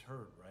one gets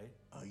hurt, right?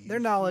 Their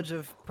knowledge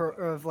of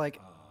like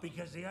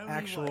Because the only way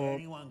actual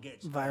anyone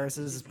gets hurt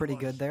viruses is pretty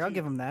good there. I'll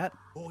give them that.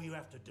 All you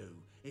have to do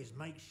is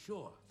make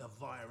sure the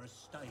virus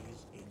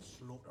stays in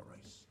slaughter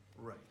race.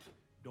 Right.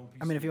 Don't be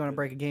I mean, if you want to stupid.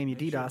 break a game, you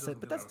Make sure DDoS it it,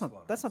 but doesn't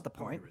that's not the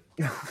point.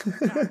 Get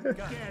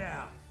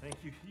out! Thank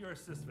you. Your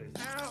assist face.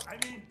 Ow! I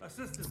mean,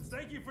 assistance.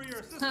 Thank you for your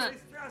assist face.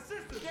 Yeah,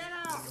 assistance. Get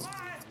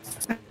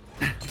out!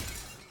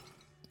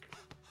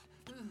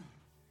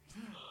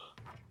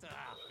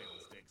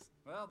 Fiddlesticks.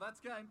 Well, that's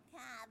game.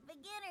 Ah,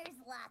 beginner's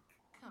luck.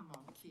 Come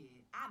on,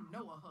 kid. I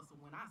know a hustle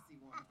when I see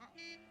one.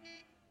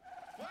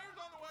 Players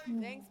on the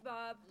way. Thanks,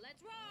 Bob.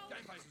 Let's roll.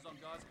 Game faces on,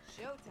 guys.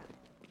 Showtime.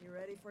 You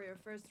ready for your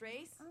first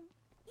race?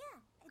 Yeah,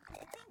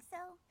 I think so.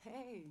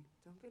 Hey,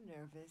 don't be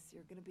nervous.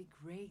 You're gonna be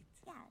great.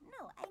 Yeah,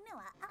 no, I know.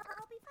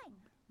 I'll be fine.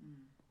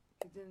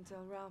 You didn't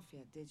tell Ralph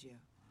yet, did you?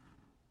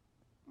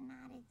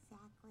 Not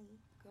exactly.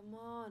 Come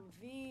on,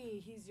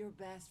 V. He's your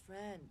best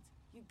friend.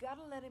 You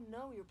gotta let him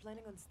know you're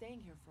planning on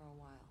staying here for a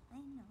while. I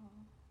know.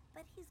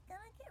 But he's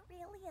gonna get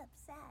really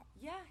upset.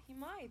 Yeah, he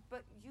might.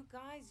 But you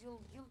guys,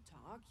 you'll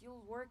talk.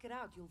 You'll work it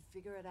out. You'll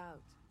figure it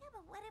out. Yeah,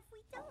 but what if we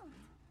don't?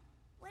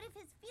 What if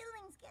his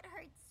feelings get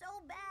hurt so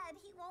bad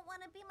he won't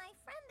want to be my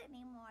friend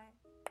anymore?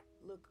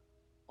 Look,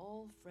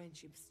 all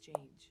friendships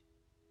change.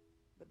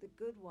 But the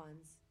good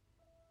ones,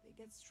 they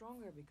get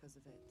stronger because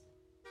of it.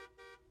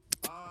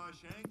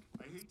 Shank,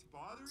 I hate to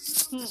bother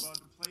you, but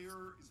the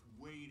player is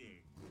waiting.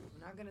 I'm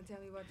not gonna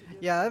tell you what to do.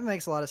 Yeah, that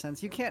makes a lot of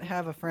sense. You can't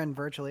have a friend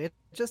virtually. It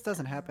just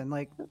doesn't happen.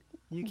 Like,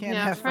 you can't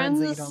Yeah, have friends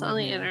that you friends don't on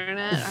live the near.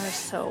 internet are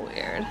so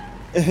weird.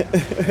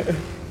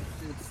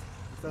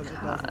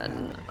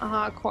 God,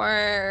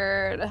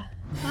 awkward.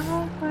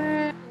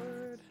 Awkward.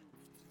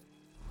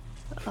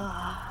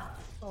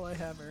 All I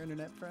have are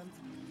internet friends.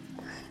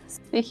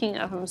 Speaking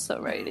of, I'm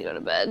so ready to go to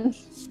bed.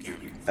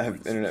 I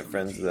have internet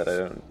friends that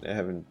I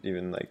haven't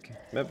even like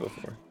met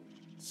before.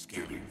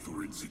 Scanning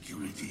for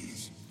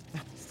insecurities.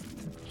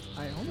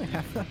 I only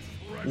have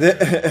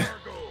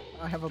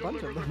I have a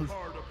bunch of them.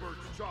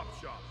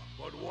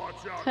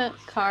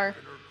 Car.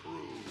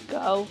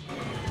 Go.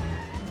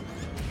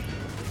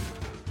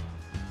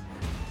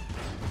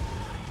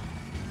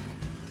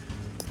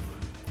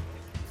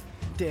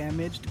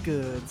 Damaged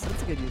goods.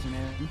 That's a good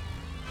username.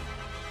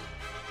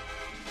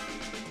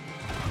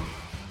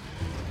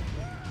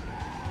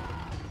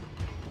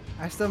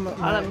 I still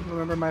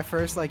remember my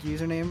first like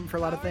username for a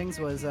lot of things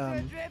was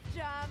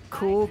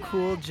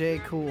cool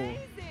J Cool,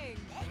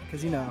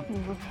 because you know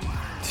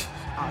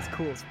I was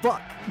cool as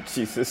fuck.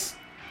 Jesus.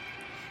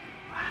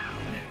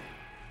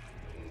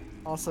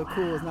 Also,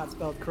 cool is not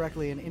spelled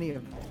correctly in any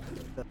of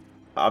them.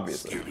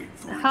 Obviously.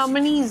 How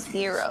many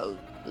zeros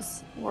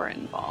were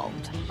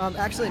involved?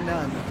 Actually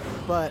none.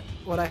 But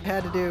what I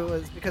had to do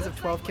was, because of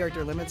 12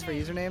 character limits for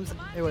usernames,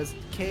 it was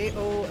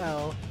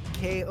KOL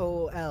J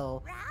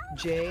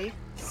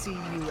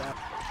CUL.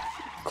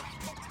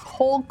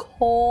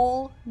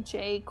 Cole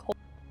J Cole.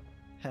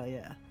 Hell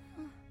yeah.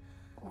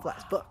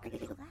 Flash book.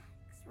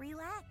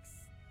 Relax.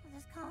 I'll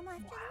just call him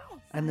after the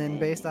race. And then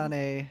based on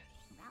a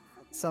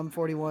Sum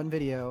 41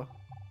 video,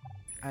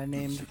 I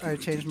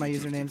changed my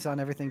usernames on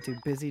everything to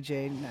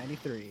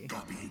BusyJ93.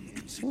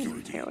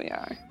 Here we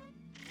are.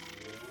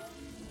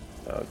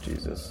 Oh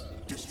Jesus.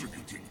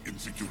 Distributing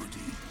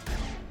insecurity.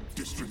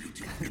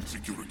 Distributing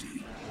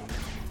insecurity.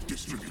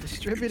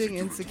 Distributing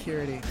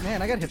insecurity.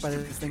 Man, I got hit by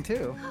this thing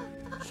too.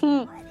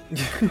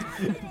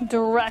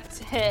 Direct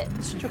hit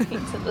straight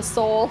to the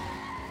soul.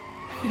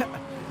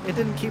 It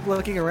didn't keep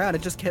looking around,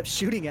 it just kept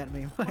shooting at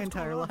me my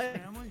entire life.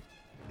 Family?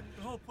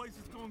 The whole place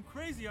is going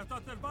crazy. I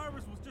thought that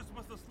virus was just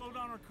supposed to slow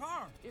down our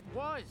car. It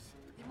was.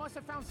 He must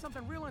have found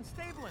something real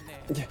unstable in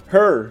there.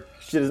 Her.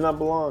 She does not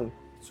belong.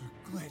 It's a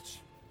glitch.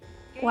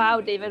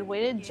 Wow, David,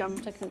 way to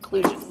jump to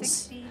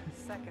conclusions.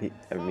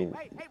 I mean.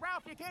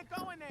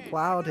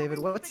 Wow, David,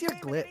 what's your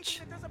glitch?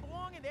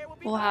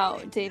 Wow,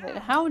 David,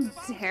 how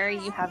dare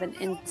you have an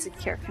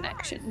insecure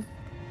connection?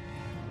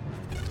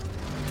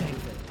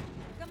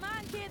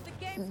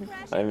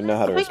 I don't even know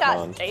how to Oh my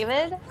God, respond.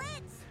 David.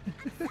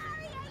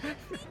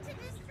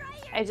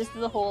 I just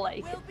did the whole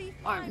like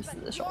arms to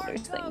the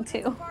shoulders thing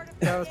too.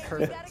 That was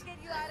perfect.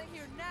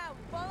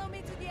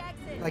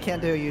 I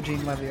can't do a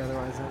Eugene Levy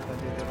otherwise. I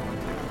do the other one.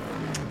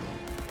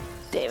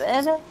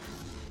 David.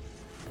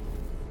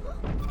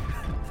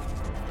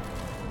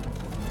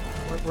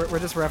 We're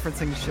just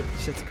referencing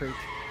Schitt's Creek.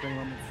 For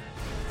anyone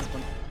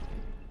that's-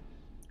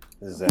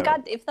 This is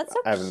God, Dave, that's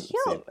so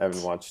cute. I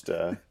haven't watched.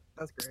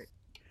 That's great.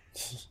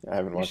 I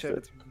haven't You watched should. it.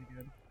 It's really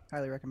good.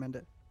 Highly recommend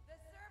it.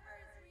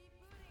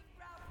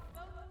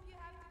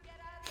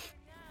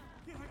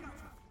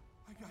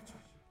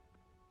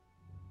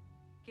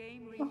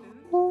 Game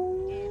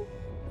reboot in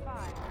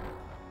 5,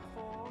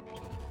 4,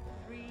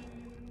 3,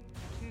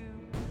 2,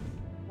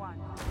 1.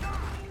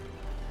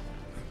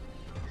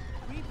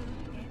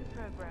 Reboot in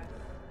progress.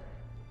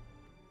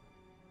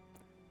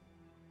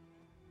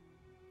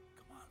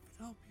 Come on,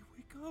 Penelope,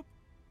 wake up.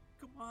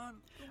 Come on.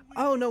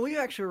 Oh no, we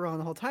actually were wrong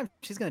the whole time.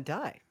 She's gonna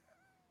die.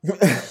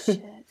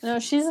 Shit. No,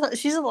 she's alive.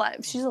 She's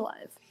alive.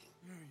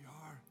 There you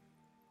are.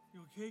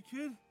 You okay,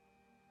 kid?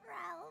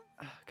 Ralph,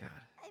 Oh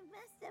God. I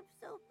messed up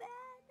so bad.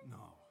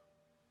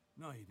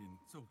 No, you didn't.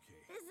 It's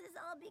okay. This is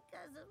all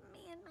because of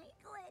me and my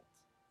glitch.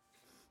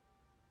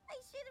 I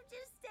should have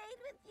just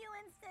stayed with you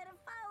instead of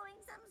following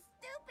some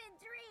stupid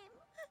dream.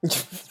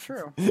 It's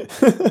true. It's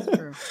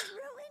true. I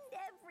ruined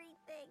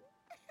everything.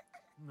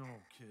 No,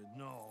 kid,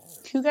 no.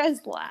 You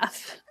guys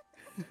laugh.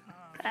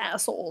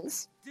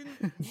 Assholes.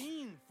 Didn't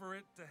mean for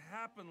it to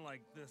happen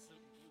like this.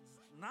 It's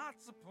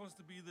not supposed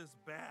to be this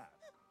bad.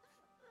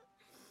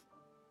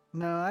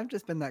 No, I've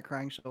just been that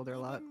crying shoulder a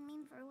lot. Didn't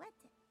mean for what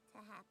to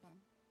happen.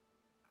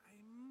 I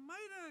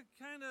might have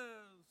kind of,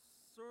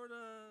 sort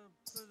of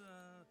put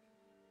a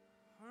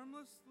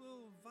harmless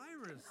little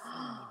virus in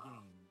the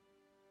game.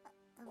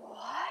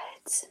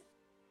 What?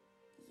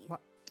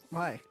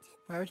 Why?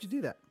 Why would you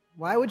do that?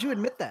 Why would you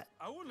admit that?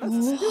 I wouldn't How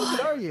have stupid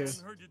are you?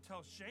 heard you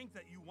tell Shank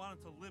that you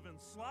wanted to live in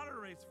Slaughter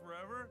Race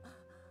forever.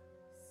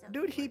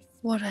 Dude, he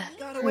What a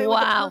got away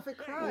wow. with the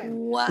perfect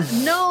crime. Wow.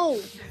 No.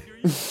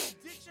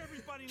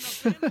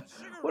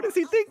 What is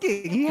he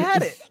thinking? He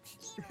had it.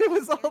 It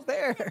was all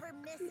there. Ever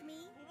miss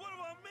me? What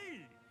about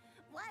me?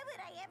 Why would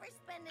I ever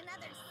spend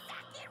another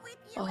second with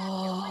you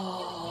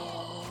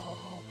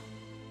Oh.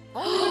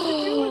 All he had to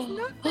do was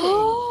nothing.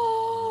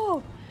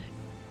 Oh.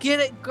 Get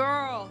it,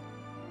 girl.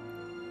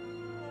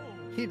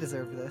 He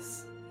deserved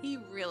this. He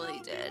really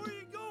did.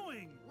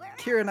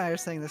 Kira and I are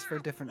saying this for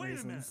different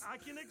reasons.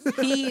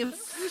 He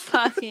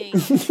fucking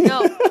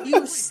no.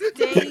 You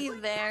stay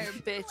there,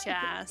 bitch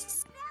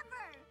ass.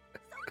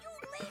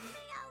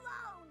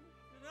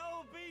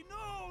 Penelope,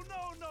 no,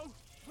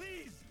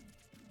 please,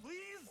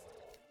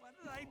 what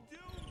did I do?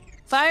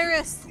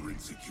 Virus. For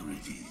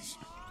insecurities.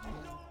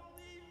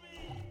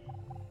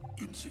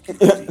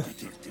 Insecurity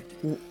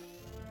detected.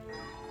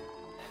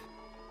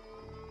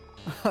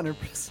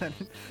 100%.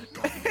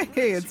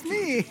 Hey, it's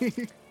me.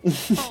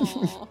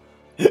 Aw.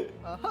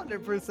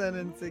 100%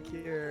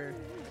 insecure.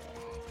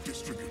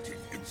 Distributing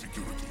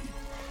insecurity.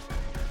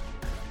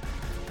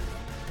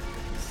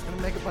 Just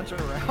gonna make a bunch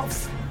of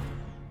Ralphs.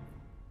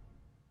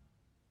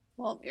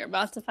 Well, you're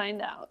about to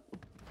find out.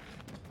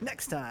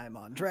 Next time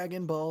on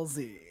Dragon Ball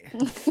Z.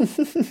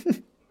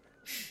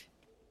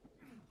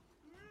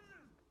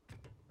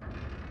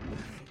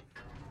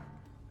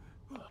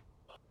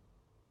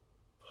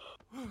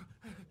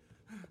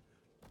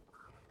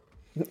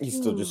 He's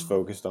still just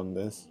focused on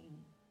this.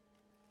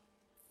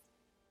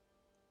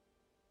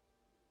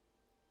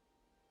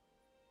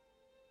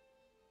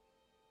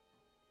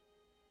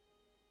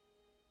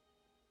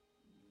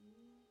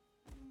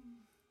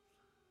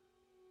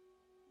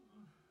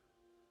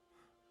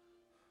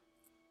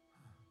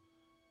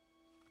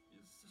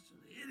 You're such an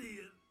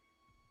idiot.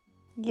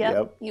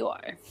 Yep, you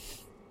are.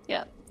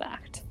 Yep,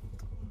 fact.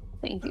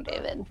 Thank you,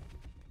 David.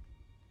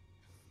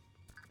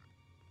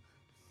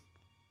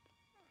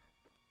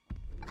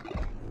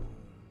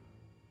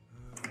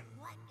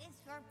 What is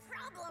your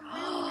problem,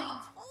 Ralph?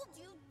 I told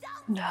you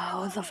don't.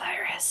 No, the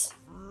virus.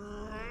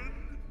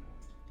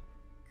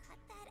 Cut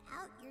that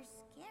out. You're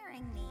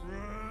scaring me.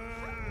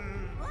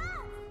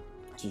 Whoa.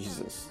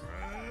 Jesus.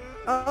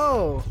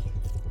 Oh.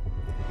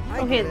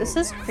 Okay, this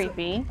is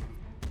creepy.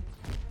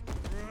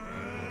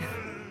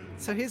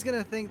 So he's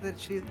gonna think that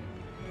he's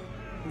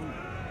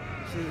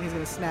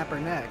gonna snap her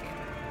neck.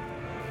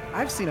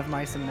 I've seen of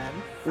mice and men.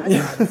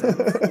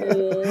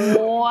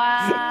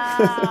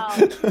 Wow.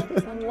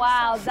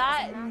 Wow,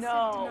 that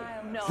no,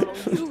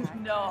 you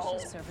know.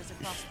 Servers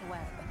across the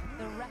web.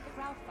 The Wreck-It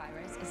Ralph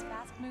virus is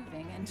fast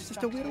moving and It's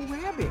just a little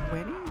rabbit,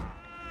 Winnie.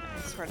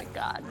 I swear to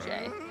God,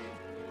 Jay.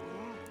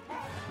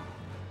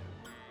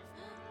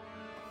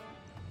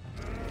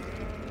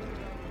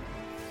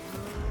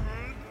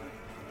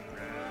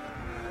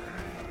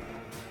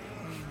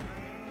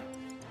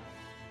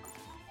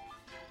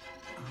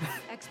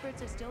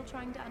 Experts are still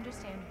trying to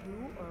understand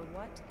who or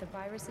what the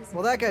virus is.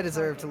 Well, that guy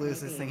deserved to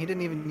lose this thing. He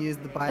didn't even use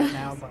the buy it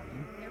now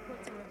button.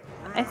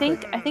 I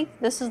think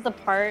this is the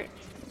part,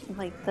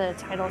 like the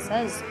title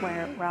says,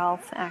 where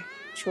Ralph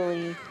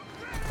actually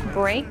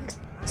breaks.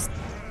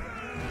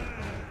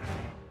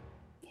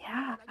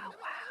 Yeah. Oh,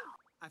 wow.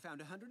 I found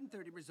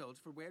 130 results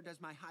for where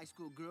does my high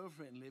school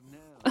girlfriend live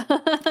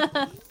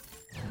now.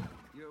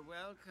 You're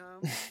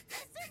welcome.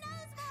 Mr.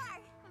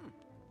 Nosmore!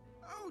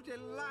 Oh,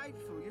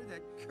 delightful. You're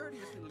that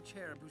courteous little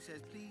cherub who says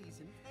please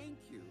and thank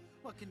you.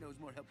 What can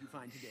Nosmore help you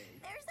find today?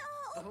 There's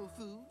a Whole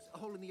Foods, a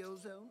hole in the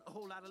ozone, a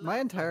whole lot of My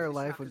love. entire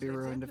life would be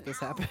ruined if this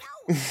happened.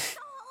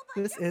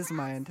 This is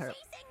my entire...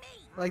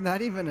 Like,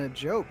 not even a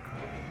joke.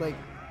 Like,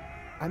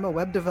 I'm a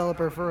web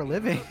developer for a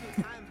living. Time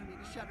for me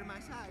to shutter my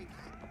sight.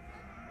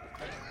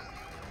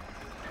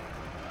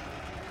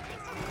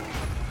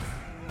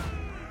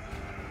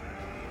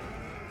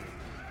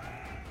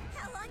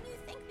 How long you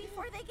think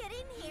before they get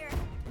in here?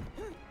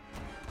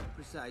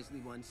 Precisely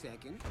 1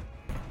 second.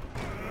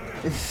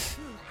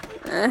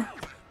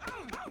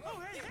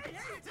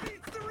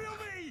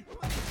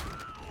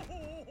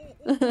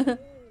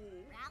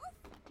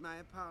 My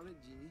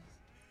apologies.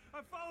 I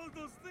followed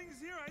those things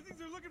here. I think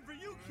they're looking for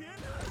you, kid.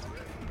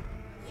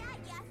 Yeah,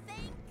 you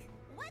think?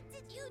 What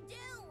did you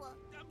do?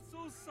 I'm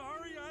so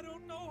sorry. I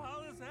don't know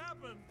how this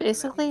happened.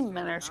 Basically,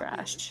 men are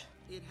trash.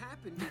 It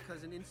happened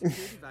because an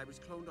insecurity virus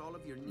cloned all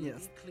of your needy,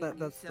 Yes, clingy,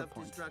 that's the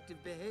point.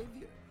 self-destructive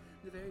behavior.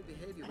 The very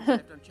behavior was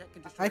left unchecked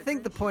and destroyed I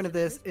think the point of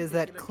this is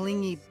that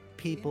clingy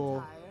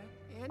people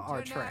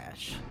are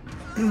trash.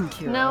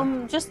 Kira.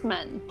 No, just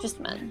men.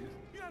 Just men.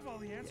 You have all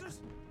the answers.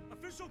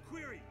 Official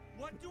query.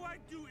 What do I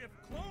do if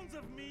clones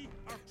of me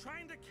are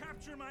trying to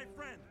capture my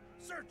friend?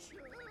 Search.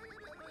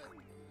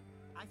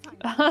 I find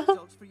out the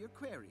results for your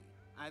query.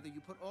 Either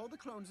you put all the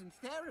clones in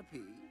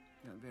therapy,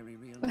 very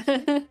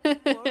realistic,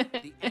 or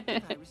the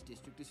antivirus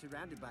district is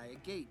surrounded by a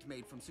gate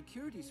made from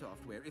security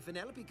software. If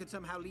Penelope could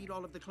somehow lead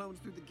all of the clones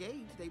through the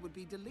gate, they would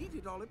be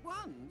deleted all at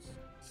once.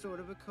 Sort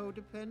of a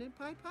codependent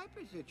Pied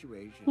Piper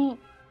situation. Wait,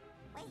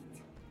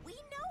 we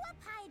know a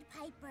Pied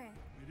Piper.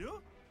 We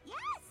do? Yes.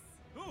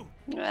 Who? Oh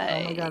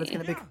my god, it's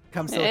gonna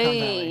become Silicon Hey.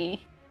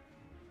 Valley.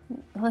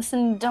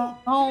 Listen, don't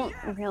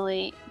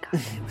really.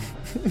 Thanks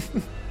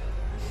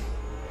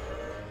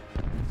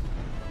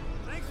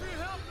for your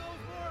help,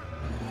 Nosmore.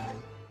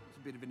 It's a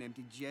bit of an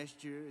empty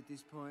gesture at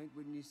this point,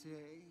 wouldn't you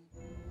say?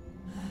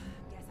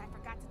 Guess I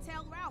forgot to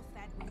tell Ralph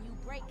that when you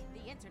break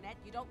the internet,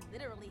 you don't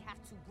literally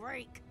have to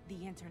break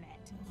the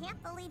internet.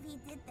 Can't believe he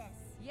did this.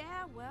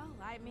 Yeah, well,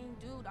 I mean,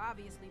 dude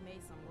obviously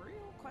made some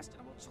real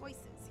questionable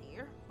choices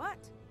here, but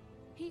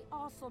he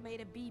also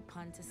made a bee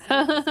pun to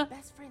save his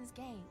best friend's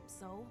game.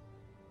 So,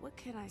 what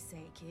can I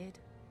say, kid?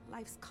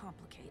 Life's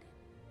complicated.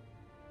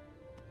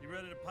 You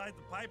ready to Pied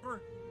the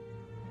Piper?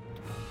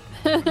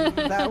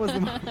 That was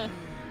God.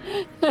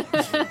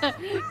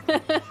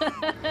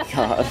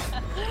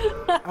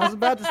 I was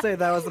about to say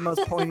that was the most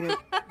poignant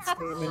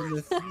statement in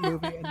this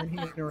movie, and then he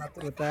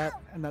interrupted with that,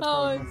 and that's Oh,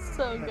 probably the it's most-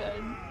 so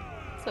good.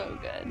 So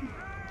good.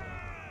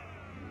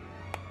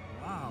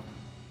 Wow.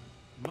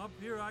 From up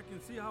here, I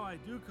can see how I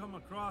do come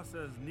across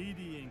as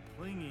needy and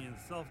clingy and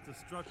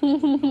self-destructive,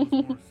 like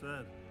Nosmore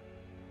said.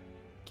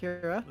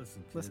 Kira,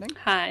 Listen, kid. listening?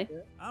 Hi.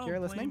 I don't Kira,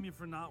 blame listening? you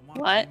for not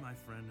wanting What? to be my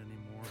friend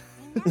anymore.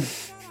 I never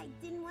said I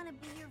didn't want to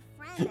be your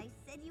friend. I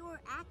said you were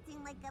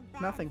acting like a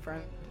bad Nothing,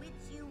 friend. which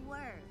you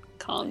were.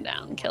 Calm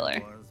down, killer.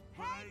 Hey,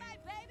 my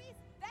babies!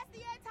 That's the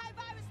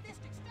antivirus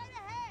district straight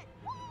ahead!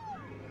 Woo! All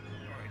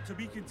right, to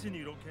be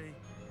continued, okay?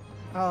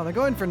 Oh, they're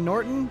going for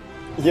Norton?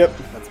 Yep.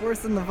 That's worse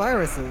than the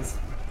viruses.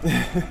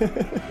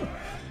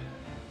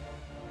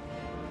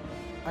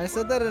 I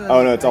said that in an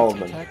Oh, no, it's all of IT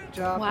them. tech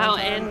job Wow, one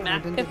time, and I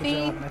didn't get the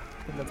McAfee? job, and I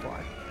think that's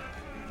why.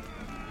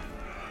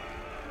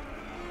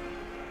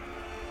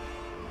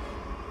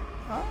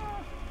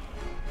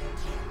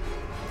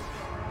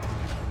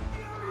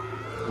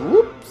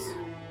 Whoops.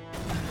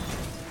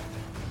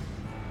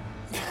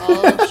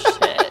 Oh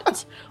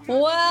shit.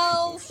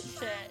 Well,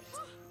 shit.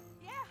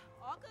 Yeah,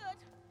 all good.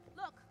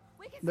 Look,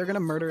 we can They're gonna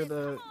murder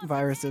the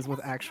viruses with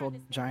actual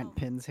giant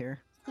pins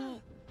here.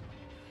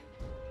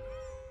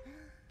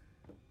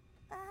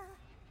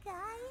 Guys?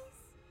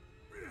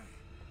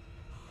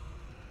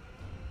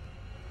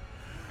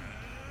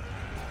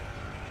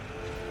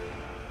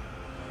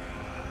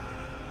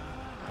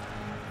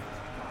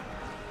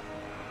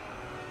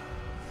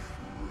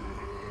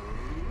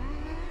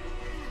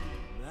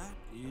 That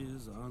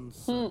is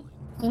unsettling.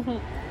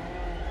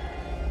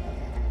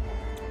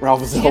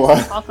 Ralph You have to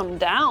Zola. talk him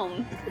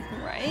down,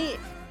 right?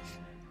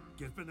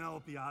 Get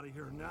Penelope out of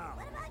here now.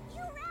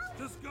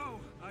 Just go.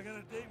 I got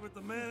a date with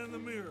the man in the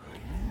mirror.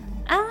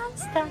 I'm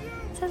starting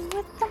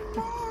with the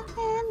man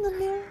in the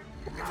mirror.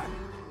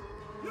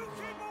 You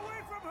keep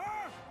away from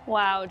her!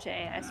 Wow,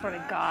 Jay, I swear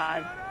to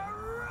God.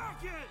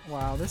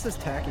 Wow, this is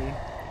tacky.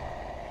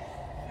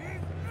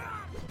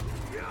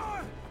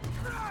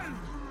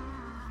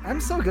 I'm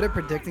so good at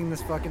predicting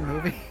this fucking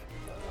movie.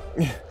 Here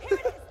it is,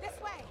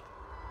 this way.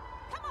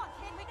 Come on,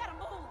 kid, we gotta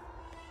move.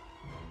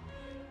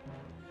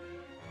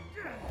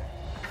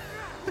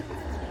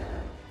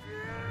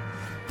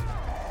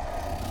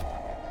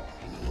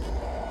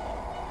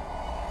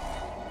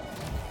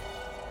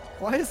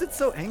 Why is it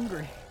so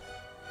angry?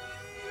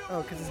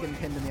 Oh, because he's getting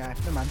pinned in the eye.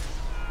 Never mind.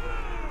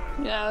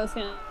 Yeah, I was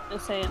gonna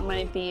say it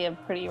might be a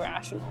pretty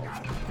rational.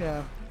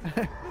 Yeah.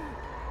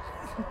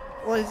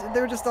 Well, they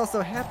were just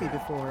also happy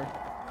before.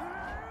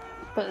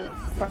 But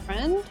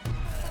friend?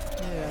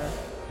 Yeah.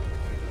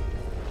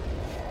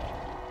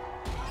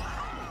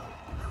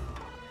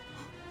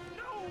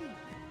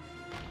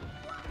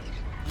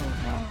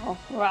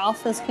 Meanwhile,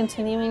 Ralph is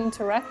continuing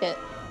to wreck it.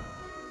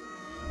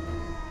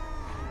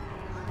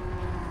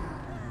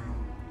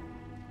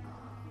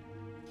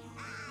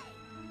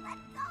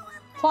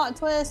 Plot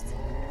twist.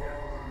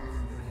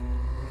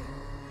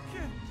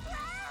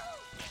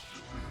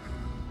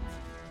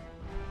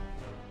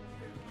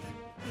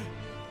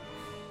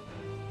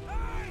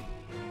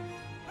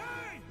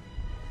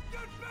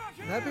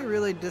 That'd be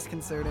really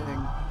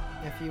disconcerting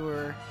if you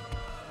were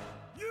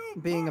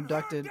being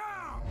abducted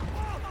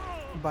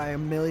by a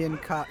million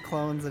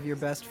clones of your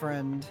best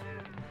friend,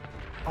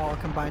 all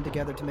combined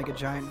together to make a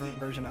giant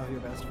version of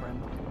your best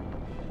friend.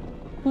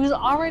 Who's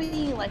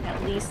already like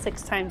at least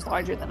 6 times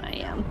larger than I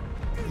am.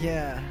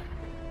 Yeah.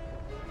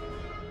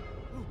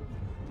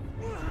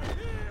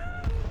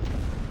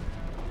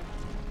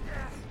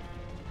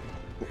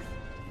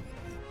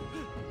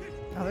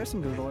 Oh, there's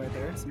some Google right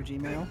there, some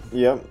Gmail.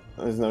 Yep,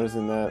 I was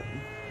noticing that.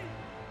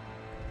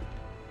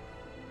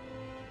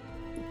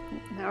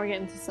 Now we're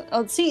getting to some...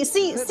 Oh, see!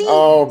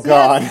 Oh,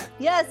 God.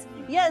 Yes!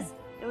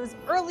 It was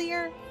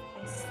earlier,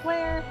 I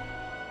swear.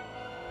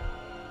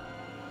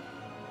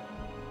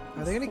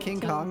 Are they gonna King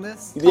Kong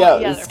this? Yeah,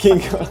 it's King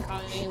Kong.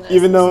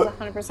 Even though,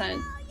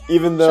 100%.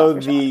 Even though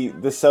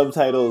the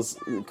subtitles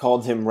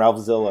called him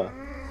Ralphzilla.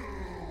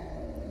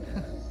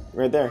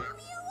 Right there.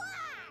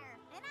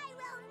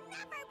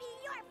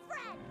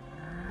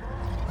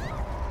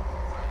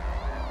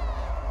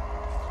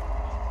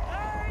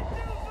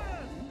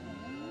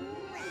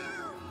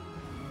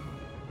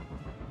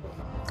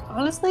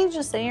 Honestly,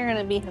 just say you're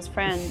gonna be his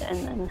friend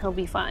and then he'll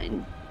be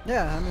fine.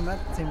 Yeah, I mean,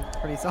 that seems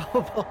pretty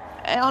solvable.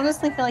 I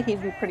honestly feel like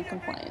he'd be pretty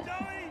compliant.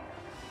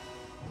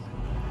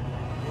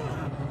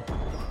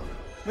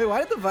 Wait, why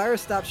did the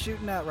virus stop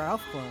shooting at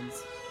Ralph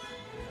clones?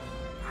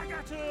 I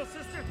got you, little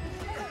sister.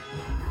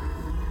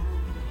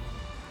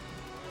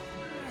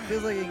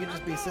 Feels like he could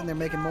just be sitting there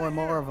making more and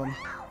more of them.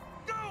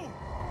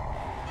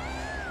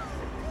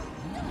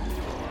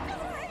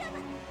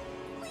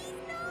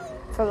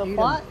 For the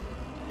plot?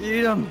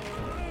 Eat him.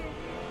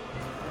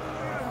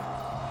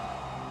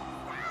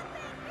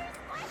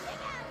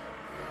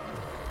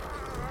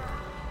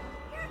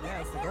 Yeah,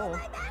 that's the goal.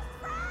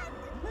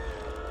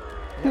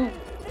 Yep,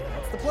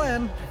 that's the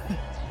plan. You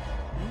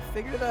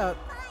figured it out.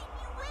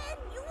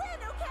 You win,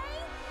 okay?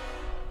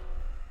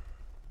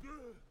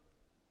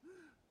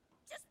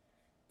 Just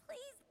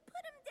please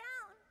put him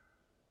down.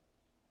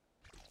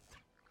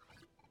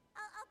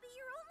 I'll be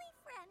your only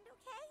friend,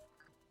 okay?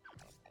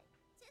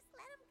 Just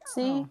let him go.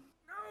 See?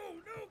 No,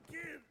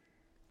 kid.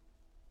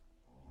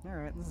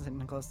 Alright, this is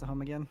hitting close to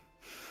home again.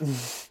 That's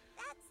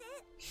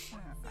it. Yeah.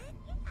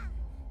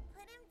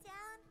 Put him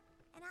down,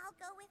 and I'll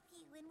go with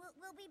you, and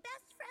we'll be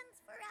best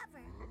friends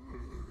forever.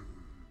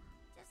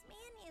 Just me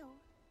and you.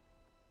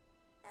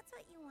 That's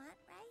what you want,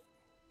 right?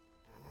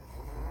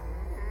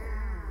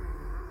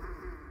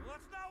 Well,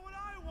 that's not what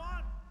I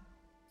want.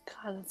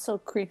 God, that's so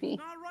creepy.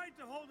 It's not right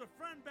to hold a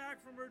friend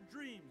back from her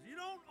dreams. You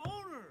don't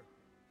own her.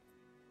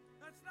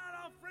 That's not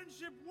how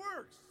friendship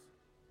works.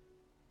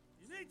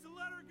 You need to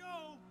let her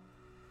go.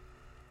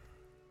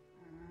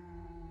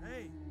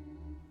 Hey.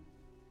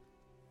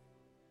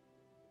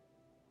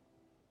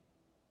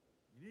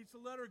 You need to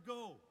let her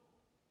go.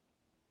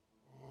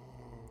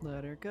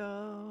 Let her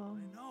go.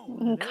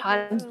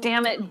 God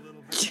damn it.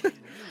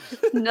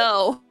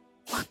 No.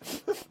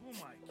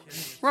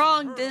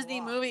 Wrong Disney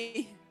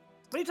movie.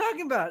 What are you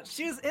talking about?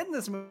 She was in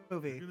this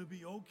movie. You're gonna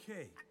be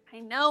okay. I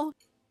know.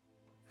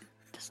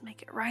 Just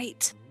make it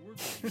right. We're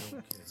gonna be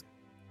okay.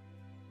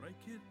 Right,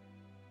 kid?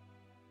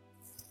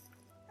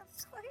 Of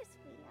course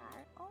we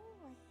are,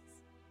 always.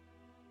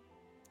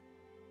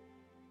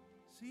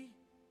 See?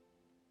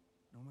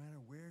 No matter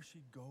where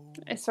she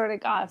goes. I swear to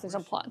God, if there's a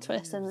plot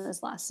twist and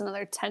this lasts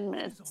another 10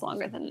 minutes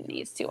longer than it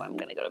needs to, I'm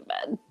gonna go to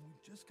bed. You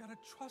just gotta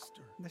trust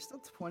her. There's still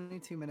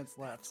 22 minutes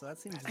left, so that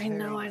seems I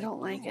know, I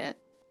don't like it.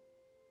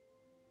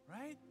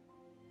 Right?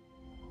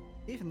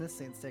 Even this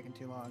scene's taking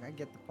too long. I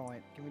get the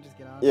point. Can we just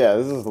get on? Yeah,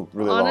 this is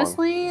really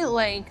Honestly,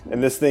 like... long.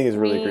 And this thing is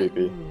really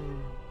creepy.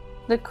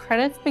 The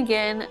credits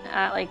begin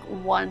at like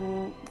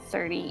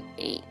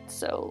 1:38,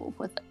 so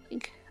with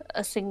like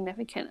a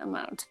significant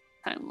amount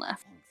of time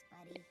left.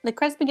 The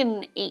credits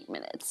begin in 8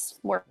 minutes.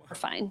 We're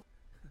fine.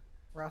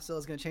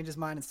 Ralphzilla's gonna change his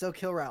mind and still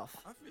kill Ralph.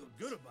 I feel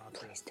good about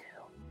this. Please do.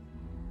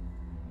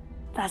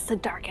 That's the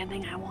dark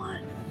ending I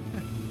want.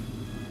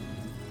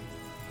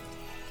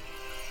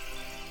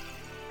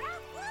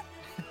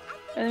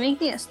 Are they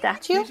making a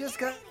statue? He just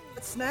got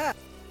snapped.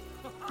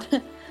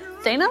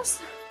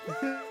 Thanos?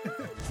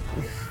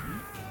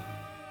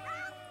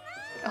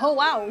 Oh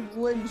wow,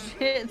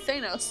 legit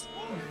Thanos.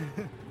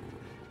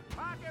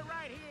 Pocket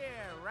right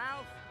here,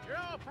 Ralph. Your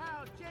old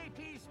pal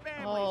JP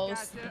Spamley's Oh, got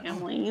you.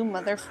 Stanley, you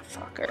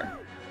motherfucker.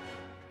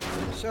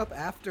 Show up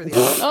after the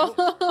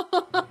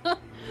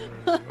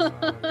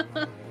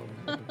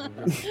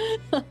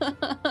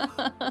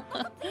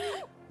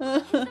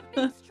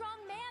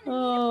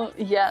Oh,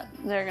 yeah,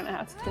 they're gonna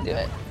have to do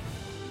it.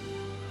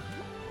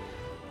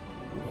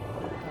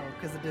 Oh,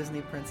 because the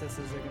Disney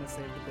princesses are gonna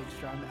save the big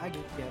strong man. I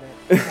get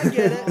it. I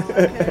get it.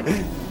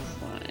 Okay.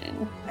 Fine.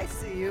 I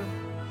see you.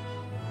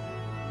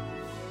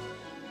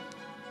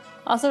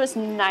 Also, it's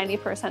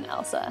 90%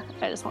 Elsa.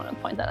 I just want to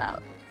point that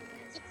out.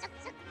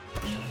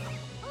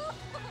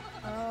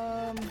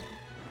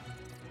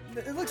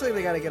 It looks like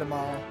they gotta get them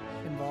all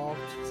involved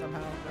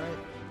somehow,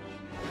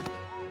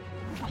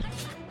 right?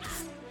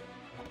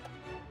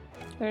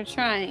 They're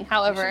trying, You should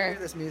however. hear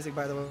this music,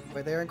 by the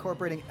way. They're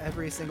incorporating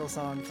every single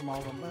song from all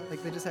of them.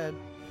 Like, they just had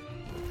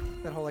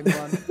that whole, like,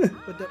 run.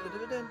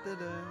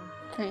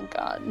 Thank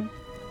God.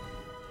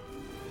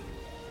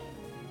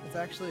 It's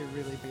actually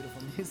really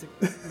beautiful music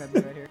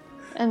right here.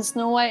 And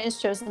Snow White is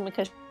chosen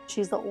because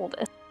she's the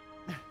oldest.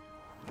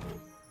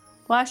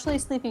 Well, actually,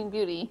 Sleeping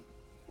Beauty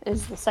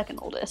is the second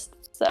oldest,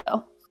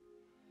 so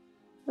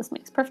this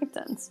makes perfect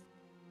sense.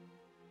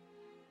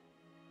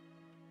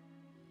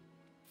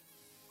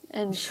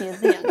 And she is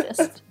the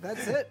youngest.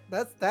 That's it?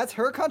 That's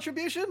her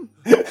contribution?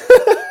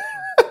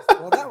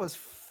 Well, that was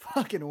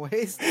fucking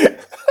wasted.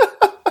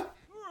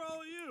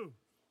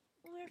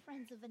 We're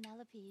friends of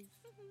Vanellope's.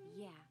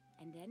 Yeah,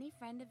 and any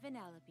friend of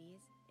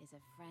Vanellope's is a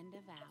friend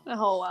of ours.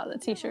 Oh wow, the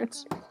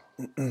t-shirts.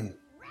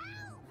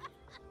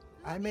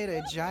 I made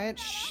a giant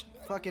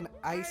fucking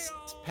ice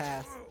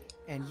path,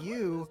 and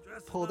you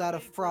pulled out a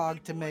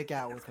frog to make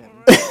out with him.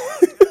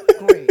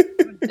 Great.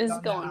 This is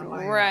going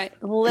right.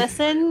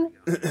 Listen,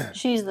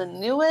 she's the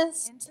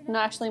newest. No,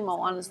 actually,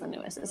 Moana's the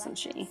newest, isn't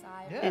she?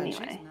 Yeah,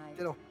 Anyway. she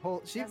did a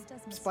whole. She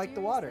spiked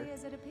the water.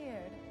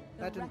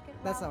 That didn't.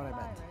 That's not what I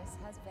meant.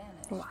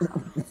 Wow.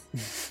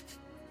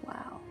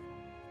 Wow.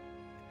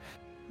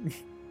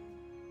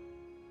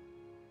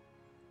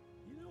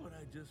 You know what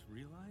I just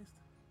realized?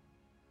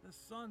 The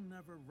sun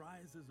never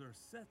rises or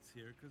sets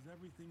here because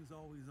everything's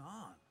always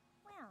on.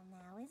 Well,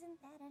 now,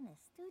 isn't that an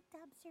astute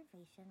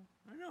observation?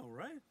 I know,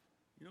 right?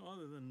 You know,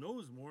 other than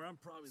Knowsmore, I'm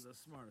probably the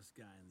smartest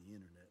guy on the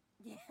internet.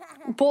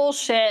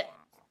 Bullshit.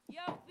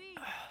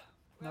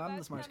 No, I'm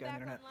the smartest guy on the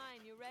internet.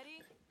 You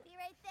ready? Be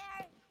right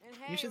there. And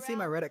You should see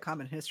my Reddit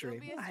comment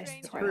history. I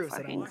It swear proves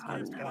to that I'm the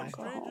fucking smartest God, guy. no.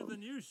 Stranger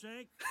than you,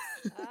 Shank.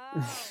 Oh,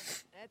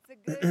 that's a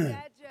good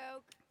dad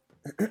joke.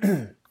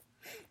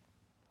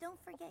 Don't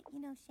forget,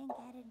 Shank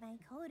added my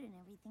code and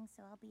everything,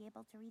 so I'll be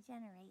able to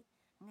regenerate.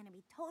 I'm gonna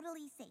be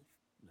totally safe.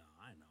 No,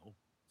 I know.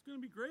 It's gonna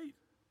be great.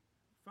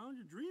 You found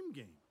your dream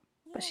game.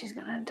 But she's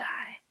gonna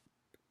die.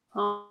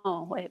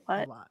 Oh, wait,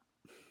 what? A lot.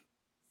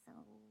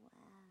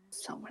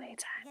 So many I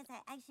times. guess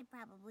I should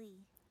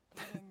probably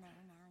get in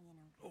there now,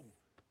 Oh,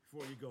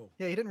 before you go.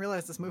 Yeah, you didn't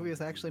realize this movie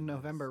is actually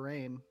November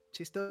Rain.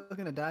 She's still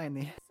gonna die in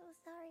the. So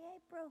sorry I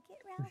broke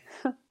it,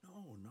 Ralph.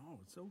 No,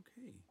 it's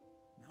okay.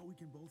 Now we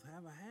can both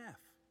have a half.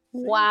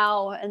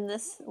 Wow, and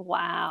this,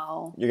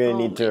 wow. You're gonna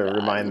Oh need to my God.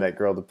 remind that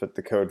girl to put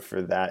the code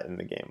for that in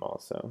the game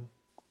also.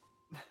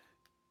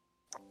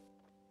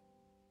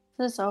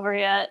 Is this over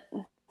yet?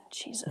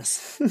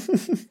 Jesus. I'm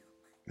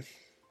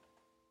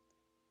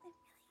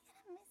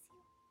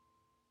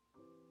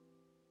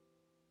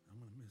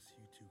gonna miss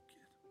you too,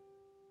 kid.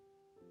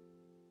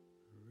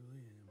 I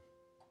really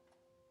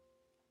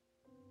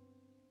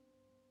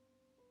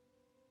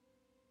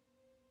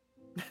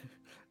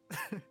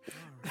am.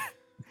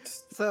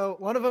 So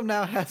one of them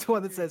now has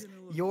one that says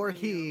 "You're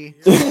he,"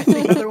 and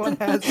the other one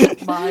has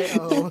 "My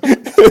O."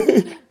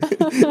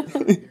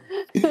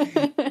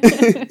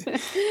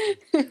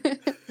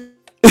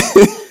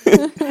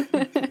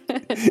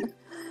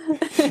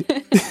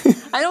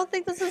 I don't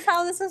think this is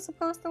how this is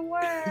supposed to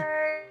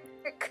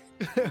work.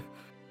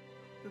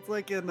 It's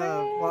like in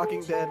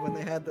Walking Dead when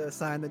they had the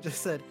sign that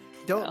just said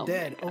 "Don't Oh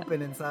dead,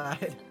 open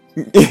inside."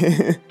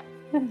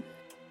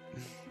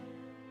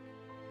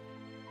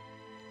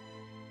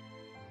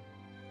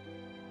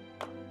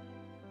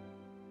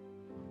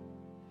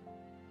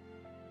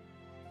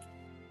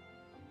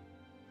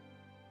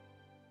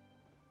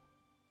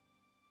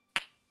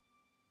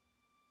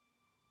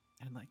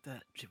 And like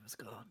that, she was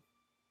gone.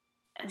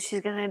 And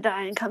she's gonna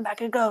die and come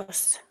back a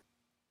ghost.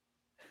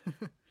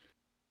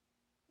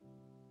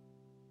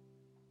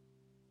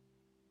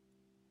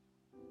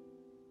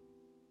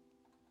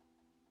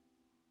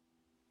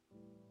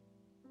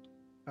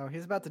 Oh,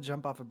 he's about to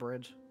jump off a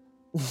bridge.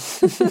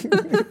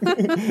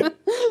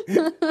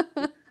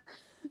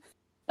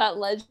 That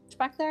ledge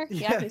back there?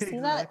 Yeah, Yeah, you see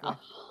that? exactly.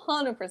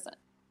 100%.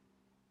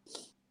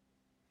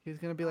 He's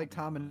gonna be like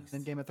Tom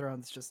in Game of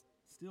Thrones, just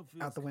Still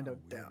feels out the window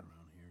kinda weird down.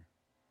 around here.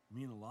 I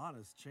mean, a lot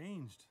has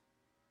changed.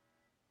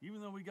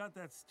 Even though we got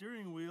that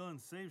steering wheel and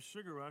saved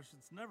Sugar Rush,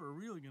 it's never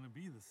really gonna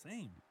be the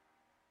same.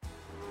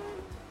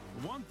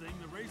 For one thing,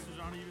 the racers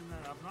aren't even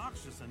that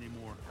obnoxious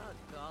anymore. Oh,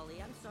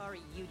 golly, I'm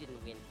sorry you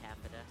didn't win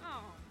Capita.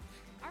 Oh,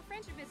 our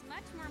friendship is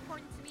much more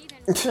important to me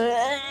than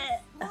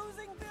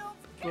Losing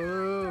builds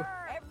Boo.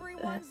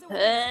 Everyone's a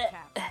winner,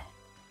 Cap.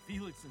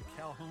 Felix and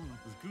Calhoun,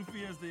 as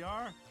goofy as they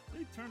are,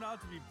 they turned out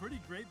to be pretty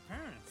great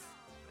parents.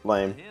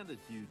 Lame. Hand it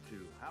to you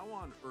two. How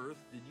on earth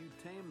did you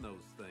tame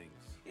those things?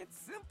 It's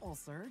simple,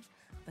 Serge.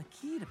 The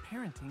key to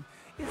parenting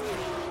is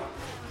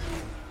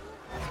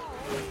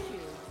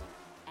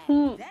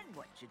And then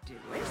what you do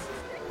is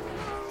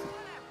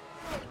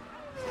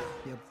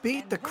You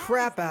beat the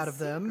crap out of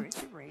them.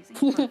 secret to raising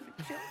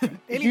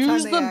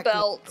Anytime they act-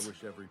 belt. I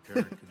wish every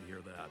parent could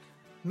hear that.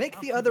 Make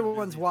the other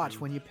ones watch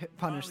when you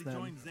punish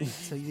them,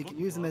 so you can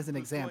use them as an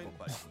example.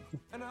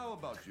 And how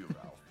about you,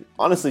 Ralph?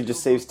 Honestly,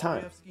 just saves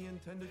time. Dostoevsky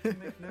intended to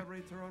make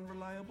narrator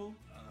unreliable?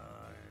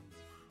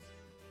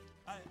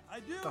 I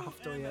do.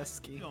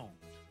 Dostoevsky. Don't.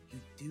 You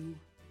do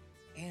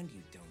and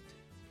you don't.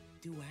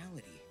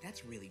 Duality.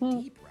 That's really Hmm.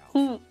 deep,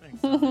 Ralph.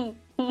 Thanks, Sonny.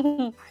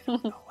 I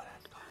don't know what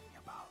I'm talking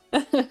about.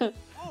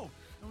 Oh,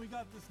 and we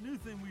got this new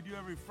thing we do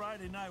every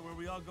Friday night where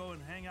we all go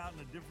and hang out in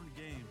a different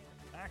game.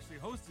 I actually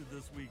hosted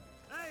this week.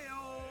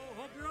 Hey-o,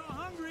 hope you're all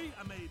hungry.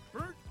 I made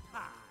burnt pie.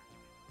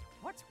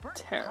 What's burnt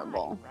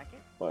Terrible. pie,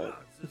 Racket? What? No,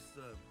 it's just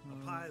a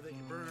pie that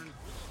you burn.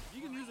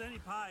 You can use any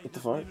pie. You What the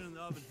just fuck? leave it in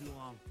the oven too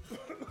long.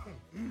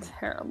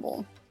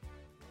 Terrible.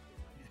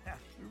 Yeah,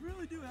 we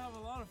really do have a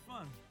lot of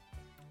fun.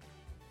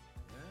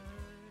 I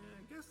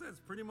guess that's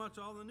pretty much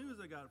all the news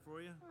I got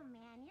for you. Oh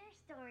man, your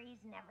stories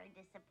never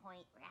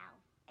disappoint, Ralph.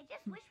 I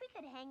just wish we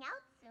could hang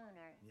out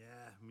sooner.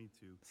 Yeah, me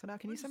too. So now,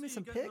 can you send me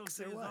some getting pics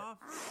those or days what? off?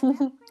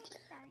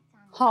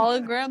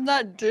 Hologram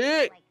that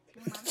dick.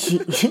 I'll go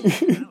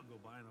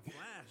buy in a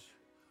flash.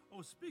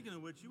 Oh, speaking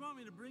of which, you want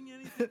me to bring you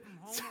anything from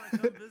home when I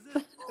come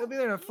visit? It'll be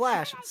there in a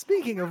flash.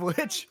 Speaking of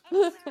which,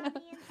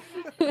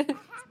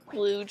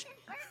 Luge.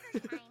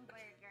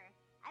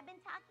 I've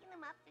been talking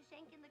them up to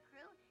Shank and the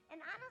crew,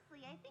 and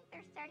honestly, I think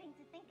they're starting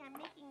to think I'm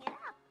making it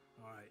up.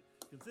 All right,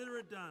 consider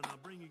it done. I'll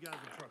bring you guys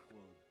a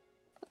truckload.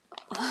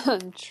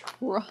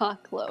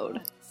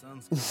 Truckload.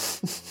 Sun's coming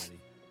up already.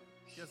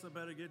 Guess I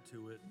better get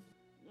to it.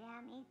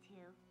 Yeah, me too.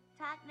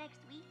 Talk next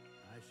week.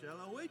 I shall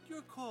await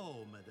your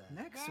call, madame.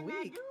 next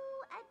week.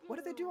 What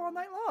do they do all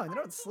night long? They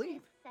don't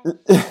sleep.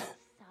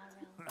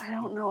 I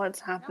don't know what's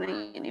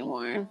happening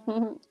anymore.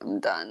 I'm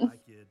done. Bye,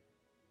 kid.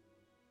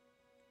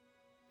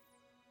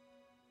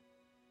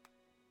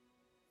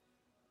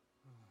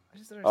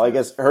 Well, I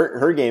guess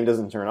her game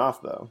doesn't turn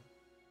off though.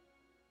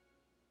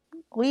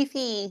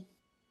 Leafy.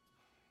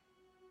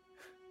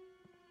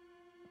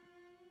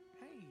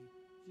 Hey,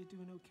 you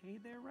doing okay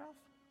there, Ralph?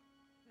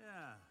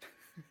 Yeah,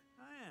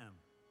 I am,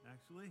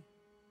 actually.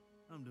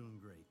 I'm doing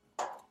great.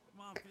 Come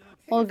on, Felix.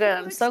 Well, good. I'm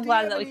Felix, so do you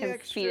glad have that we any can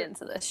extra- feed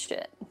into this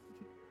shit.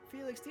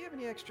 Felix, do you have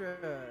any extra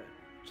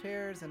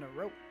chairs and a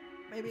rope,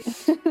 maybe?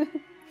 That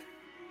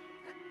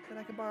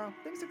I could borrow?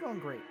 Things are going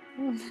great.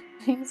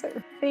 Things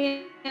are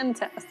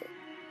fantastic.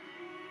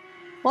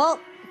 Well,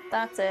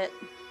 that's it.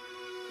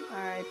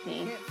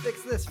 R.I.P. Can't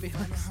fix this,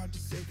 Felix.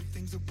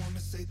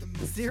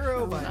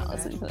 0 I'm by not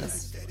listening to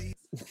this.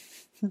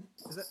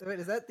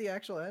 Is that the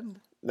actual end?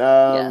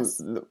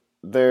 Yes.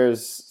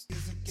 There's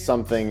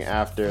something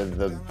after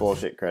the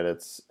bullshit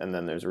credits, and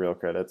then there's real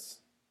credits.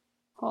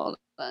 Hold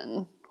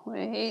on.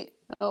 Wait.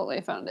 Oh,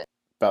 I found it.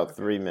 About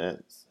 3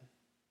 minutes.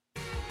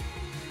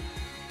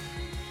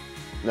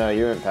 No,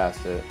 you went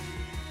past it.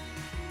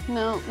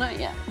 No, not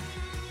yet.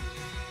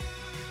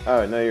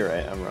 Oh, no, you're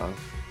right. I'm wrong.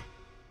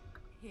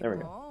 There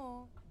we go.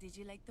 Oh, did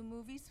you like the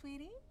movie,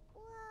 sweetie?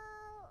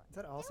 Is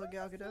that also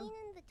Gal Gadot? Scene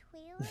in the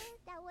trailer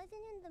that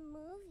wasn't in the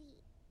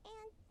movie,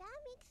 and that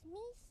makes me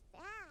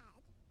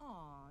sad.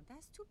 Aw,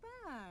 that's too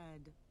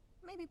bad.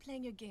 Maybe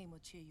playing your game will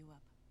cheer you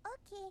up.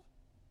 Okay.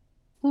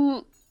 Hmm.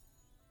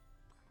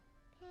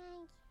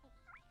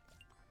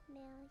 Pancake,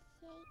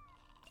 milkshake,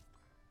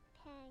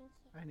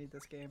 pancake. I need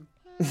this game.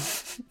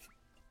 Milkshake.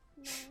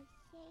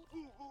 I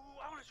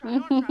want to try. My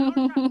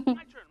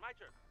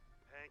turn.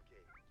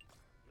 Pancake,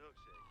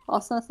 milkshake,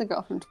 Also, that's the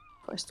girl from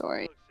Toy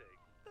Story.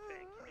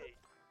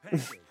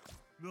 pancake,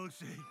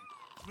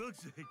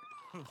 milkshake.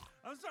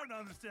 I'm starting to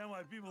understand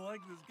why people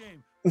like this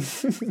game.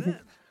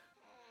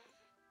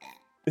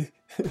 Hey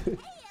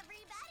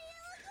everybody,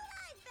 look what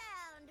I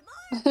found!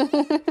 More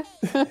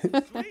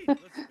pancakes! Sweet,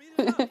 let's speed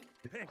it up.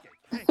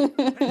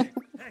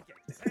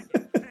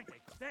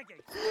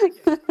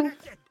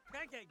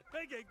 Pancake.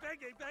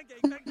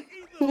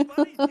 Eat, little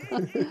buddy.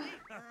 Eat.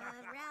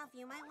 Ralph,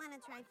 you might want to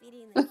try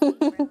feeding the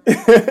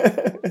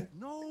kitty.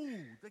 No,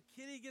 the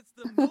kitty gets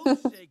the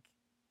milkshake.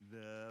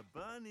 The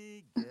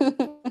bunny gets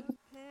the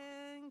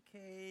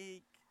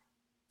pancake.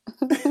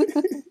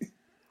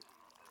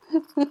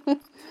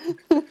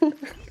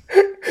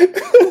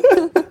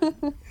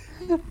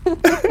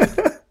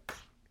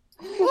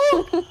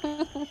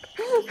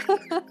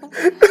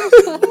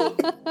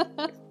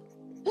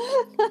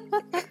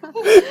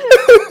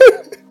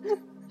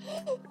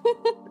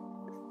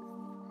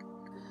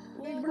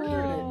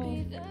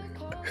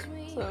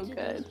 So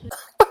good.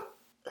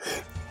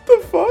 The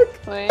fuck?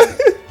 Wait.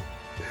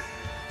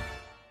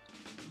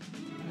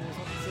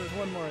 There's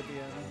one more at the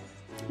end.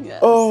 Yes.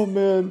 Oh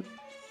man.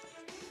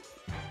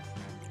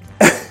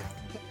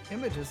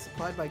 Images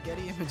supplied by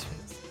Getty Images.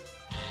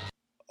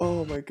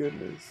 Oh my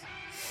goodness.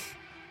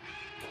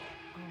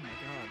 Oh my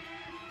god.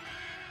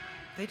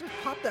 They just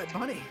popped that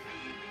bunny.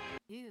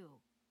 Ew.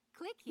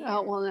 Click here.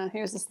 Oh, well, now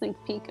here's a sneak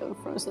peek of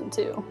Frozen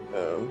 2.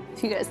 Oh.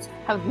 If you guys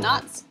have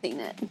not seen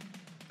it.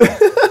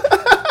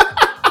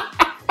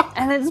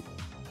 And it's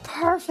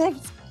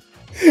perfect.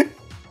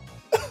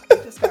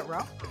 Just got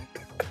Ralph.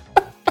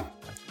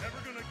 Never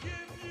gonna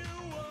give you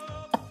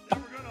up.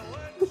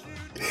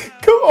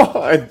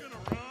 God.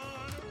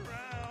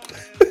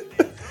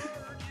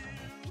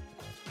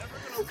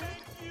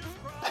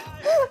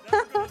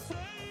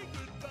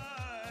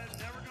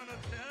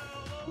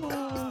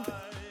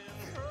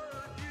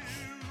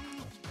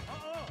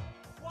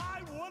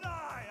 Why would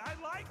I? I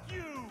like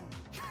you.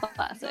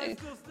 Classic.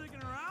 Still sticking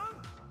around?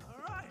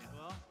 All right.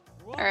 Well,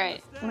 we're All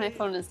right, my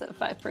phone is at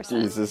 5%.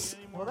 Jesus.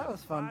 Well, that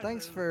was fun.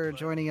 Thanks for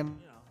joining in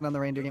on the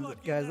reindeer games,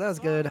 guys. That was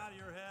good.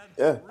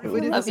 Yeah. If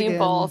we do Love this you again,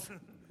 both.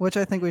 which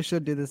I think we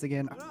should do this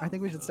again, I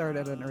think we should start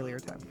at an earlier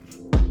time.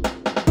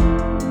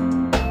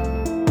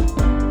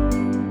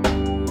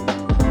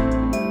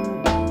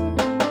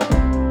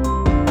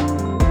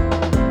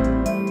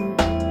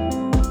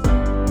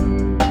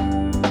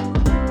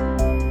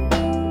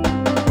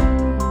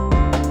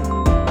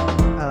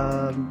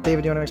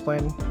 David, do you want to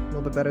explain a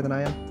little bit better than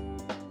I am?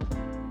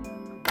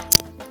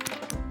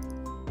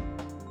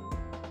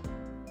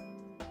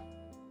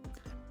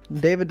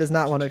 David does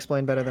not want to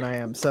explain better than I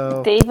am,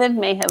 so David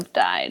may have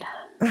died.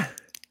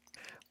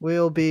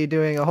 we'll be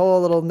doing a whole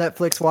little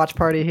Netflix watch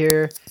party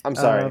here. I'm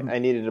sorry. I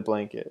needed a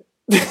blanket.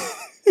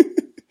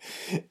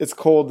 It's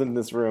cold in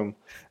this room.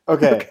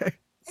 Okay.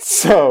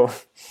 So.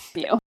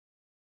 You.